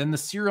than the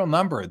serial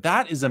number.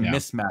 That is a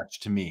mismatch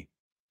to me.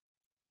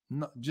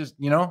 No, just,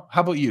 how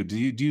about you? Do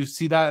you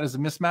see that as a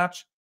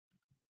mismatch?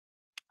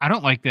 I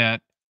don't like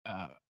that.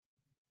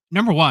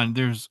 Number one,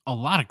 there's a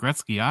lot of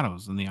Gretzky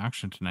autos in the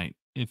auction tonight,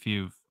 if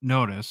you've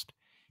noticed.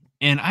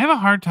 And I have a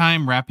hard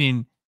time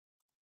wrapping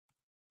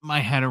my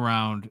head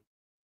around,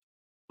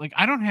 like,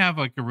 I don't have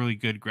like a really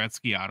good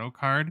Gretzky auto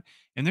card,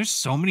 and there's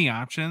so many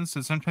options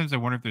that sometimes I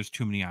wonder if there's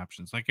too many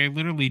options. Like, I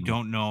literally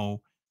don't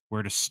know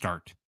where to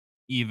start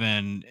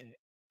even.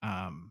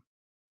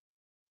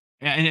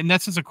 And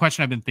that's just a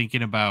question I've been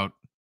thinking about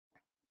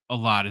a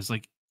lot, is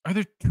like, are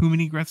there too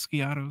many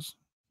Gretzky autos?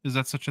 Is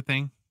that such a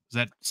thing? Is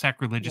that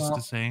sacrilegious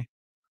to say?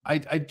 I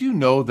do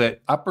know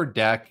that Upper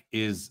Deck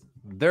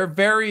they're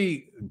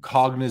very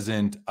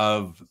cognizant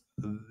of,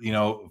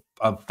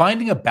 of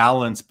finding a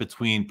balance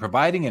between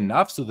providing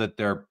enough so that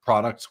their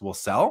products will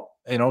sell,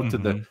 to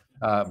the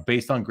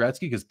based on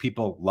Gretzky, because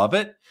people love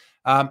it,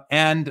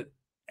 and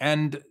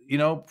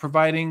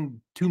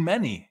providing too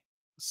many.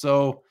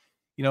 So,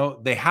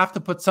 they have to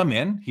put some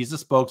in. He's a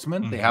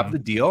spokesman. They have the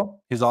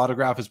deal. His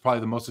autograph is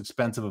probably the most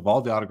expensive of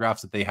all the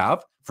autographs that they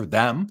have for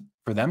them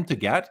to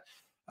get.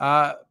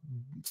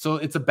 So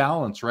it's a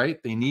balance,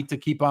 right? They need to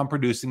keep on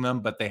producing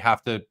them, but they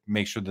have to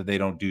make sure that they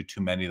don't do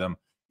too many of them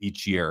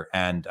each year.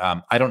 And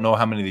I don't know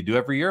how many they do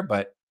every year,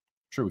 but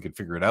I'm sure we could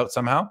figure it out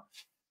somehow,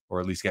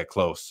 or at least get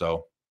close.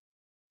 So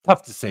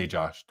tough to say,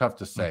 Josh. Tough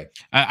to say.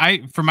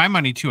 I for my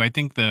money too, I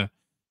think I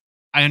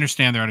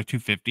understand they're out of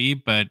 250,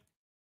 but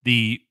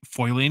the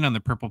foiling on the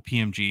purple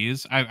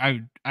PMGs,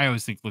 I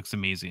always think looks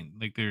amazing.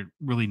 Like, they're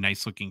really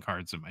nice looking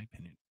cards, in my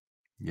opinion.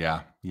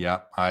 Yeah.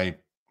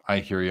 I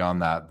hear you on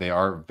that. They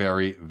are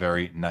very,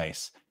 very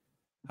nice.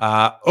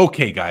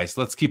 Okay, guys,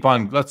 let's keep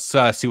on. Let's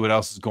see what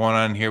else is going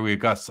on here. We've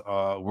got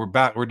we're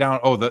back. We're down.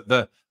 Oh,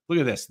 the look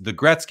at this. The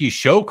Gretzky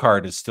show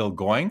card is still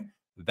going.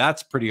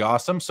 That's pretty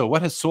awesome. So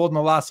what has sold in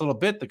the last little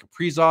bit? The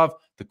Kaprizov,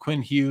 the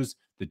Quinn Hughes,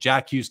 the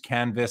Jack Hughes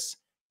canvas,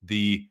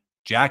 the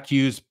Jack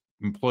Hughes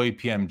employee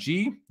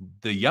PMG,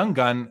 the Young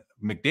Gun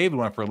McDavid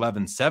went for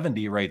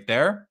 $11.70 right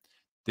there.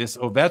 This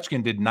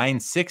Ovechkin did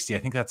 $9.60. I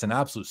think that's an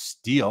absolute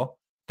steal.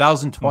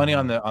 1,020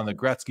 on the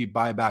Gretzky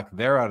buyback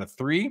there out of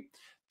 3.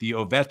 The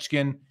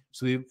Ovechkin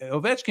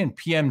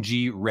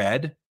PMG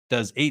red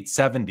does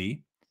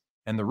 $8.70,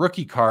 and the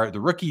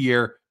rookie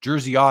year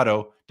jersey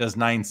auto does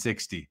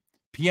 $9.60.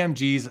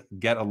 PMGs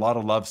get a lot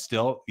of love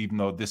still, even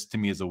though this to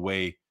me is a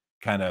way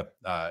kind of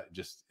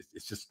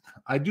it's just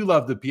I do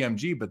love the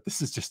PMG, but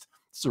this is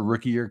a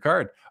rookie year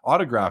card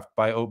autographed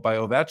by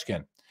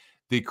Ovechkin.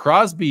 The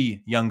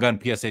Crosby Young Gun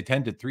PSA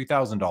 10 did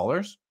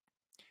 $3,000.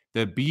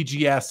 The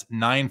BGS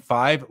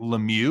 9.5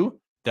 Lemieux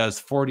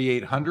does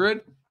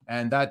 $4,800.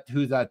 And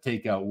who's that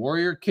take out?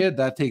 Warrior Kid.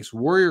 That takes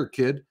Warrior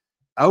Kid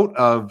out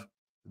of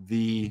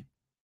the,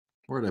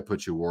 where did I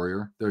put you,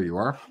 Warrior? There you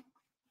are.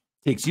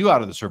 Takes you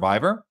out of the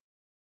Survivor.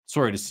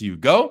 Sorry to see you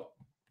go.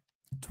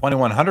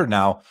 $2,100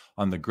 now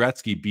on the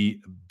Gretzky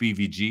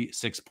BVG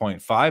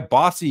 6.5.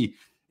 Bossy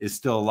is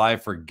still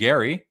alive for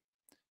Gary.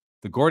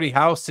 The Gordie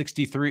Howe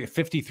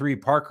 53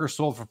 Parker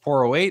sold for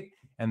 $408.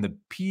 And the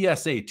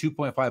PSA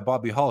 2.5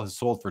 Bobby Hall has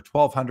sold for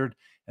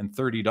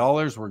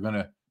 $1,230. We're going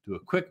to do a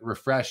quick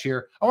refresh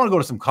here. I want to go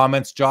to some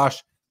comments,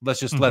 Josh.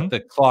 Let's just let the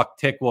clock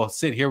tick. We'll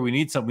sit here. We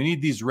need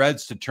these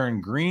reds to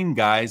turn green,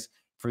 guys,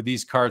 for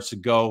these cards to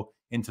go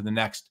into the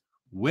next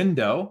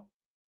window.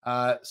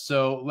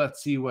 So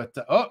let's see what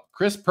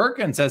Chris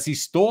Perkins says he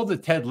stole the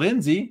Ted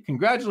Lindsay.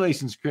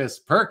 Congratulations, Chris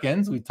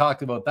Perkins. We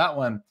talked about that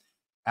one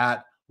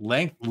at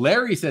length.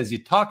 Larry says,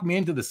 you talked me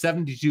into the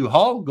 72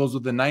 Hull. Goes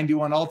with the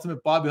 91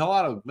 Ultimate Bobby Hull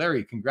auto.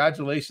 Larry,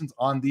 congratulations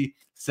on the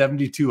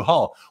 72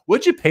 Hull.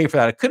 What'd you pay for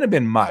that? It couldn't have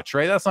been much,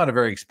 right? That's not a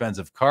very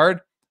expensive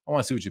card. I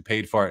want to see what you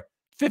paid for it.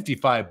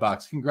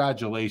 $55.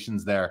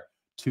 Congratulations there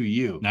to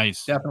you.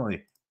 Nice.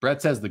 Definitely.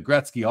 Brett says the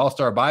Gretzky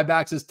All-Star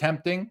buybacks is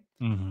tempting.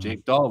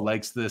 Jake Dahl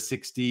likes the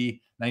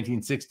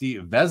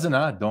 1960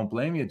 Vezina. Don't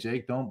blame you,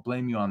 Jake. Don't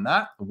blame you on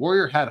that. The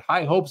Warrior had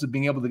high hopes of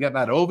being able to get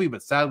that Ovi,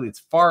 but sadly it's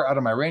far out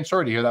of my range.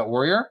 Sorry to hear that,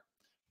 Warrior.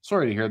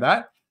 Sorry to hear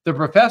that. The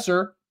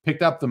Professor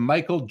picked up the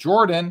Michael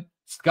Jordan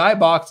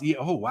Skybox.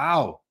 Oh,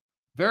 wow.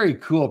 Very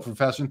cool,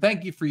 Professor. And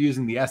thank you for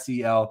using the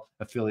SEL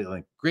affiliate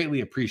link. Greatly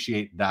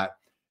appreciate that.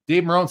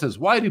 Dave Marone says,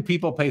 why do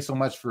people pay so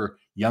much for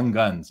Young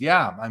Guns?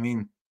 Yeah, I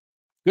mean,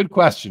 good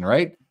question,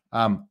 right?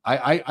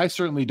 I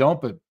certainly don't,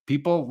 but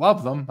people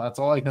love them. That's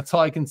all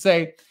I can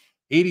say.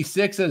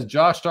 86 says,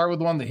 Josh, start with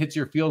the one that hits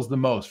your feels the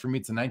most. For me,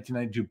 it's a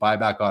 1992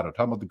 buyback auto.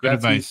 Talking about the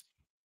Gretzky.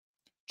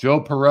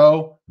 Joe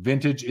Perreault,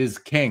 vintage is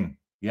king.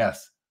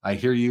 Yes, I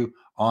hear you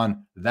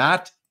on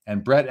that.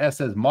 And Brett S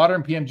says,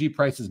 modern PMG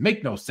prices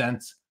make no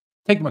sense.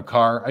 Take my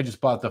car. I just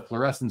bought the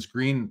fluorescence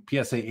green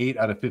PSA 8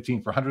 out of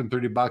 15 for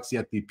 $130,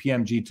 yet the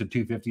PMG to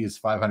 250 is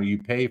 $500.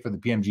 You pay for the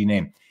PMG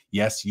name.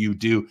 Yes, you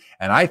do.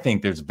 And I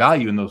think there's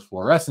value in those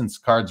fluorescence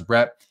cards,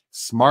 Brett.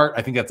 Smart.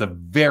 I think that's a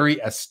very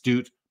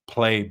astute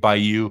play by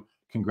you.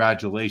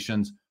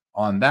 Congratulations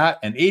on that.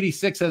 And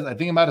 86 says, I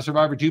think I'm out of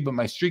Survivor 2, but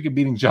my streak of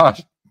beating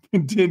Josh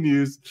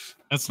continues.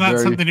 That's not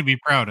something to be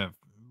proud of.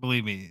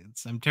 Believe me,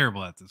 I'm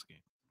terrible at this game.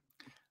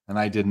 And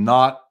I did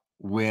not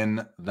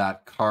win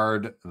that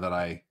card that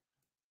I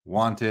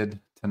wanted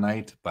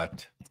tonight,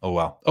 but oh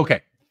well.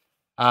 Okay.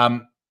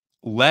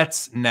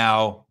 Let's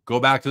now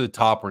go back to the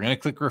top. We're going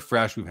to click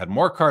refresh. We've had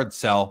more cards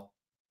sell.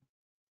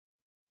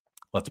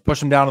 Let's push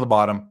them down to the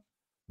bottom.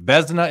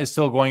 Vezina is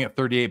still going at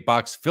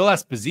 $38. Phil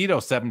Esposito,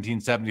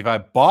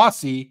 $17.75.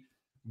 Bossy,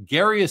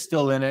 Gary is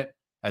still in it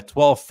at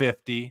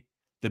 $12.50.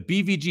 The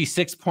BVG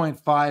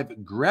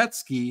 6.5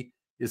 Gretzky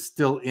is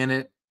still in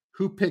it.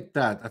 Who picked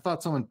that? I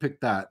thought someone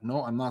picked that.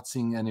 No, I'm not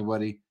seeing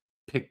anybody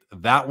pick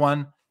that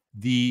one.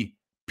 The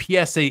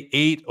PSA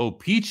 8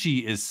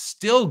 Opeachy is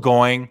still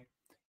going.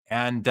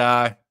 And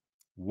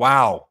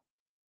wow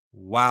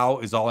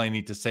is all I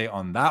need to say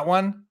on that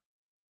one.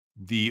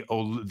 The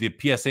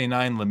PSA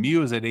 9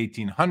 Lemieux is at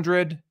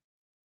 1,800.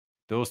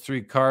 Those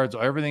three cards,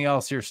 everything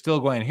else here still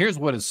going. Here's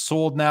what is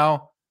sold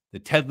now. The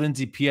Ted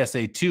Lindsay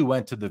PSA 2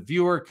 went to the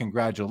viewer.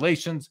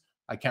 Congratulations.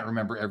 I can't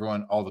remember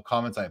all the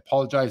comments. I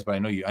apologize, but I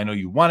know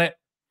you won it.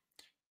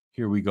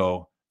 Here we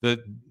go.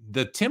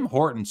 The Tim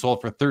Horton sold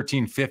for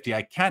 $13.50.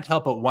 I can't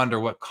help but wonder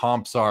what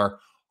comps are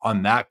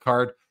on that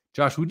card.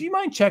 Josh, would you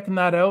mind checking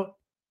that out?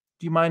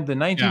 Do you mind the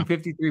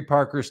 1953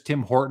 Parker's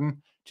Tim Horton,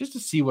 just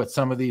to see what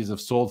some of these have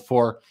sold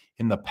for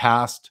in the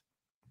past?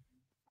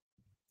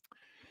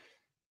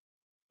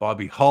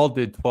 Bobby Hull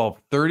did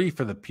 $12.30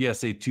 for the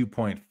PSA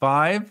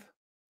 2.5.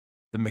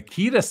 The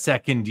Makita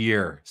second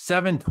year,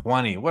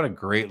 $7.20. What a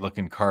great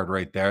looking card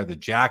right there. The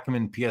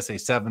Jackman PSA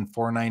 7,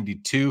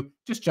 $4.92.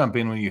 Just jump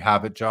in when you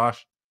have it,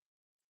 Josh.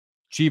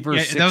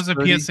 Cheevers, that was a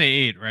PSA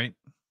 8, right?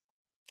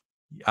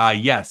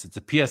 Yes, it's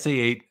a PSA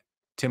 8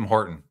 Tim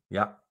Horton.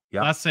 Yeah.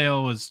 Last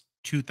sale was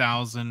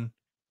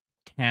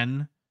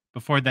 2010.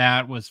 Before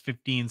that was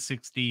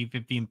 1560,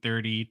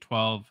 1530,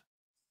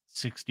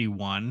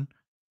 1261.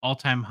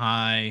 All-time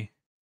high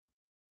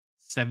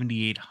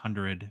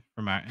 7,800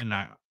 from in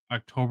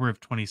October of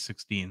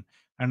 2016.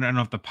 I don't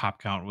know if the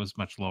pop count was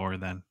much lower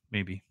then,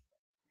 maybe.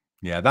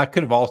 Yeah, that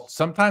could have also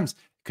sometimes.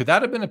 Could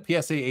that have been a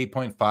PSA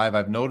 8.5?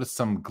 I've noticed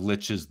some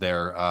glitches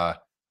there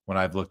when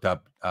I've looked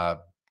up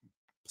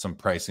some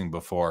pricing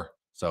before.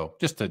 So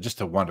just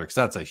to wonder, because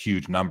that's a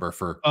huge number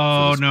for.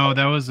 Oh no, card.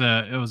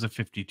 It was a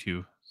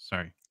 52.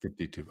 Sorry,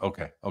 52.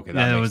 Okay.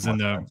 That was in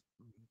the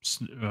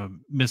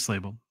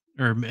mislabel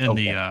or in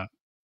the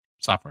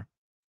software.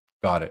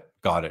 Got it.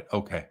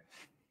 Okay.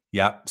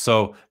 Yeah.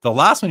 So the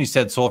last one you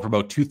said sold for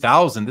about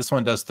 2,000. This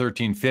one does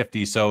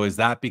 13.50. So is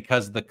that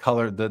because of the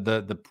color,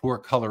 the poor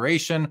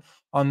coloration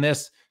on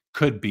this?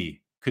 Could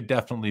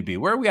definitely be.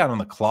 Where are we at on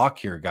the clock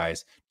here,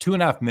 guys?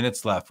 2.5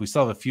 minutes left. We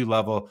still have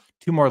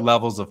two more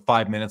levels of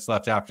 5 minutes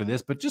left after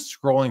this, but just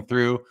scrolling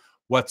through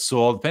what's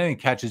sold. If anything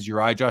catches your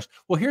eye, Josh.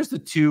 Well, here's the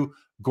two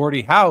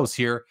Gordie Howes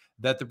here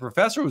that the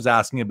professor was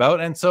asking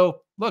about. And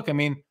so look, I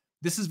mean,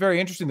 this is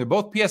very interesting. They're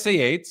both PSA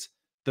 8s.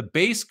 The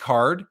base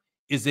card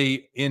is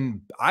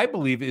I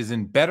believe is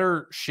in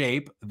better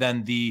shape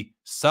than the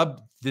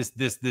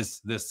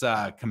this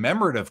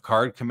commemorative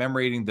card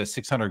commemorating the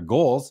 600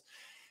 goals.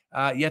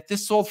 Yet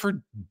this sold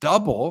for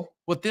double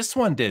what this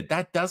one did.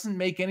 That doesn't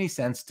make any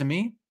sense to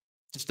me.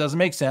 Just doesn't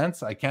make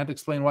sense. I can't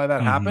explain why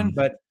that happened,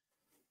 but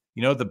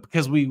you know,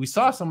 because we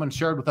saw someone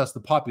shared with us the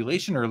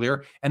population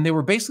earlier, and they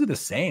were basically the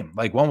same.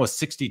 Like one was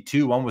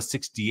 62, one was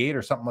 68,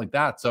 or something like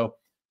that. So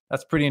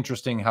that's pretty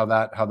interesting how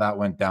that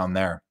went down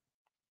there.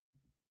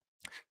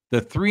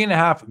 The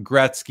 3.5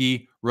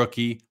 Gretzky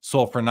rookie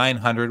sold for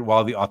 $900,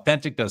 while the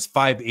authentic does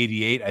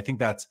 $588. I think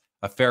that's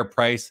a fair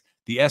price.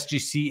 The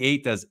SGC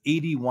 8 does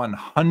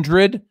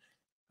 $8,100.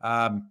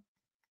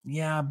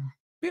 Yeah, a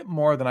bit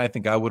more than I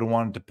think I would have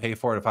wanted to pay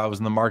for it if I was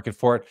in the market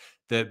for it.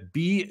 The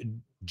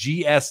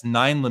BGS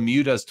 9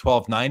 Lemieux does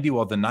 $1,290,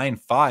 while the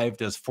 9.5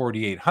 does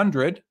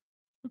 $4,800.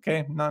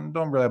 Okay,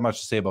 don't really have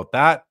much to say about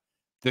that.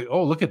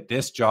 Look at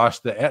this, Josh.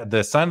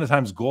 The Sign of the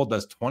Times Gold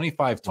does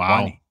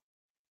 $2,520.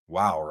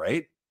 Wow,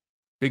 right?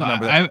 Big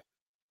number. I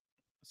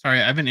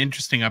have an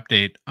interesting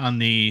update on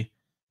the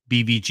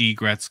BVG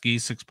Gretzky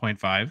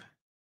 6.5.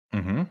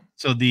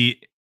 So the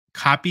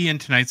copy in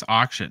tonight's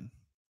auction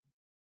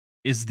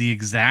is the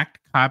exact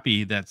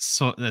copy that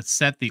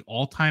set the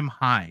all-time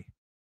high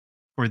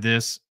for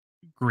this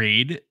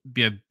grade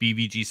BVG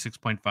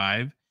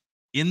 6.5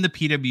 in the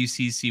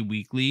PWCC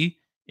Weekly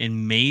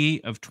in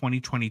May of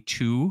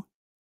 2022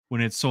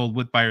 when it sold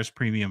with buyer's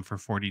premium for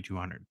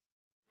 $4,200.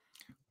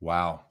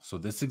 Wow. So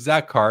this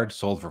exact card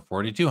sold for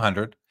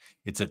 $4,200.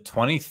 It's at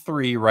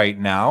 23 right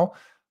now,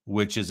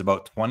 which is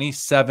about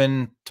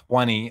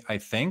 27.20, I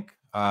think.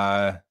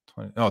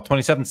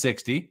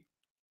 27.60.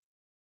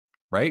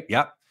 Right?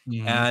 Yep.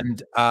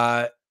 And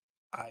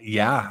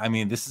yeah, I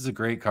mean, this is a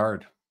great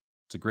card.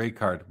 It's a great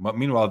card. But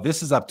meanwhile,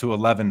 this is up to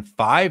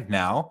 11.5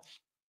 now.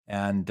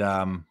 And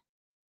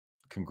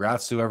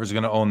congrats to whoever's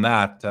going to own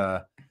that.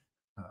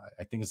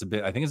 I think it's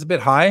a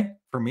bit high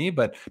for me,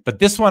 but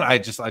this one, I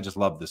just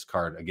love this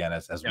card again,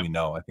 as we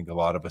know. I think a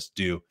lot of us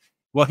do.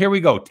 Well, here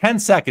we go. 10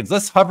 seconds.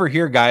 Let's hover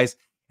here, guys,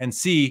 and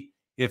see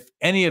if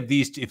any of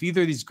these, if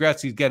either of these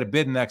Gretzky's get a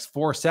bid in the next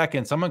 4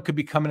 seconds. Someone could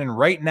be coming in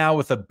right now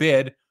with a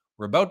bid.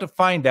 We're about to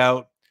find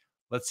out.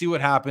 Let's see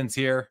what happens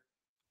here.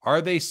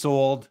 Are they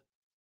sold?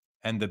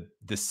 And the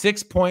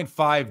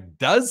 6.5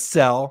 does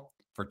sell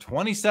for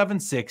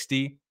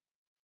 $27.60.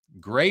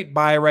 Great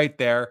buy right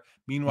there.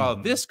 Meanwhile,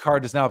 this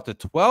card is now up to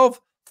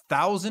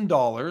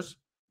 $12,000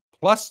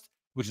 plus,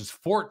 which is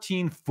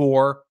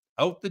 $14,400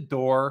 out the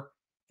door.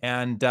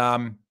 And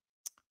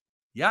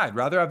yeah, I'd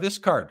rather have this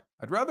card.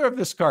 I'd rather have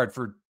this card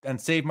and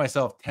save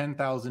myself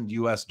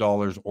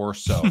 $10,000 or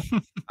so.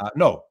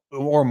 No,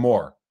 or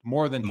more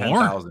than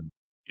 10,000.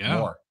 Yeah.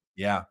 More.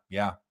 Yeah.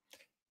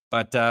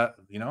 But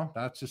you know,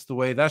 that's just the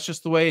way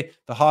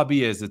the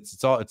hobby is. It's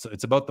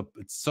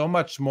so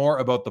much more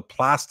about the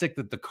plastic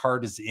that the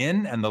card is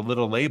in and the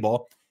little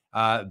label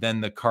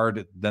than the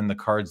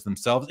cards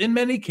themselves in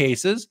many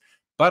cases.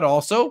 But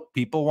also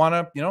people want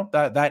to, you know,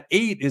 that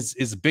 8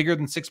 is bigger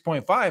than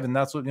 6.5, and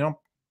that's what, you know,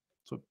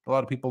 that's what a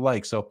lot of people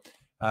like. So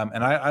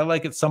and I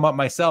like it somewhat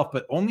myself,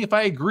 but only if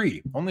I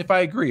agree.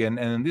 And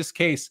in this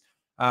case,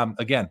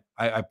 again,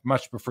 I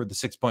much prefer the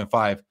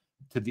 6.5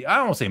 to the, I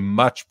don't want to say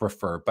much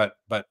prefer, but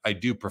I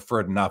do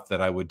prefer it enough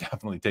that I would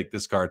definitely take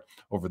this card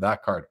over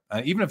that card,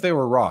 even if they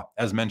were raw,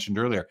 as mentioned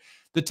earlier.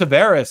 The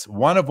Tavares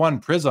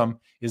 1/1 Prism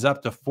is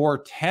up to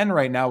 $410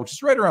 right now, which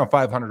is right around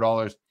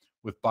 $500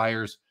 with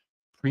buyer's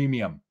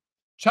premium.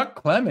 Chuck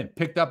Clement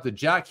picked up the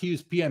Jack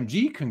Hughes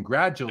PMG.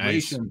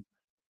 Congratulations, nice.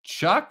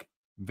 Chuck.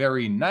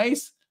 Very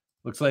nice.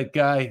 Looks like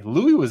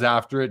Louis was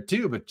after it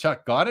too, but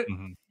Chuck got it.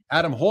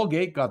 Adam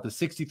Holgate got the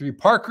 63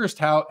 Parkhurst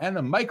Howe and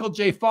the Michael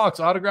J. Fox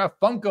autograph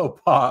Funko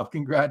Pop.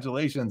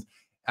 Congratulations,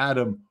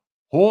 Adam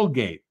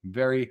Holgate.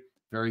 Very,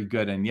 very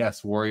good. And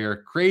yes, Warrior,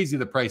 crazy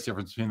the price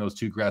difference between those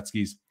two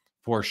Gretzky's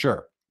for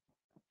sure.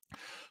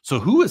 So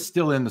who is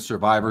still in the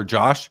Survivor,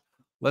 Josh?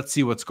 Let's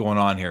see what's going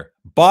on here.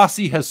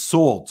 Bossy has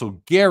sold,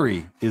 so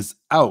Gary is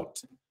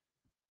out.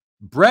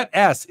 Brett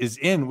S. is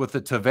in with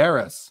the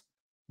Tavares.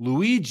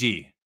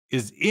 Luigi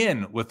is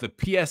in with the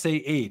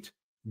PSA 8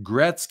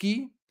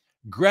 Gretzky.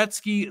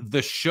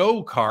 The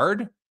show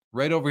card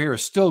right over here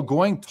is still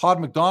going. Todd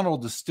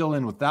McDonald is still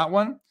in with that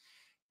one.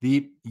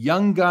 The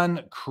Young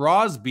Gun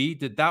Crosby,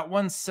 did that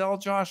one sell,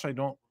 Josh? I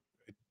don't.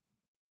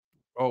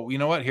 Oh, you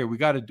know what? Here we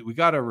got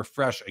to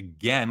refresh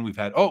again. We've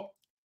had, oh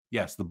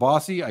yes, the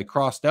Bossy I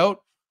crossed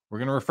out. We're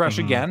gonna refresh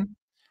again.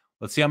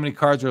 Let's see how many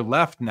cards are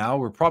left now.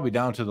 We're probably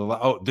down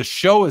to the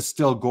show is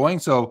still going.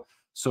 So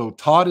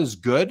Todd is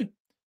good.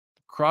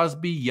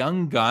 Crosby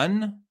Young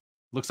Gun.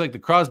 Looks like the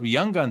Crosby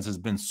Young Guns has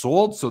been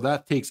sold, so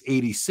that takes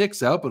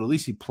 86 out, but at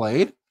least he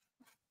played.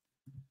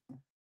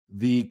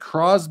 The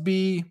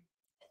Crosby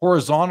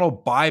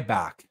horizontal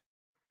buyback.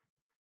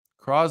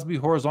 Crosby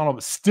horizontal,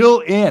 but still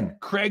in.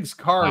 Craig's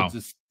Cards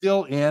is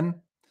still in.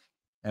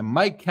 And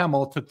Mike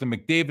Kemmel took the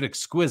McDavid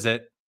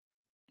Exquisite,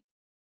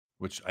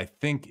 which I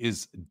think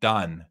is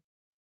done.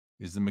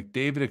 Is the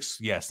McDavid?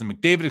 Yes, the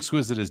McDavid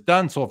Exquisite is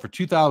done. Sold for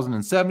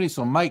 $2,070.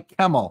 So Mike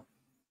Kemmel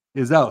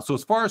is out. So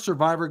as far as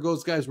Survivor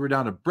goes, guys, we're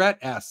down to Brett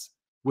S.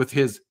 with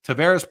his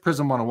Tavares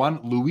Prism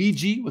 101,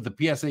 Luigi with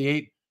the PSA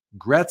 8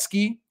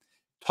 Gretzky,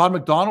 Todd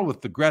McDonald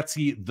with the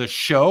Gretzky The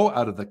Show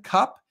out of the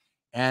cup,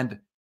 and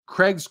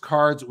Craig's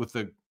Cards with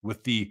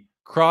the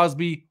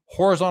Crosby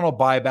horizontal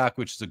buyback,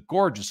 which is a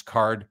gorgeous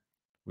card,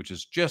 which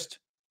is just,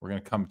 we're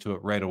going to come to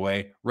it right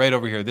away. Right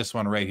over here, this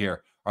one right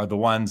here are the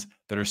ones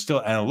that are still,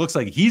 and it looks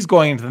like he's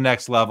going into the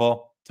next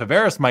level.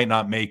 Tavares might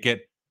not make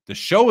it. The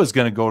Show is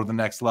going to go to the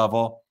next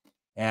level.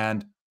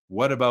 And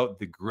what about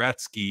the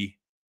Gretzky?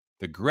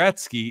 The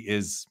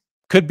Gretzky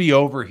could be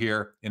over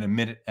here in a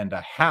minute and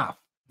a half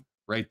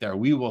right there.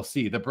 We will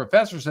see. The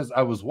professor says,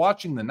 I was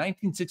watching the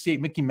 1968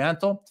 Mickey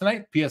Mantle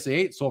tonight. PSA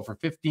 8 sold for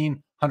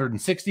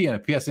 $1,560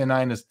 and a PSA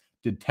 9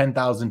 did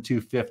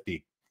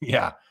 $10,250.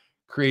 Yeah,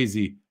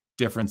 crazy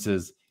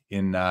differences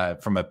in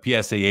from a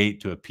PSA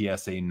 8 to a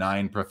PSA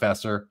 9,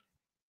 professor.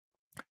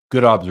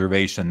 Good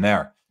observation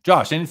there.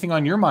 Josh, anything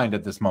on your mind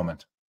at this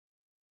moment?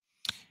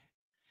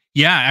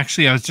 Yeah,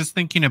 actually, I was just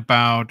thinking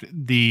about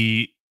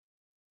the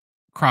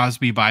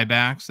Crosby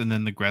buybacks and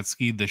then the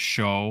Gretzky, the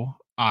show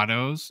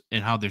autos,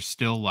 and how they're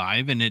still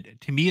live. And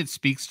to me, it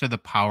speaks to the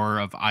power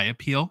of eye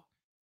appeal,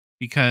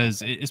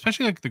 because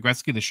especially like the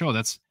Gretzky, the show,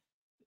 that's,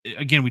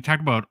 again, we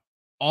talked about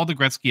all the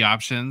Gretzky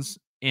options,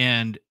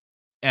 and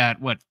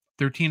at what,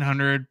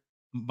 1,300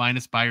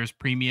 minus buyer's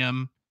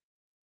premium,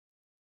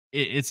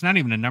 it's not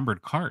even a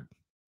numbered card.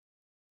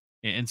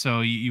 And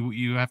so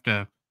you have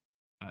to,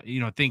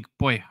 think,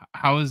 boy,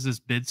 how is this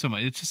bid so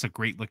much? It's just a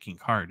great looking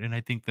card. And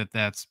I think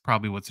that's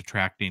probably what's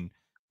attracting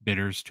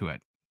bidders to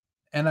it.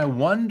 And I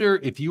wonder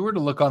if you were to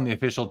look on the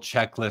official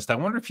checklist, I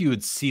wonder if you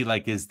would see,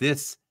 like,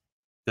 does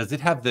it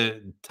have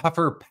the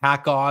tougher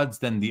pack odds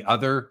than the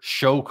other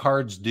show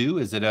cards do?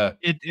 Is it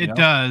it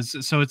does.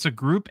 So it's a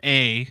group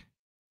A,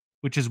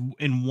 which is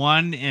in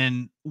 1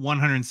 in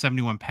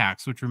 171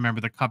 packs, which,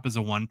 remember, the cup is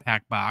a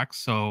 1-pack box.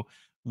 So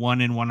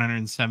 1 in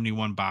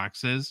 171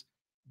 boxes.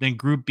 Then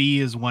Group B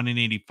is 1 in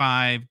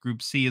 85,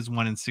 Group C is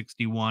 1 in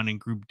 61, and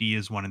Group D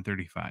is 1 in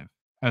 35.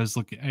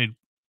 I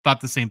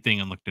thought the same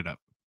thing and looked it up.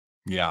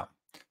 Yeah.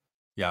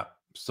 Yeah.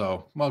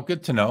 So, well,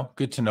 good to know.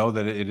 Good to know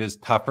that it is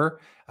tougher.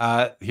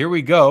 Here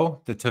we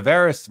go. The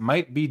Tavares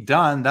might be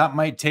done. That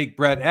might take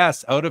Brett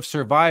S. out of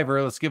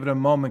Survivor. Let's give it a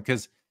moment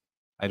because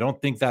I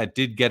don't think that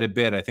did get a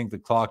bid. I think the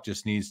clock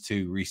just needs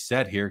to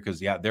reset here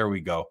because, yeah, there we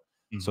go.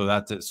 So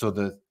that's it. So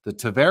the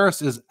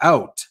Tavares is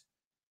out.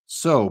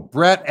 So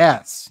Brett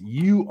S.,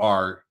 you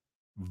are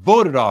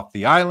voted off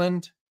the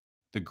island.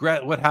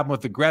 What happened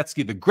with the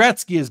Gretzky? The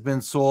Gretzky has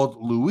been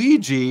sold.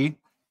 Luigi,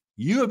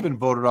 you have been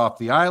voted off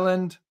the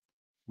island.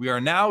 We are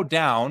now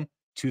down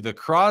to the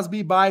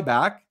Crosby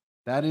buyback.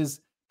 That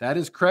is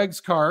Craig's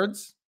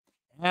cards.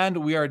 And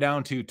we are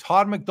down to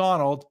Todd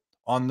McDonald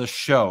on the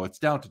show. It's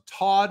down to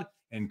Todd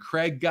and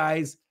Craig,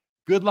 guys.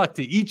 Good luck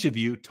to each of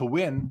you to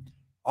win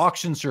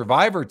Auction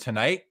Survivor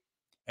tonight.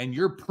 And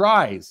your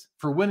prize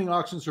for winning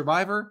Auction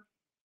Survivor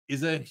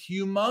is a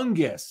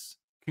humongous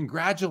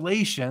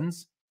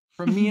congratulations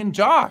from me and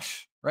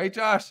Josh. Right,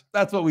 Josh?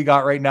 That's what we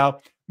got right now.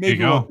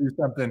 Maybe we'll do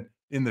something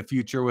in the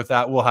future with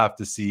that. We'll have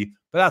to see.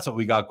 But that's what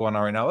we got going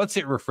on right now. Let's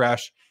hit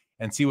refresh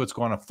and see what's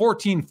going on.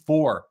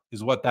 14.4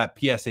 is what that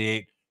PSA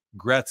 8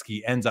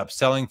 Gretzky ends up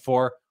selling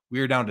for. We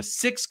are down to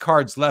 6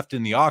 cards left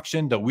in the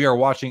auction that we are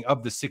watching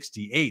of the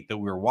 68 that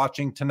we're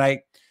watching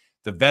tonight.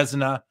 The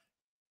Vezina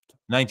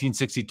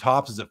 1960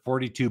 Tops is at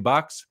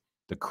 $42.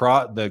 The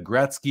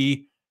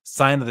Gretzky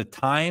Sign of the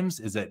Times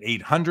is at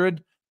 $800.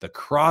 The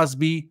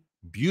Crosby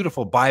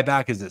beautiful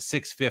buyback is at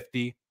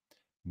 $650.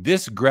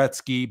 This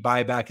Gretzky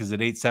buyback is at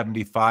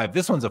 $875.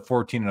 This one's at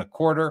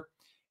 $14.25,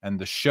 and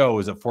the show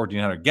is at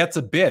 $1,400. Gets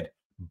a bid.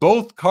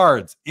 Both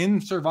cards in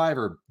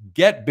Survivor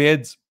get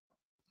bids.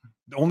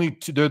 The only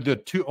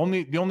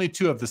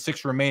two of the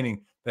 6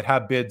 remaining that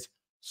have bids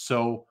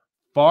so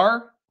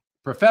far.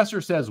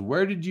 Professor says,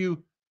 where did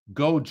you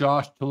go,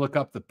 Josh, to look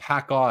up the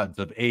pack odds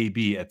of A,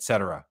 B,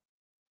 etc.?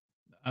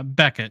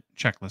 Beckett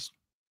checklist.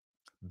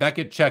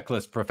 Beckett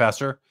checklist,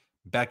 Professor.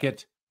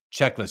 Beckett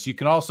checklist. You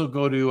can also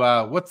go to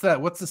what's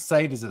the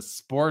site? Is it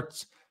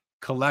Sports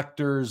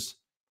Collectors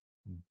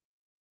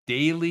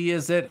Daily?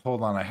 Is it?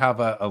 Hold on, I have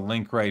a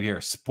link right here.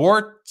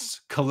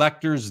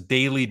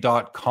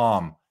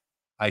 sportscollectorsdaily.com.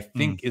 I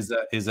think is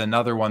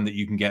another one that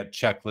you can get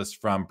checklists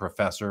from,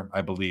 Professor,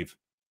 I believe.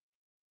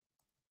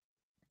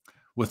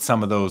 With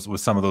some of those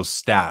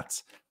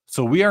stats.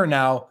 So we are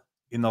now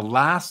in the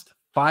last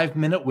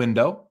 5-minute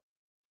window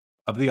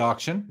of the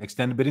auction,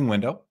 extended bidding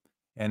window.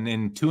 And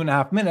in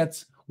 2.5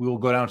 minutes, we will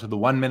go down to the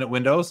 1-minute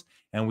windows,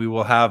 and we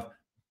will have,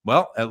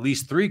 well, at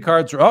least 4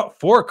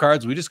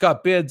 cards. We just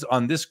got bids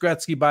on this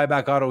Gretzky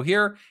buyback auto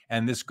here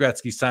and this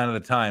Gretzky Sign of the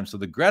Time. So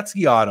the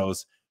Gretzky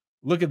autos,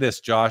 look at this,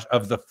 Josh.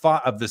 Of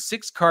the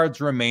 6 cards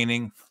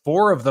remaining,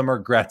 4 of them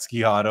are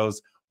Gretzky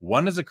autos.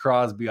 1 is a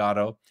Crosby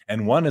auto,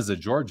 and 1 is a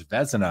George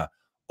Vezina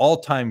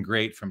all-time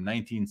great from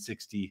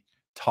 1960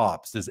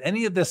 Tops. Does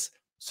any of this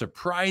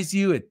surprise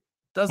you? It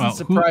doesn't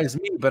surprise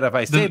me, but if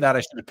I say that, I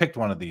should have picked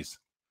one of these.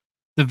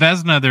 The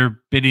Vezina, they're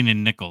bidding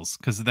in nickels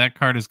because that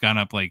card has gone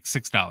up like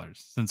 $6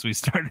 since we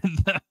started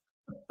that.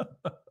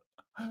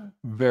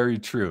 Very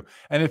true.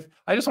 And if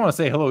I just want to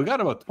say hello, we got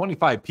about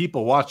 25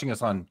 people watching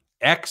us on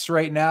X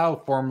right now,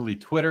 formerly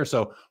Twitter.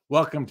 So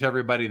welcome to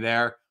everybody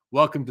there.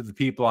 Welcome to the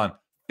people on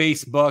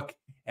Facebook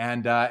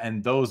and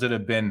those that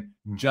have been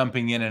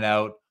jumping in and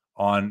out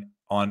on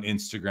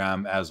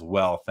Instagram as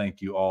well. Thank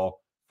you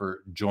all for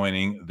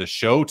joining the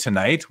show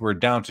tonight. We're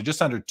down to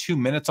just under 2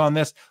 minutes on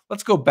this.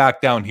 Let's go back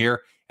down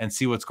here and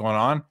see what's going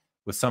on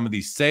with some of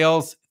these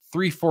sales.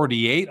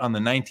 $348 on the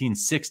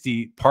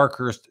 1960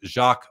 Parkhurst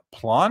Jacques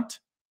Plante.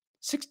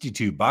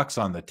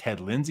 $62 on the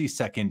Ted Lindsay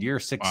second year.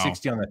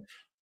 $660 on the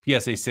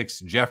PSA 6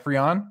 Jeffrey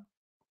on.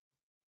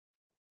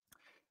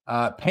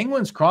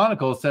 Penguins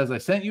Chronicle says, I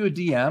sent you a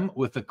DM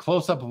with a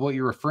close-up of what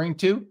you're referring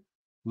to.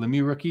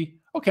 Lemieux rookie.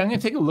 Okay, I'm going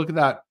to take a look at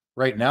that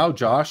right now,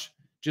 Josh,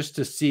 just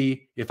to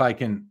see if I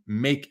can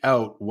make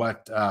out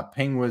what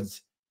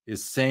Penguins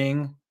is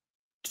saying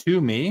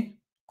to me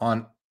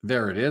on.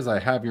 There it is. I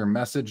have your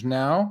message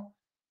now,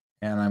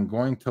 and I'm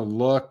going to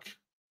look.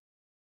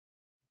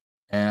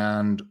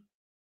 And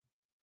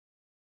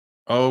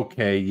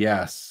okay,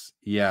 yes,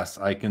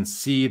 I can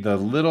see the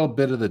little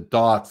bit of the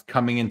dots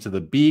coming into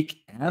the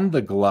beak and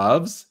the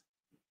gloves.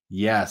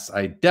 Yes,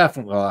 I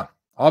definitely,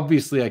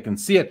 obviously I can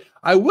see it.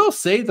 I will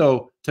say,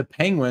 though, to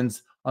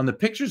Penguins, on the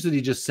pictures that he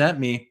just sent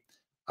me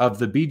of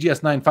the BGS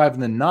 9.5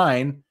 and the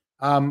 9,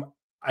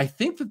 I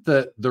think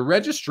that the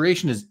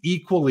registration is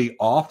equally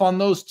off on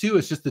those two.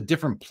 It's just a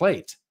different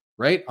plate,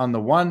 right? On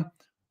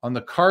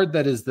the card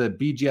that is the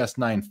BGS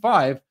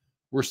 9.5,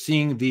 we're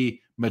seeing the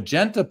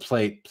magenta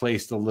plate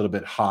placed a little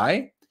bit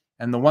high.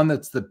 And the one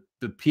that's the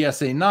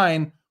PSA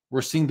 9,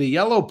 we're seeing the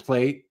yellow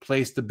plate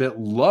placed a bit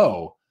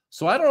low.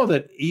 So I don't know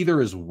that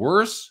either is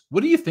worse.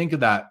 What do you think of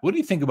that? What do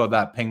you think about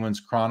that, Penguins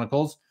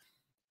Chronicles?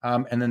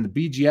 And then the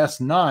BGS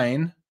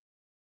 9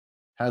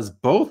 has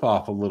both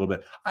off a little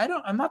bit.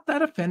 I'm not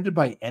that offended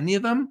by any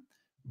of them,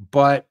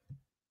 but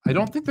I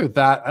don't think they're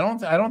that. I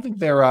don't think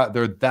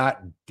they're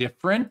that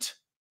different.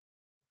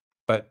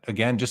 But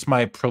again, just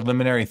my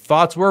preliminary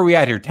thoughts. Where are we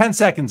at here? 10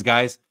 seconds,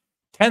 guys.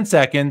 10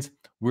 seconds.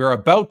 We're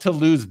about to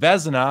lose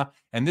Vezina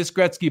and this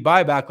Gretzky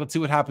buyback. Let's see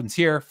what happens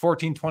here.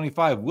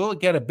 14.25. Will it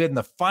get a bid in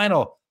the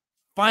final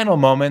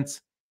moments?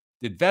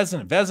 Did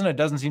Vezina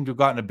doesn't seem to have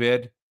gotten a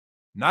bid.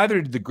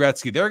 Neither did the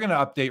Gretzky. They're going to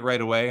update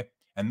right away.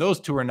 And those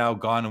two are now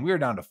gone. And we are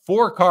down to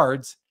 4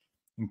 cards,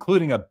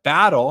 including a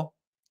battle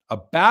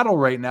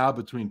right now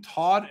between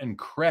Todd and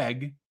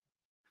Craig.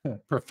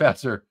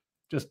 Professor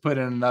just put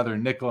in another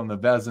nickel in the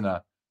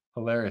Vezina.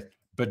 Hilarious.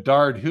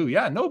 Bedard, who?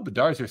 Yeah, no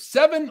Bedard's here.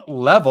 7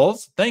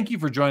 levels. Thank you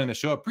for joining the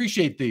show.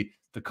 Appreciate the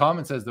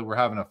comment says that we're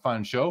having a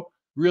fun show.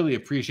 Really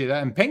appreciate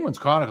that. And Penguins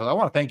Chronicles, I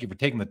want to thank you for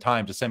taking the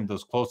time to send me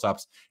those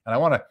close-ups. And I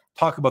want to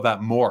talk about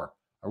that more.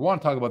 I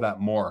want to talk about that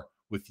more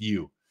with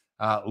you.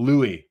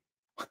 Louis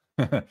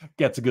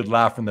gets a good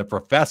laugh from the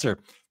professor.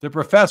 The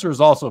professor is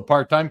also a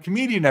part-time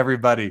comedian,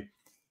 everybody.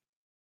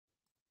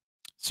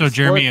 So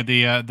Jeremy,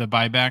 the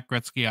buyback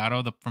Gretzky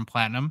auto from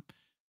Platinum,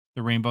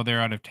 the rainbow there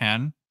out of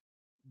 10,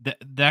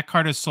 that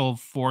card is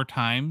sold 4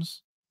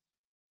 times,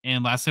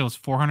 and last sale was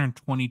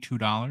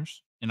 $422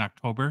 in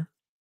October,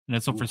 and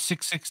it sold for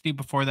 $660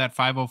 before that,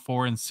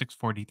 $504 and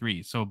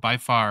 $643. So by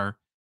far,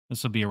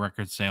 this will be a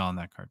record sale on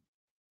that card.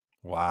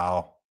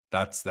 Wow,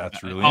 that's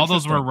really all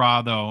those were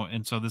raw though,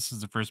 and so this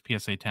is the first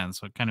PSA 10,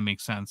 so it kind of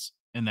makes sense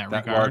in that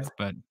regard.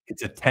 But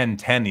it's a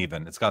 10-10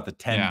 even. It's got the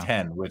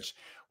 10-10,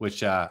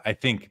 which I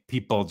think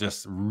people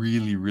just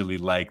really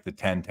like the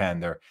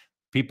 10-10. There,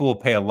 people will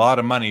pay a lot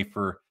of money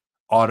for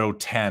auto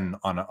 10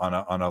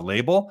 on a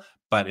label,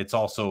 but it's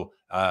also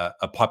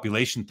a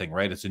population thing,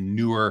 right? It's a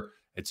newer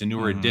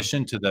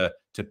addition to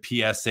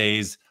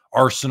PSA's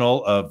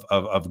arsenal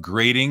of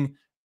grading,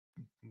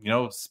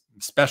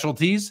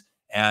 specialties,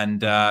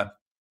 and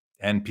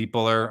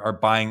people are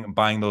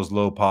buying those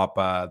low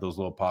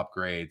pop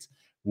grades.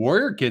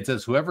 Warrior Kid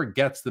says whoever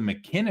gets the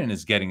McKinnon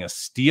is getting a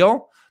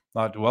steal.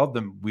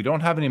 We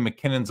don't have any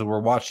McKinnons that we're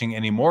watching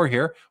anymore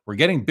here. We're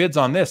getting bids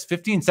on this.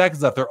 15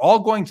 seconds left. They're all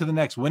going to the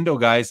next window,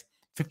 guys.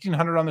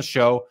 1,500 on the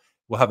show.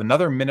 We'll have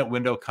another minute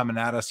window coming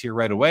at us here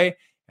right away.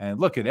 And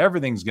look at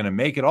everything's going to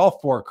make it. All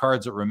 4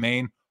 cards that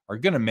remain are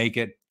going to make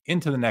it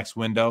into the next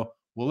window.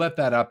 We'll let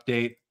that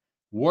update.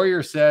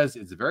 Warrior says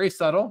it's very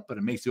subtle, but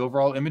it makes the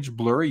overall image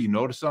blurry. You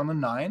notice it on the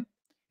 9.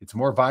 It's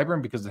more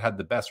vibrant because it had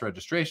the best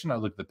registration. I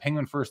look at the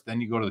Penguin first, then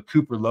you go to the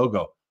Cooper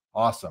logo.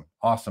 Awesome.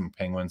 Awesome,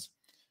 Penguins.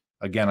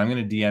 Again, I'm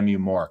going to DM you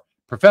more.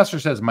 Professor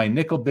says, my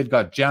nickel bid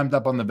got jammed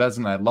up on the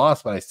Vezina. I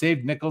lost, but I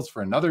saved nickels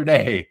for another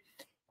day.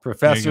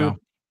 Professor,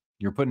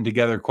 you're putting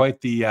together quite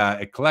the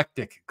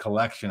eclectic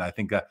collection. I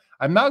think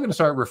I'm now going to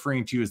start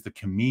referring to you as the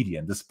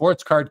comedian, the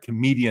sports card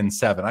comedian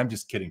 7. I'm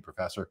just kidding,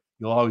 Professor.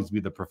 You'll always be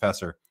the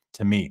professor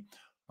to me.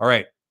 All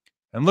right.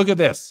 And look at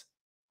this.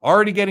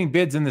 Already getting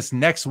bids in this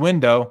next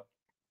window.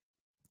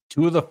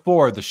 2 of the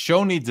 4. The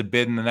show needs a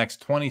bid in the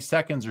next 20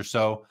 seconds or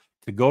so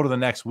to go to the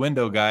next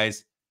window,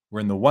 guys. We're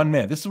in the 1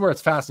 minute. This is where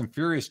it's fast and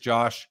furious,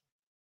 Josh.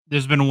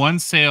 There's been 1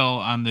 sale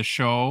on the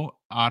show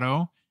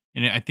auto,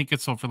 and I think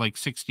it's sold for like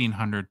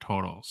 1,600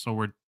 total. So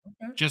we're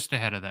just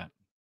ahead of that.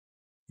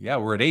 Yeah,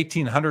 we're at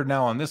 1,800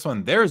 now on this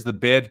one. There's the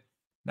bid.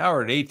 Now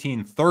we're at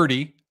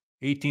 1,830.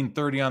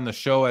 1,830 on the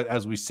show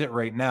as we sit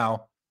right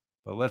now.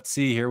 But let's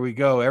see. Here we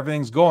go.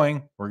 Everything's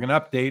going. We're going to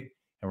update.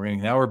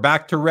 And now we're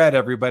back to red,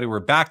 everybody. We're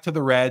back to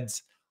the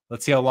reds.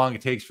 Let's see how long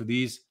it takes for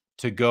these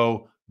to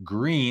go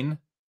green.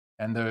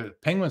 And the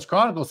Penguins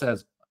Chronicle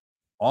says,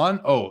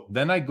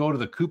 then I go to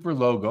the Cooper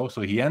logo. So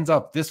he ends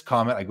up this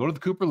comment. I go to the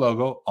Cooper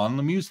logo on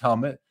Lemieux's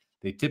helmet.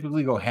 They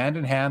typically go hand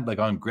in hand, like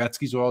on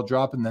Gretzky's oil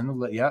drop. And then,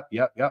 yep.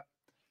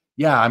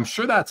 Yeah, I'm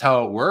sure that's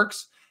how it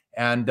works.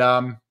 And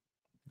I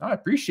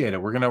appreciate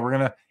it. We're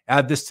gonna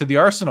add this to the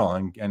arsenal.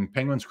 And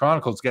Penguins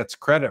Chronicles gets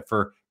credit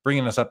for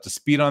bringing us up to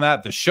speed on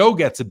that. The show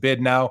gets a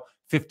bid now,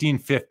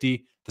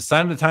 1,550. The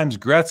Sign of the Times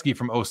Gretzky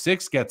from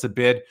 06 gets a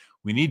bid.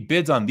 We need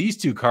bids on these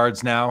 2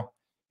 cards now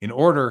in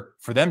order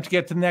for them to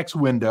get to the next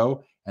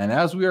window. And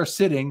as we are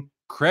sitting,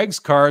 Craig's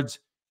cards,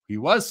 he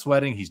was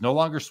sweating. He's no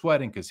longer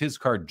sweating because his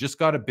card just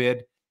got a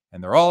bid,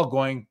 and they're all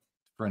going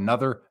for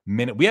another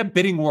minute. We have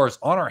bidding wars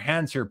on our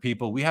hands here,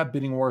 people. We have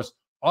bidding wars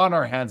on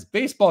our hands.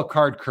 Baseball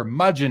card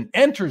curmudgeon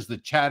enters the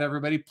chat,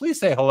 everybody. Please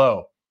say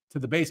hello to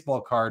the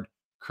baseball card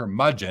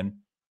curmudgeon.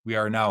 We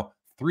are now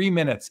 3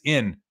 minutes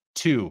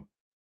into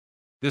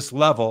this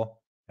level,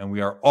 and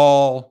we are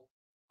all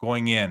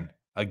going in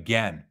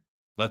again.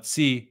 Let's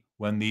see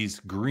when these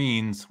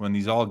greens, when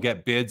these all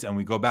get bids and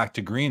we go back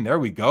to green. There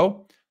we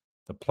go.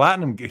 The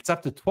platinum gets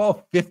up to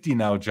 1,250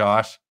 now,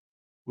 Josh.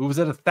 It was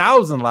at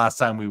 1,000 last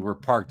time we were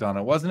parked on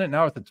it, wasn't it?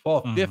 Now it's at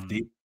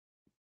 1,250.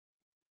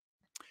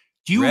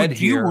 Do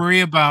you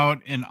worry about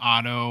an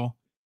auto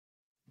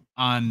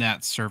on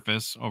that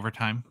surface over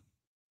time?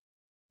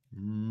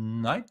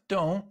 I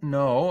don't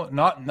know.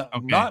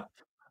 Not.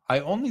 I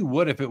only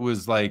would if it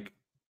was like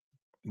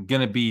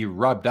going to be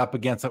rubbed up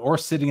against it or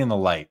sitting in the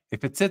light.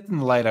 If it sits in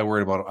the light, I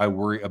worry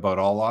about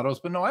all autos.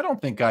 But no, I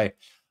don't think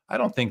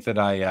that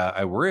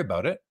I worry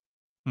about it.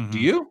 Do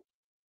you?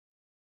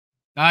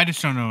 I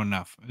just don't know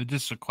enough. It's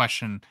just a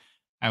question.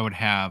 I would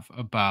have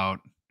about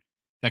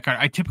that card.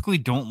 I typically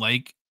don't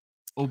like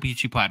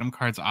OPC Platinum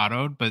cards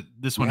autoed, but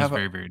this one is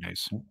very, very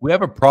nice. We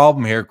have a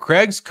problem here.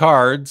 Craig's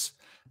Cards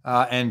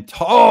and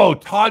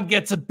Todd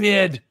gets a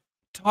bid.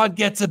 Todd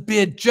gets a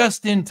bid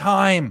just in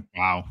time.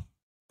 Wow.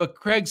 But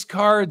Craig's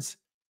Cards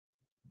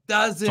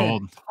doesn't.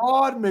 Sold.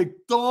 Todd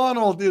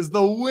McDonald is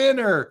the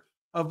winner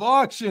of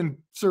Auction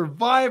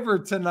Survivor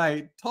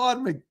tonight.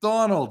 Todd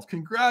McDonald,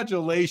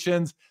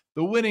 congratulations.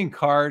 The winning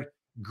card,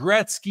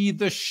 Gretzky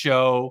the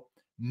Show,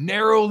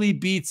 narrowly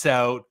beats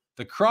out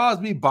the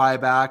Crosby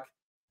buyback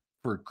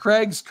for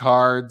Craig's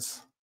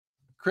Cards.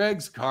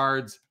 Craig's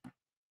Cards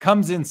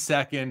comes in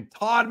second.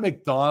 Todd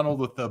McDonald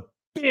with the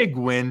big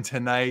win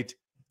tonight.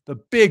 The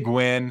big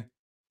win.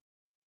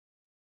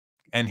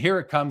 And here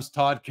it comes,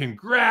 Todd.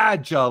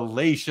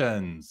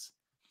 Congratulations.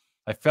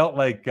 I felt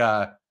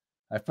a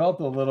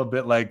little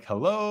bit like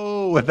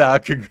hello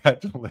without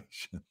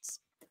congratulations.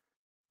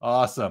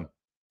 Awesome.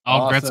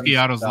 All awesome Gretzky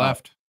autos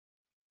left.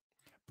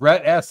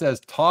 Brett S says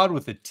Todd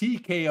with a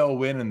TKO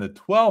win in the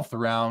 12th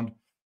round.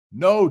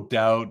 No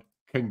doubt.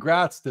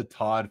 Congrats to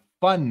Todd.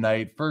 Fun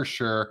night for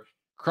sure.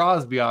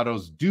 Crosby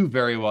autos do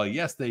very well.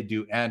 Yes, they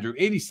do. Andrew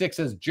 86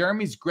 says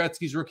Jeremy's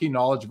Gretzky's rookie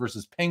knowledge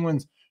versus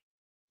Penguins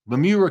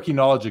Lemieux rookie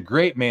knowledge, a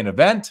great main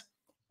event.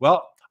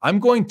 Well, I'm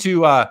going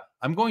to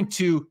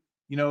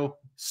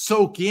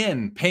soak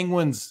in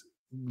Penguins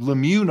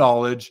Lemieux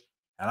knowledge,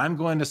 and I'm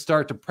going to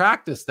start to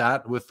practice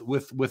that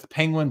with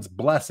Penguins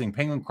blessing,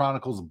 Penguin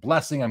Chronicles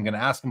blessing. I'm going to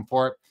ask him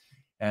for it.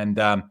 And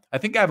I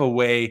think I have a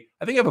way,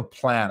 I think I have a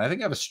plan. I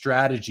think I have a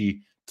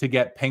strategy to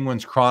get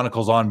Penguins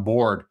Chronicles on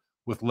board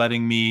with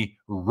letting me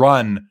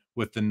run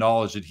with the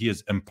knowledge that he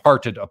has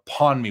imparted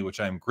upon me,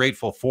 which I'm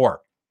grateful for.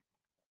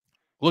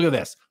 Look at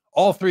this.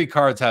 All three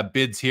cards have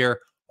bids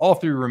here. All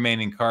three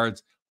remaining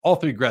cards, all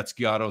three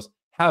Gretzky autos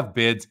have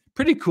bids.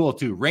 Pretty cool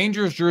too.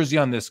 Rangers jersey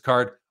on this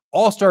card,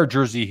 All-Star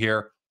jersey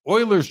here,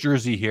 Oilers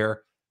jersey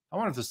here. I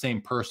wonder if the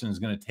same person is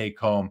going to take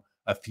home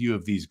a few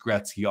of these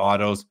Gretzky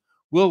autos.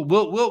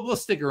 We'll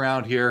stick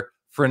around here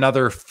for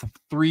another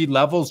 3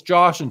 levels,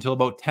 Josh, until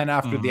about 10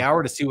 after the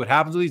hour to see what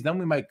happens with these. Then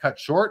we might cut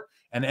short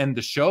and end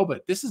the show.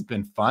 But this has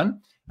been fun.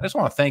 I just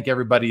want to thank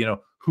everybody,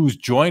 who's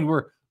joined.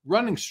 We're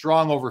running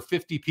strong, over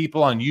 50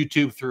 people on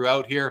YouTube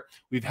throughout here.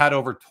 We've had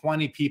over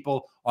 20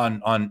 people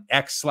on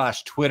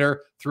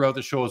X/Twitter throughout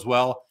the show as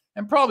well.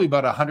 And probably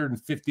about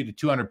 150 to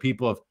 200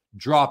 people have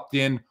dropped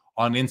in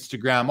on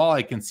Instagram. All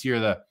I can see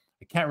are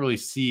I can't really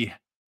see.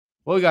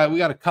 Well, we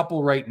got a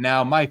couple right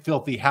now. My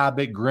Filthy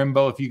Habit,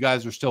 Grimbo, if you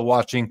guys are still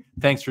watching,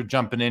 thanks for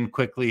jumping in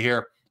quickly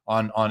here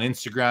on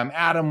Instagram.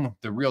 Adam,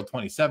 the Real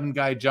 27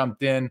 guy,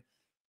 jumped in.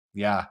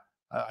 Yeah,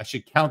 I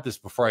should count this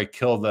before I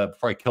kill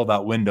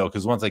that window,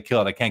 because once I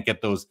kill it, I can't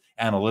get those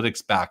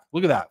analytics back.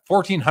 Look at that,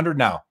 1,400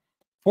 now.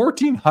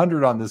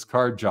 1,400 on this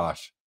card,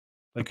 Josh.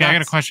 Okay, I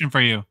got a question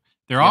for you.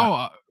 They're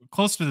all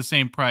close to the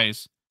same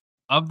price.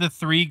 Of the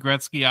 3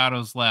 Gretzky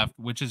autos left,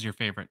 which is your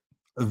favorite?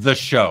 The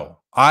Show.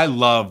 I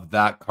love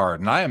that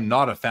card, and I am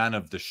not a fan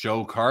of the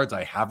Show cards.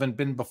 I haven't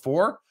been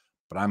before,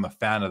 but I'm a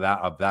fan of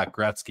that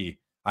Gretzky.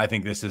 I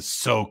think this is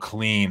so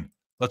clean.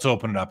 Let's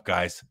open it up,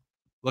 guys.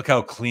 Look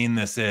how clean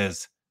this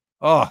is.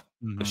 Oh,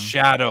 the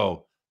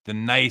shadow, the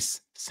nice,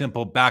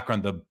 simple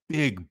background, the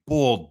big,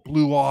 bold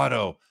blue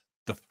auto,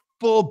 the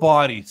full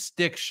body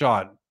stick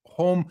shot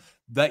home.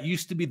 That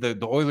used to be the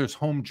Oilers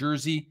home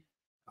jersey.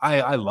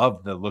 I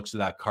love the looks of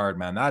that card,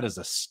 man. That is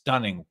a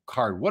stunning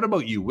card. What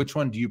about you? Which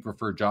one do you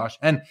prefer, Josh?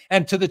 And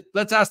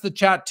let's ask the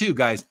chat too,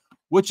 guys.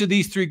 Which of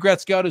these 3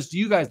 Gretzky autos do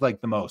you guys like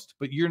the most?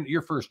 But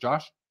you're first,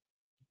 Josh.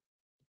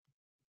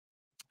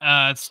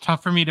 It's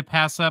tough for me to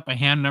pass up a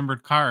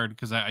hand-numbered card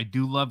because I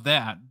do love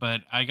that. But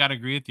I got to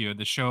agree with you.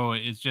 The Show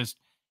is just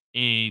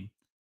a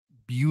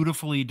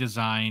beautifully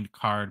designed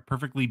card,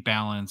 perfectly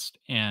balanced,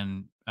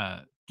 and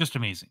just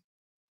amazing.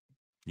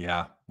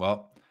 Yeah,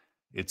 well,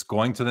 it's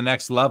going to the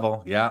next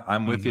level. Yeah,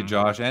 I'm with you,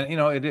 Josh. And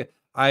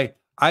I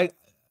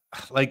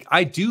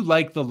do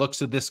like the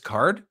looks of this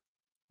card,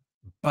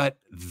 but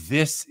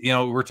this,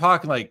 we're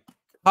talking like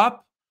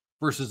Cup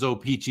versus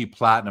OPC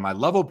Platinum. I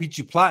love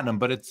OPC Platinum,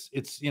 but it's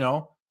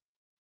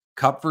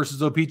Cup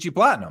versus OPC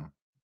Platinum.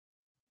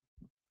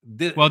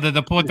 What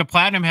the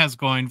Platinum has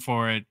going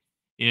for it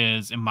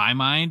is, in my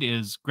mind,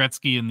 is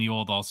Gretzky in the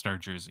old All-Star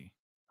jersey.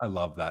 I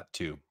love that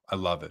too. I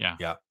love it.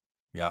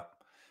 Yeah.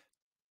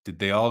 Did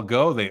they all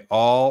go?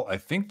 I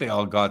think they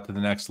all got to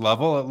the next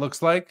level, it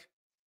looks like.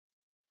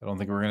 I don't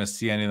think we're going to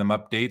see any of them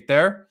update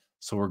there.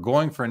 So we're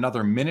going for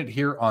another minute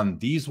here on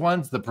these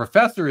ones. The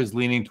Professor is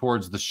leaning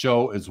towards the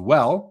Show as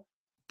well.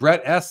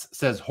 Brett S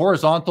says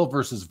horizontal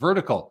versus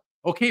vertical.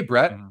 Okay,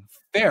 Brett,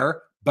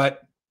 fair,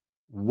 but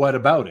what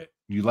about it?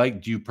 Do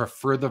you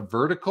prefer the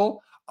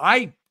vertical?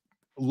 I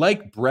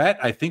like Brett.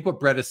 I think what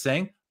Brett is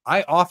saying,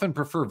 I often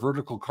prefer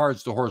vertical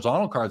cards to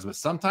horizontal cards, but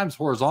sometimes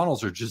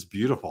horizontals are just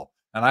beautiful.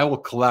 And I will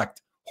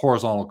collect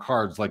horizontal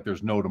cards like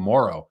there's no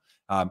tomorrow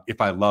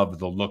if I love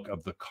the look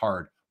of the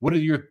card. What are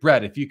your,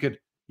 Brett, if you could,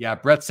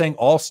 Brett's saying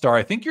All-Star.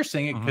 I think you're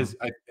saying it because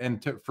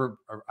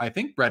I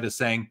think Brett is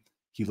saying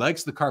He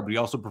likes the card, but he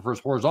also prefers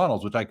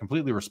horizontals, which I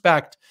completely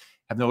respect.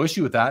 Have no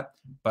issue with that,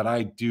 but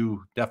I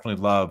do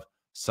definitely love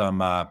some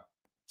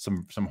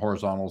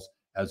horizontals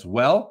as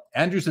well.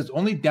 Andrew says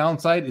only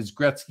downside is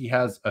Gretzky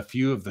has a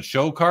few of the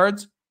show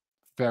cards.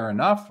 Fair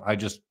enough. I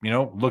just,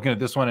 looking at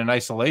this one in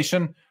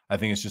isolation, I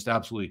think it's just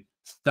absolutely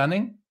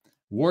stunning.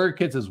 Warrior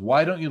Kid says,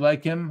 why don't you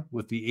like him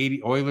with the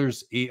 80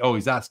 Oilers? Oh,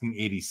 he's asking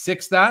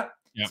 86 that.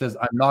 Yep. Says,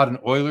 I'm not an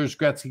Oilers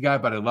Gretzky guy,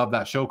 but I love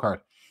that show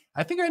card.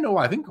 I think I know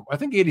why. I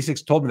think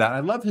 86 told me that. I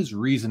love his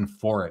reason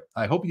for it.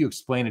 I hope you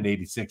explain it,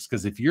 86,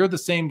 because if you're the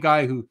same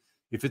guy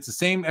if it's the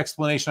same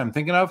explanation I'm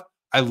thinking of,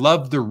 I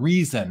love the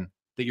reason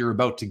that you're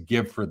about to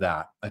give for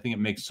that. I think it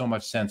makes so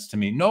much sense to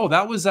me. No,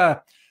 that was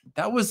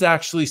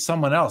actually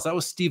someone else. That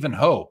was Stephen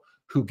Ho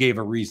who gave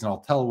a reason. I'll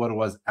tell what it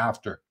was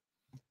after.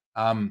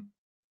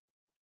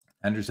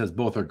 Andrew says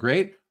both are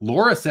great.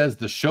 Laura says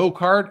the show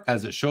card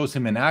as it shows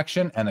him in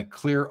action and a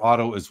clear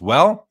auto as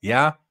well.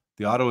 Yeah,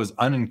 the auto is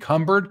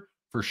unencumbered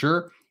for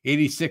sure.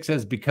 86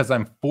 says because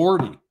I'm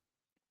 40.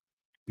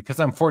 Because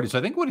I'm 40. So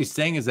I think what he's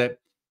saying is that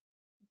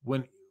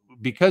when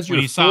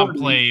you saw him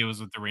play, it was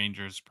with the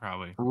Rangers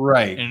probably.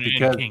 Right. And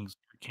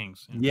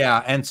Kings.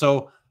 Yeah. And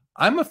so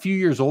I'm a few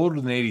years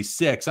older than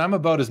 86. I'm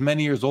about as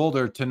many years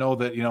older to know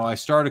that, I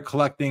started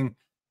collecting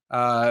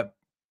that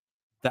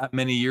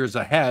many years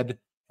ahead.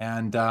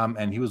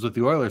 And he was with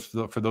the Oilers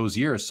for those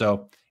years.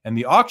 So, and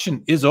the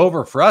auction is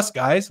over for us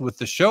guys, with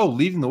the show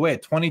leading the way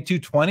at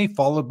 22.20,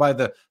 followed by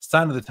the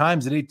Sign of the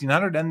Times at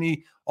 1800 and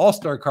the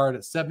All-Star card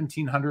at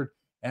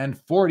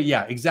 1740.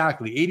 Yeah,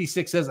 exactly.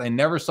 86 says I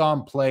never saw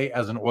him play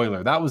as an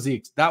Oiler. That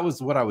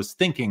was what I was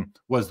thinking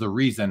was the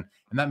reason,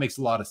 and that makes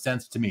a lot of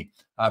sense to me.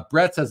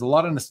 Brett says a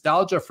lot of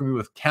nostalgia for me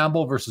with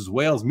Campbell versus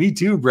Wales. Me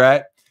too,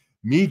 Brett.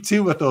 Me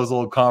too with those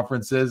old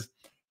conferences.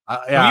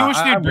 Yeah, wish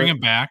they'd bring him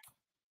back.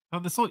 Oh,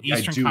 this whole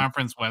Eastern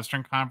Conference,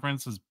 Western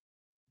Conference is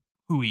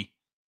hooey.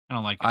 I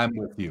don't like it. I'm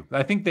with you.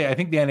 I think the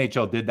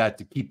NHL did that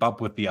to keep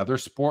up with the other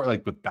sport,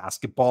 like with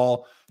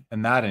basketball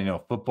and that, and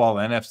football,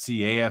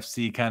 NFC,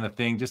 AFC kind of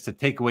thing, just to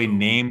take away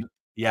names.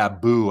 Yeah,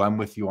 boo. I'm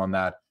with you on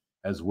that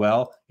as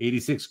well.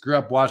 86 grew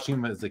up watching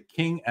him as the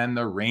King and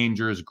the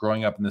Rangers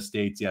growing up in the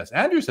States. Yes.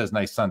 Andrew says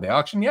nice Sunday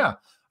auction. Yeah,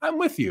 I'm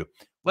with you.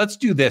 Let's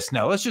do this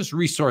now. Let's just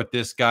resort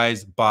this,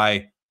 guys,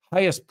 by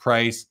highest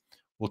price.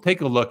 We'll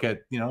take a look at,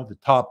 the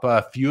top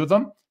few of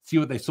them, see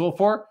what they sold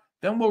for.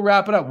 Then we'll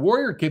wrap it up.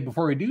 Warrior Kid,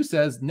 before we do,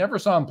 says, never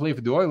saw him play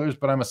for the Oilers,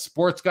 but I'm a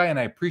sports guy and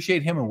I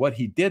appreciate him and what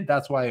he did.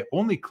 That's why I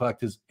only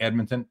collect his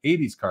Edmonton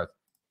 80s cards.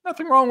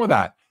 Nothing wrong with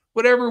that.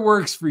 Whatever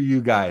works for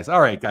you guys. All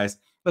right, guys,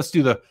 let's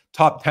do the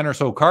top 10 or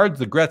so cards.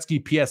 The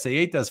Gretzky PSA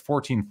 8 does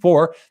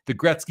 14.4. The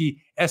Gretzky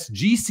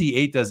SGC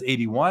 8 does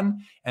 81.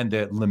 And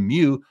the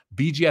Lemieux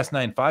BGS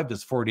 9.5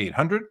 does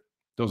 4,800.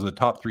 Those are the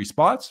top 3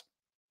 spots.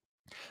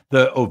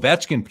 The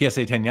Ovechkin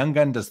PSA 10 Young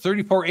Gun does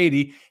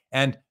 34.80.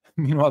 And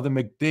meanwhile, the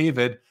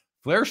McDavid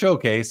Flair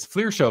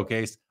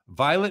Showcase,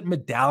 Violet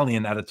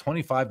Medallion out of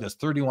 25 does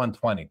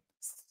 31.20.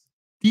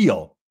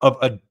 Deal of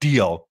a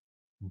deal.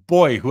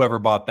 Boy, whoever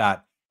bought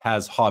that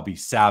has hobby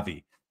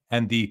savvy.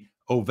 And the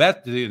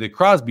the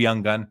Crosby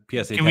Young Gun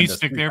PSA 10. Can we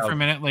stick there for a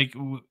minute? Like,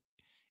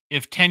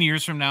 if 10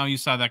 years from now you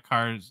saw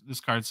this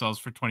card sells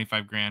for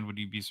 25 grand, would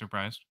you be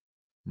surprised?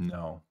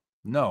 No.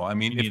 I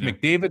mean, if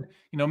McDavid,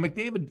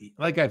 McDavid,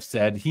 like I've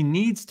said, he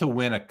needs to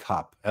win a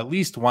cup, at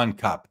least one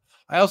cup.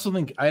 I also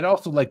think I'd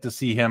also like to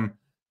see him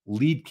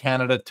lead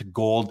Canada to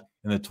gold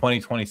in the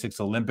 2026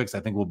 Olympics.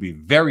 I think will be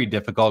very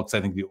difficult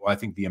because I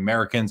think the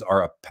Americans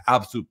are an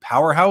absolute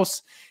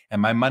powerhouse,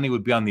 and my money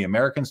would be on the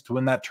Americans to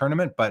win that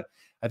tournament. But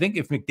I think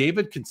if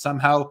McDavid can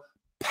somehow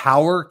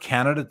power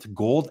Canada to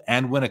gold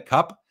and win a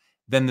cup,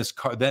 then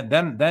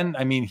then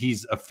I mean,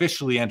 he's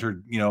officially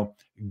entered,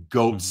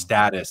 GOAT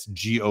status,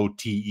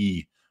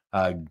 GOTE,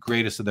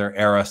 greatest of their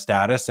era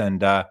status,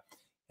 and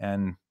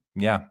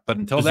yeah. But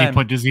until then,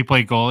 does he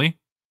play goalie?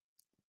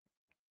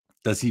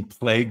 Does he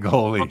play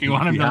goalie? Well, if you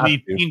want him to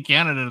lead Team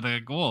Canada to the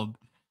gold,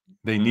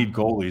 they need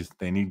goalies.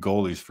 They need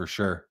goalies for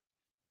sure.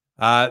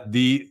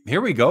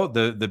 Here we go.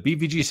 The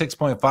BVG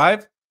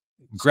 6.5.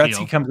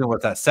 Gretzky comes in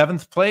with that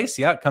 7th place.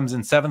 Yeah, it comes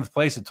in 7th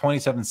place at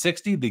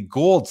 27.60. The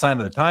gold Sign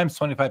of the Times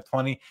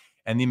 25.20,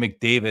 and the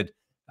McDavid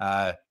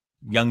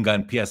Young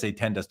Gun PSA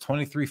 10 does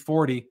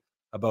 23.40,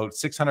 about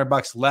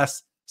 $600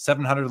 less,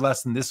 $700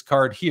 less than this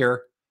card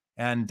here,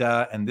 and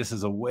this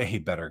is a way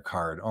better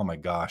card. Oh my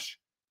gosh.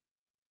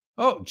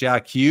 Oh,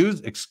 Jack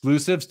Hughes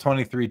exclusives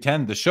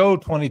 23.10, the show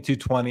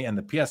 22.20, and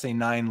the PSA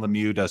 9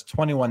 Lemieux does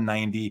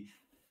 21.90,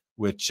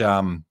 which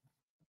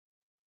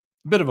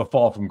a bit of a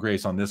fall from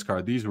grace on this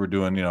card. These were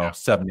doing,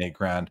 $7-8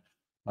 grand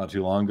not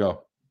too long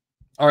ago.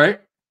 All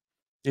right.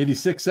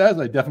 86 says,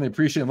 I definitely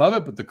appreciate and love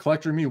it, but the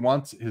collector in me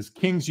wants his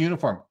Kings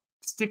uniform.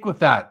 Stick with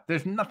that.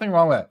 There's nothing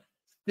wrong with that.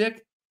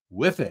 Stick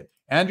with it.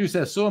 Andrew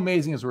says, so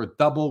amazing is worth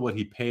double what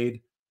he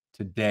paid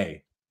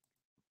today.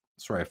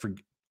 Sorry, I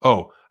forget.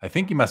 Oh, I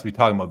think you must be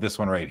talking about this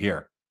one right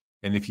here.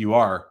 And if you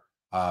are,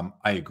 I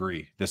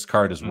agree. This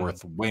card is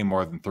worth way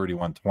more than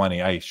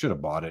 31.20. I should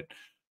have bought it,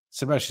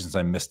 especially since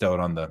I missed out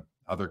on the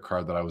other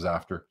card that I was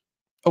after.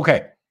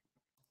 Okay.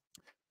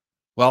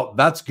 Well,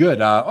 that's good.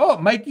 Oh,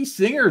 Mikey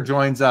Singer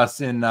joins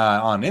us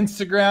on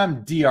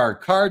Instagram. DR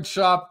Card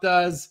Shop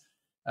does.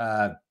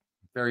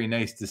 Very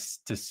nice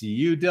to see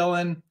you,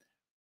 Dylan.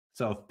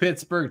 South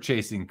Pittsburgh,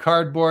 Chasing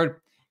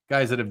Cardboard.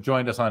 Guys that have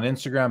joined us on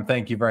Instagram,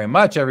 thank you very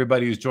much.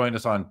 Everybody who's joined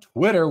us on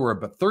Twitter. We're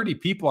about 30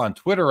 people on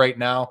Twitter right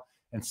now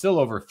and still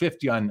over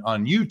 50 on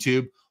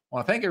YouTube. I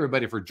want to thank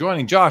everybody for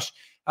joining. Josh,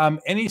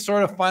 any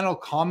sort of final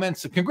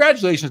comments?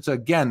 Congratulations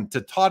again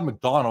to Todd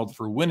McDonald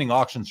for winning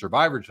Auction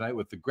Survivor tonight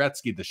with the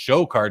Gretzky, the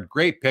show card.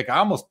 Great pick. I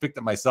almost picked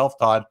it myself,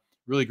 Todd.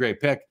 Really great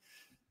pick.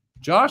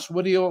 Josh,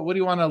 what do you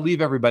want to leave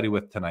everybody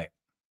with tonight?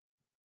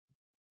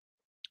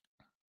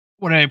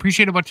 What I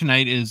appreciate about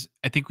tonight is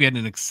I think we had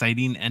an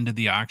exciting end of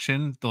the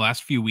auction. The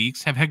last few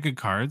weeks have had good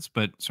cards,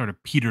 but sort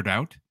of petered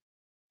out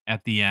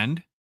at the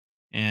end.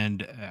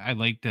 And I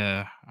liked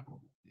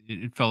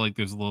it felt like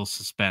there's a little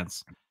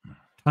suspense.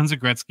 Tons of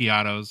Gretzky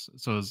autos,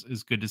 so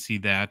it's good to see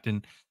that.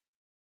 And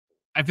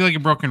I feel like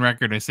a broken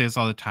record. I say this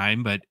all the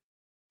time, but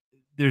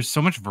there's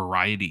so much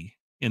variety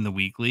in the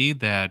weekly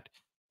that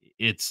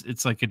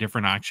it's like a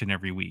different auction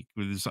every week.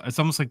 It's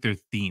almost like they're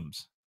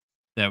themes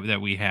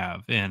that we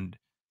have. And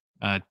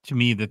to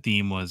me, the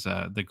theme was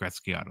the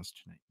Gretzky autos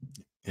tonight.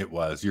 It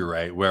was. You're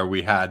right. Where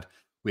we had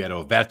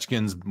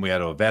Ovechkins. We had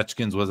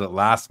Ovechkins. Was it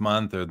last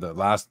month or the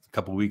last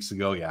couple weeks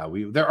ago? Yeah,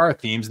 there are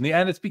themes in the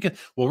end. It's because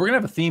we're gonna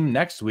have a theme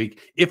next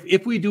week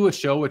if we do a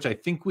show, which I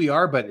think we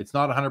are, but it's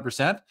not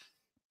 100%.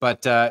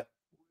 But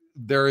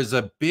there's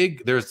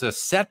a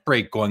set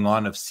break going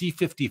on of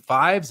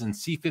C55s and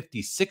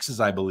C56s,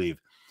 I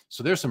believe.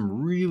 So there's some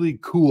really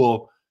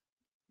cool,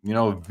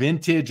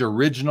 vintage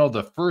original,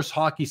 the first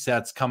hockey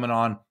sets coming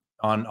on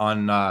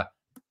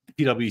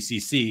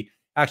PWCC.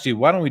 Actually,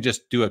 why don't we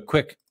just do a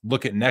quick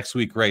look at next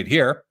week right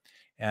here?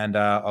 And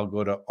I'll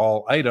go to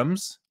all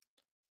items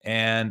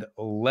and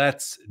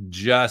let's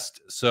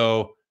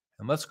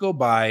go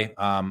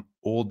by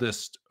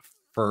oldest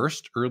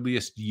first,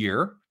 earliest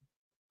year.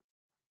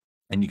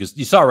 And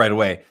you saw right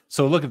away.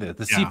 So look at this.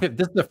 This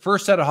is the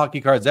first set of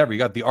hockey cards ever. You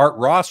got the Art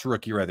Ross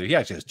rookie right there. He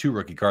actually has 2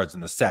 rookie cards in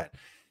the set.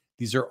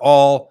 These are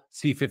all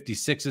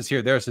C56s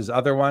here. There's his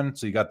other one.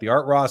 So you got the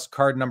Art Ross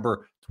card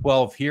number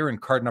 12 here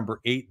and card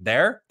number 8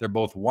 there. They're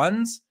both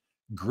ones.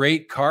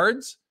 Great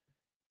cards.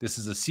 This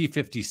is a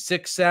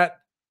C56 set.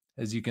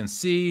 As you can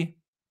see,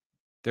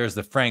 there's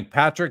the Frank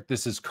Patrick.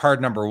 This is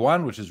card number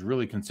 1, which is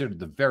really considered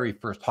the very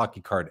first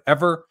hockey card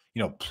ever.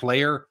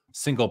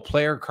 Single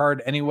player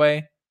card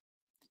anyway.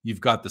 You've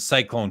got the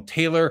Cyclone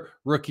Taylor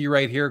rookie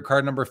right here,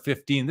 card number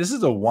 15. This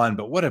is a 1,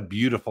 but what a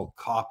beautiful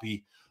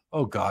copy.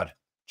 Oh, God.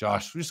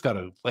 Josh, we just got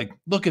to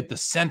look at the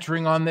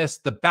centering on this.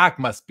 The back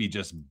must be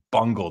just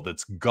bungled.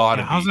 It's got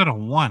to be. How's that a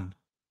 1?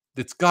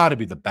 It's got to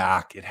be the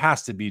back. It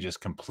has to be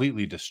just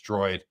completely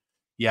destroyed.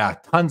 Yeah,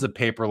 tons of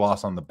paper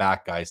loss on the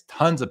back, guys.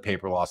 Tons of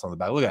paper loss on the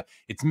back. Look at it.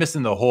 It's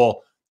missing the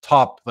whole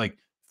top,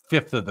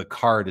 5th of the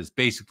card is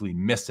basically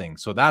missing.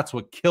 So that's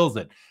what kills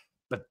it.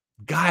 But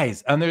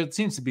guys, and there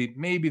seems to be,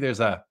 maybe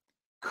there's a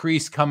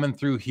crease coming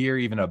through here,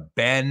 even a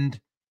bend.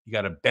 You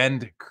got a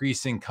bend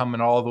creasing coming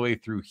all the way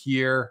through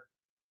here.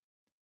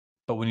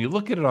 But when you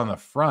look at it on the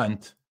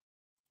front,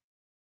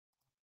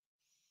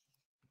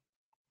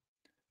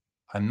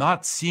 I'm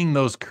not seeing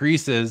those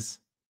creases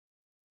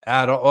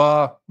at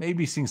all.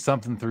 Maybe seeing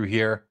something through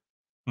here.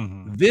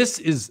 Mm-hmm.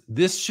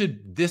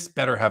 This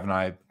better have an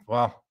eye.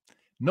 Well,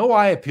 no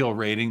eye appeal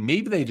rating.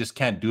 Maybe they just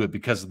can't do it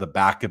because of the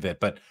back of it.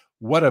 But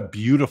what a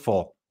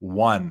beautiful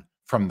one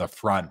from the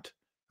front.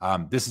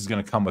 This is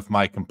going to come with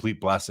my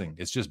complete blessing.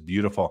 It's just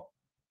beautiful.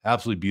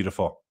 Absolutely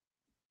beautiful.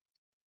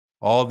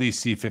 All these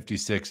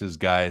C56s,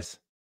 guys.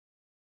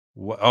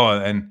 Oh,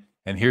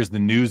 and here's the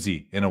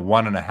Newsy in a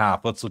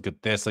 1.5. Let's look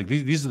at this.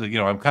 These are the,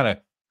 I'm kind of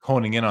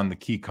honing in on the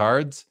key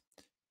cards.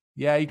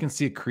 Yeah, you can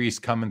see a crease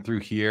coming through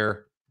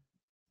here.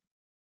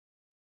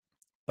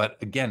 But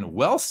again,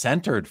 well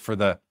centered for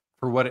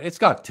what it's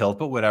got tilt,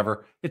 but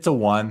whatever. It's a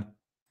 1.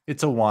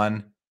 It's a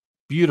 1.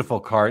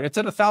 Beautiful card. It's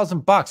at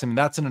 $1,000.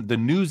 I mean, the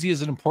Newsy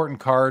is an important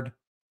card.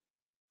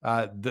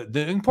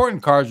 The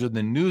important cards are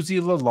the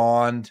Newsy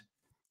Lalonde,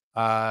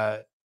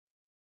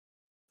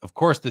 of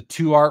course, the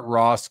 2 Art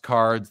Ross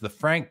cards, the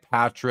Frank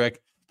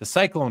Patrick, the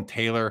Cyclone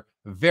Taylor,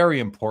 very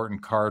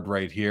important card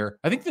right here.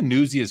 I think the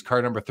Newsy is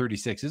card number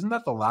 36. Isn't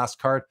that the last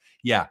card?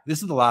 Yeah,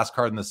 this is the last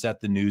card in the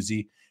set, the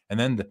Newsy. And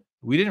then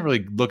we didn't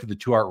really look at the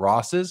 2 Art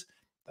Rosses.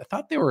 I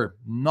thought they were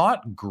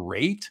not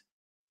great,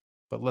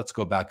 but let's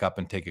go back up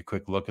and take a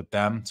quick look at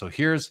them. So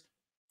here's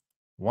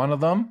one of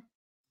them.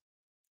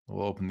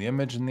 We'll open the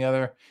image in the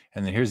other.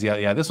 And then here's the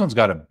other. Yeah, this one's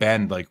got a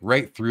bend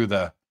right through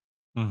the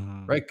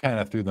right kind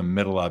of through the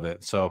middle of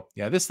it. So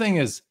yeah, this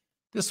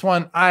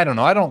one, I don't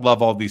know. I don't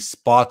love all these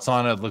spots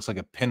on it. It looks like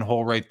a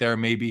pinhole right there,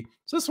 maybe.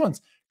 So this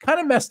one's kind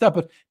of messed up,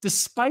 but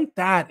despite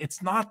that,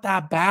 it's not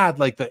that bad.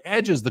 Like the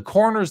edges, the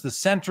corners, the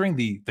centering,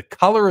 the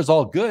color is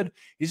all good.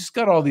 It's just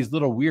got all these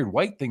little weird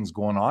white things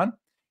going on.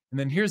 And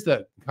then here's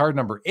the card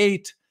number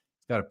 8. It's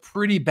got a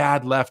pretty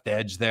bad left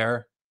edge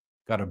there.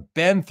 Got a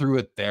bend through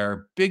it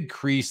there. Big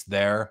crease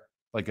there,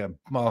 like a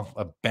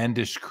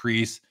bendish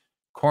crease.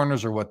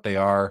 Corners are what they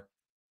are.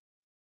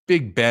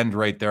 big bend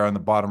right there on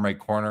the bottom right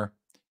corner.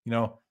 You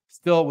know,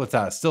 still what's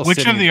that? Still which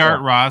sitting of the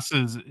Art Ross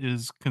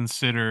is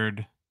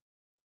considered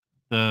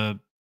the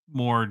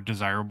more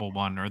desirable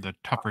one or the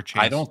tougher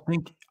chase? I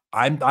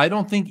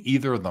don't think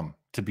either of them,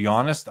 to be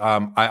honest.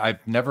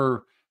 I've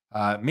never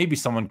maybe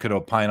someone could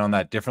opine on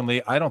that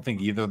differently. I don't think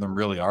either of them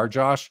really are,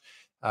 Josh.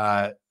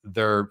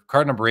 They're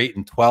card number 8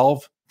 and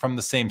 12 from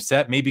the same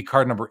set. Maybe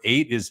card number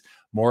 8 is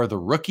more of the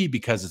rookie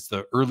because it's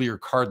the earlier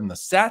card in the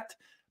set.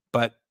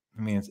 But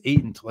I mean, it's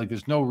 8 and like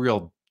there's no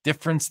real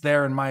difference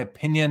there in my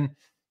opinion,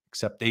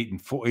 except 8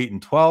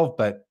 and 12.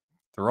 But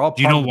they're all.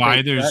 Do you know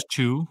why there's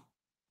 2?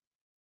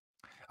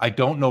 I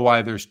don't know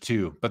why there's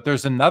 2, but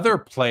there's another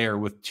player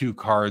with 2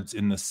 cards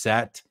in the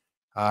set.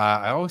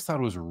 I always thought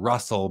it was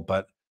Russell,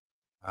 but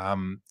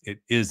it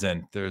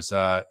isn't. There's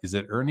is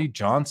it Ernie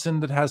Johnson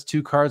that has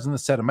 2 cards in the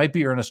set? It might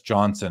be Ernest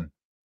Johnson.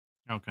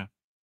 Okay.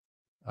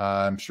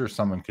 I'm sure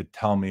someone could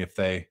tell me if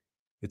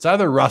it's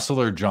either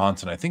Russell or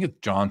Johnson. I think it's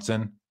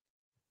Johnson.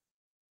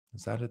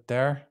 Is that it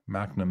there?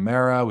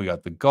 McNamara. We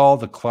got the Gull,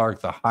 the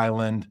Clark, the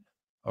Highland,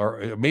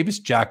 or maybe it's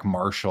Jack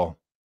Marshall.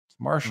 It's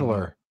Marshall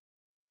or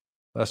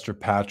Lester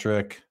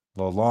Patrick,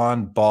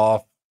 Lalonde,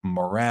 Boff,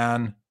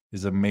 Moran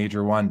is a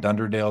major one.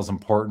 Dunderdale's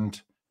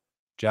important.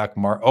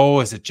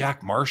 Is it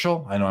Jack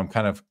Marshall? I know I'm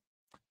kind of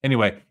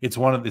anyway,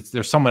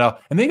 there's someone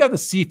else. And they got the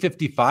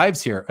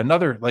C55s here.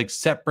 Another like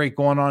set break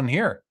going on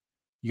here.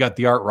 You got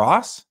the Art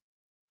Ross.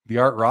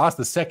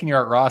 The second year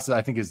Art Ross,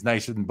 I think, is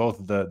nicer than both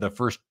of the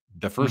first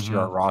year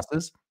Art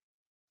Rosses.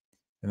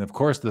 And of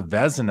course, the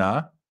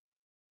Vezina,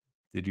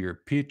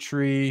 Didier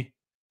Petrie,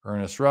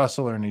 Ernest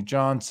Russell, Ernie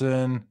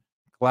Johnson,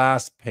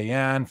 Glass,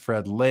 Payan,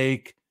 Fred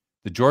Lake,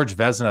 the George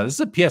Vezina. This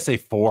is a PSA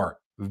 4.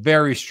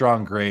 Very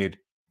strong grade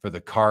for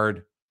the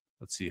card.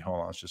 Let's see.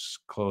 Hold on. Let's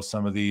just close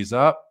some of these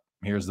up.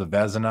 Here's the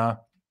Vezina.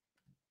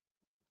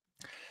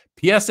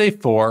 PSA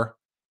 4.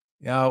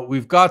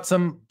 We've got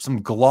some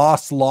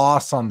gloss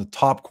loss on the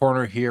top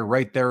corner here,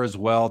 right there as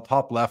well.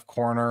 Top left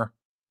corner.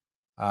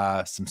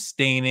 Some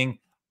staining.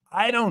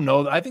 I don't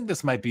know. I think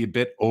this might be a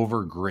bit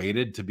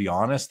overgraded, to be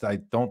honest. I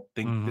don't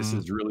think this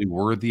is really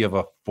worthy of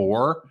a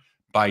 4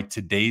 by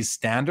today's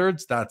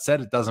standards. That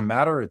said, it doesn't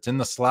matter. It's in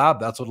the slab.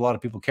 That's what a lot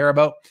of people care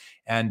about.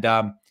 And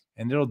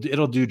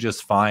it'll do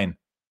just fine.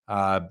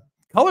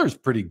 Color is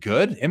pretty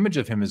good. Image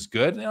of him is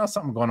good.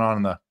 Something going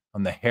on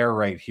the hair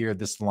right here.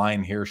 This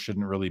line here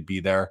shouldn't really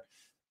be there.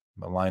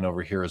 The line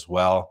over here as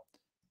well.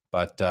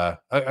 But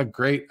a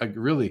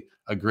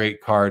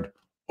great card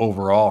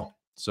overall.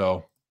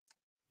 So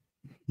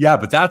yeah,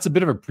 but that's a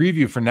bit of a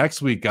preview for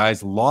next week,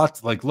 guys.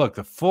 Lots look,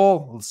 it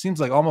seems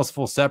like almost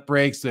full set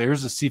breaks.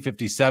 There's a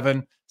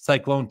C57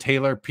 Cyclone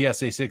Taylor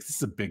PSA 6. This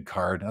is a big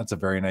card. That's a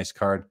very nice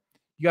card.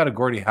 You got a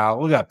Gordie Howe.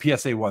 We got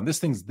PSA 1. This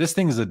thing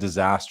is a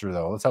disaster,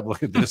 though. Let's have a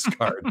look at this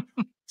card.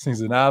 This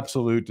thing's an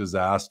absolute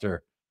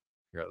disaster.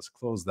 Here, let's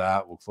close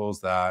that. We'll close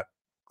that,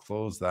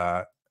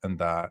 and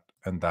that,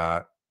 and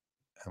that,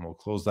 and we'll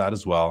close that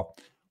as well.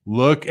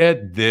 Look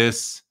at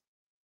this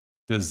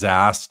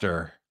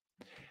disaster.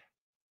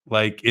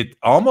 Like, it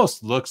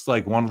almost looks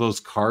like one of those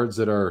cards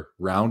that are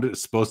rounded,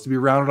 supposed to be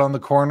rounded on the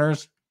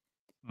corners.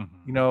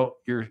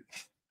 Your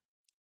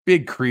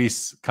big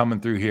crease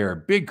coming through here,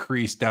 big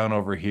crease down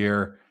over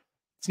here.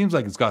 Seems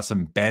like it's got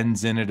some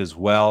bends in it as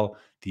well.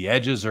 The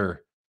edges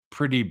are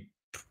pretty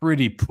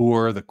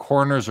poor. The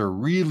corners are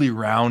really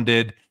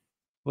rounded.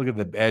 Look at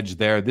the edge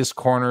there. These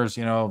corners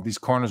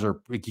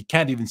are like, you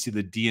can't even see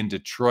the D in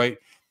Detroit.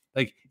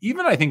 Like,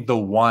 even I think the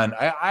 1,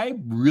 I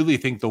really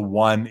think the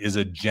 1 is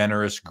a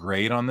generous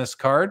grade on this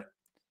card.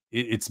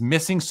 It's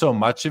missing so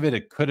much of it.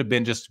 It could have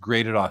been just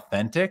graded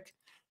authentic.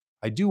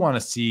 I do want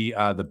to see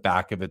the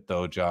back of it,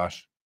 though,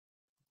 Josh.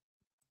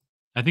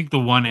 I think the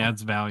 1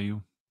 adds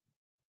value.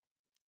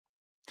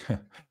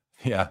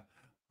 Yeah.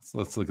 So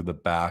let's look at the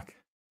back.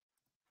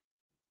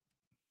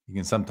 You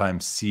can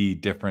sometimes see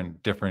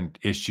different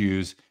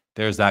issues.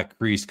 There's that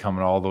crease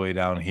coming all the way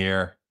down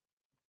here.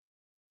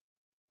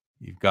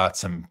 You've got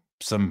some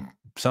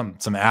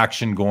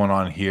action going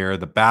on here.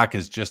 The back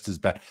is just as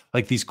bad.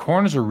 Like, these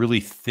corners are really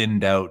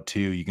thinned out too.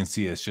 You can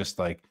see it's just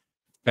like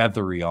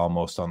feathery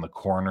almost on the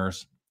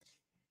corners.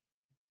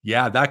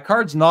 Yeah, that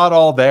card's not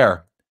all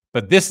there,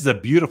 but this is a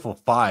beautiful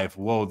 5.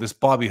 Whoa, this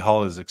Bobby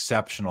Hull is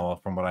exceptional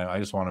from what I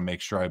just want to make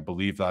sure I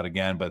believe that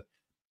again. But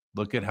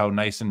look at how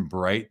nice and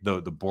bright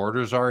the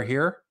borders are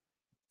here.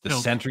 The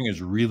centering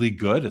is really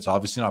good. It's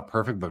obviously not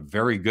perfect, but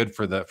very good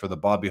for the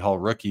Bobby Hull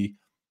rookie.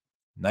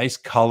 Nice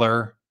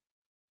color.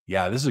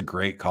 Yeah, this is a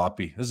great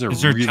copy. This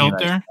is there really tilt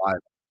nice there? 5.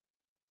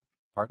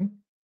 Pardon?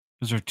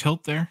 Is there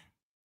tilt there?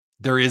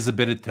 There is a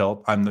bit of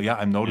tilt. I'm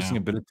noticing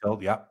a bit of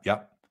tilt. Yeah.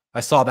 I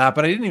saw that,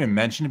 but I didn't even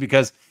mention it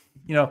because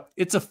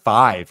it's a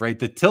 5, right?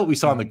 The tilt we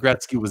saw on the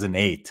Gretzky was an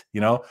 8.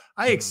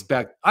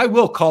 I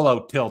will call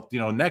out tilt.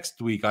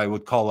 Next week I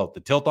would call out the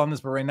tilt on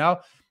this, but right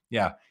now,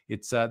 yeah,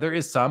 it's there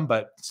is some,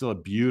 but still a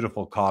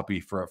beautiful copy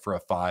for a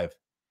 5.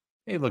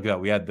 Hey, look at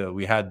that.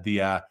 We had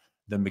the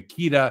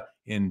Makita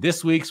in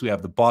this week's. We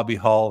have the Bobby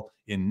Hull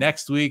in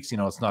next week's.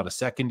 It's not a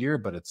second year,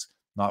 but it's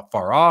not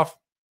far off.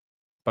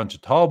 Bunch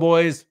of tall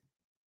boys.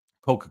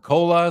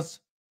 Coca-Colas,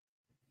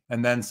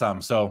 and then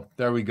some. So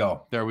there we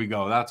go. There we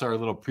go. That's our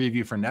little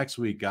preview for next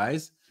week,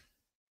 guys.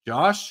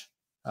 Josh,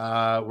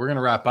 we're going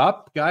to wrap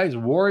up, guys.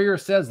 Warrior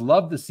says,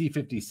 love the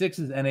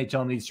C56s.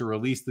 NHL needs to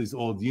release these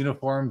old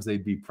uniforms.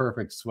 They'd be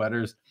perfect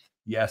sweaters.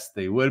 Yes,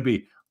 they would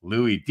be.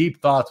 Louis,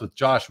 deep thoughts with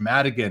Josh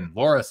Madigan.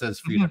 Laura says,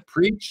 free to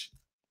preach.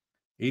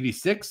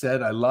 86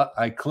 said,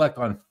 I collect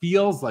on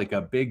feels like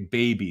a big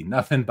baby.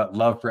 Nothing but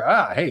love for,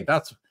 hey,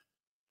 that's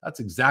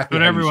exactly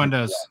what everyone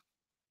does.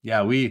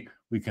 Yeah, you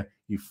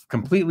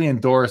completely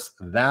endorse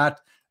that.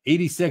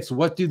 86,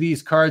 what do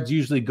these cards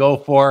usually go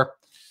for?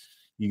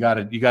 You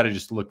gotta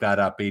just look that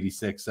up.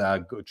 86.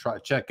 Go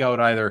check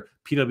out either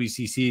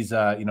PWCC's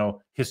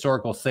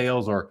historical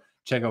sales, or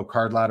check out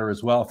Card Ladder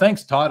as well.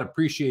 Thanks, Todd.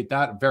 Appreciate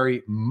that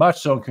very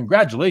much. So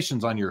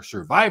congratulations on your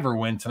Survivor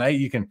win tonight.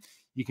 You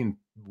can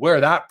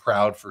wear that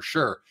proud for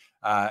sure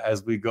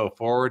as we go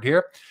forward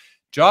here.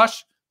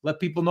 Josh, let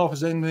people know if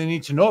there's anything they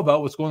need to know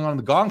about what's going on in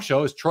the Gong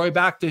Show. Is Troy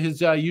back to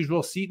his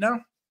usual seat now?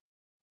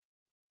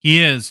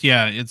 He is.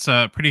 Yeah, it's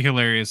pretty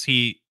hilarious.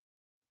 He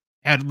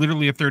had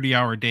literally a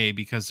 30-hour day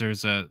because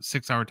there's a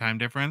 6-hour time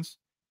difference,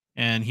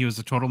 and he was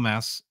a total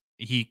mess.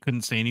 He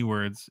couldn't say any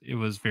words. It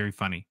was very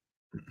funny.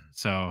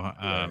 So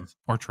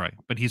poor Troy,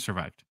 but he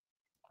survived.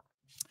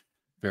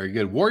 Very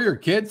good. Warrior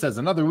Kid says,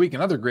 another week,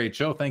 another great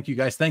show. Thank you,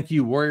 guys. Thank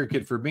you, Warrior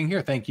Kid, for being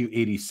here. Thank you,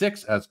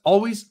 86, as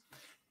always.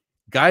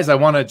 Guys, I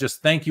want to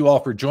just thank you all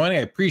for joining.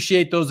 I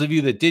appreciate those of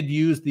you that did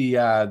use the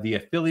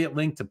affiliate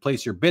link to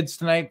place your bids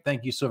tonight.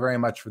 Thank you so very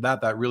much for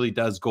that. That really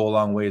does go a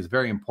long way. It's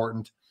very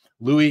important.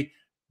 Louis,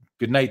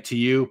 good night to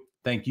you.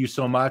 Thank you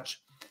so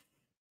much.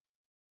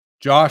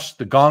 Josh,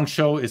 the Gong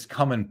Show is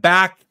coming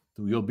back.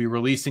 You'll be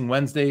releasing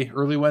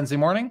early Wednesday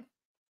morning?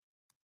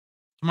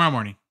 Tomorrow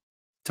morning.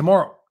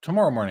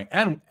 Tomorrow morning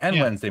and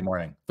Wednesday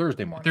morning.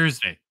 Thursday morning.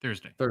 Thursday.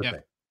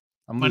 Yep.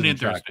 I'm Monday losing and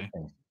track Thursday. of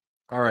things.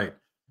 All right.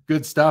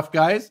 Good stuff,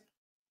 guys.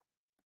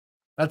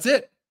 That's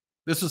it.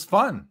 This was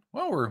fun.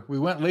 Well, we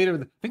went later.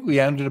 I think we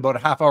ended about a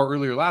half hour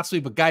earlier last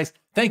week. But guys,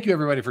 thank you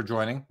everybody for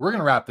joining. We're going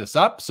to wrap this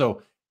up.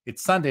 So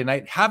it's Sunday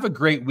night. Have a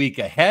great week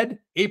ahead.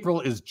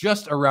 April is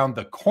just around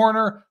the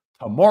corner.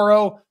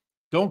 Tomorrow,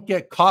 don't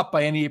get caught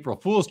by any April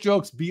Fool's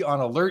jokes. Be on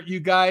alert, you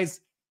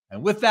guys.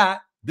 And with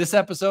that, this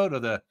episode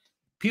of the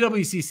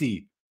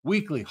PWCC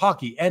Weekly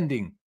Hockey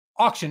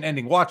Auction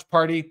Ending Watch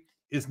Party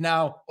is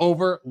now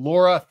over.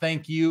 Laura,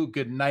 thank you.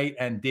 Good night.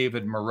 And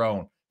David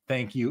Marone,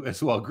 thank you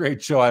as well.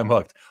 Great show. I'm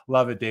hooked.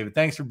 Love it, David.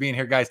 Thanks for being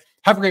here, guys.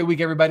 Have a great week,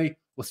 everybody.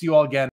 We'll see you all again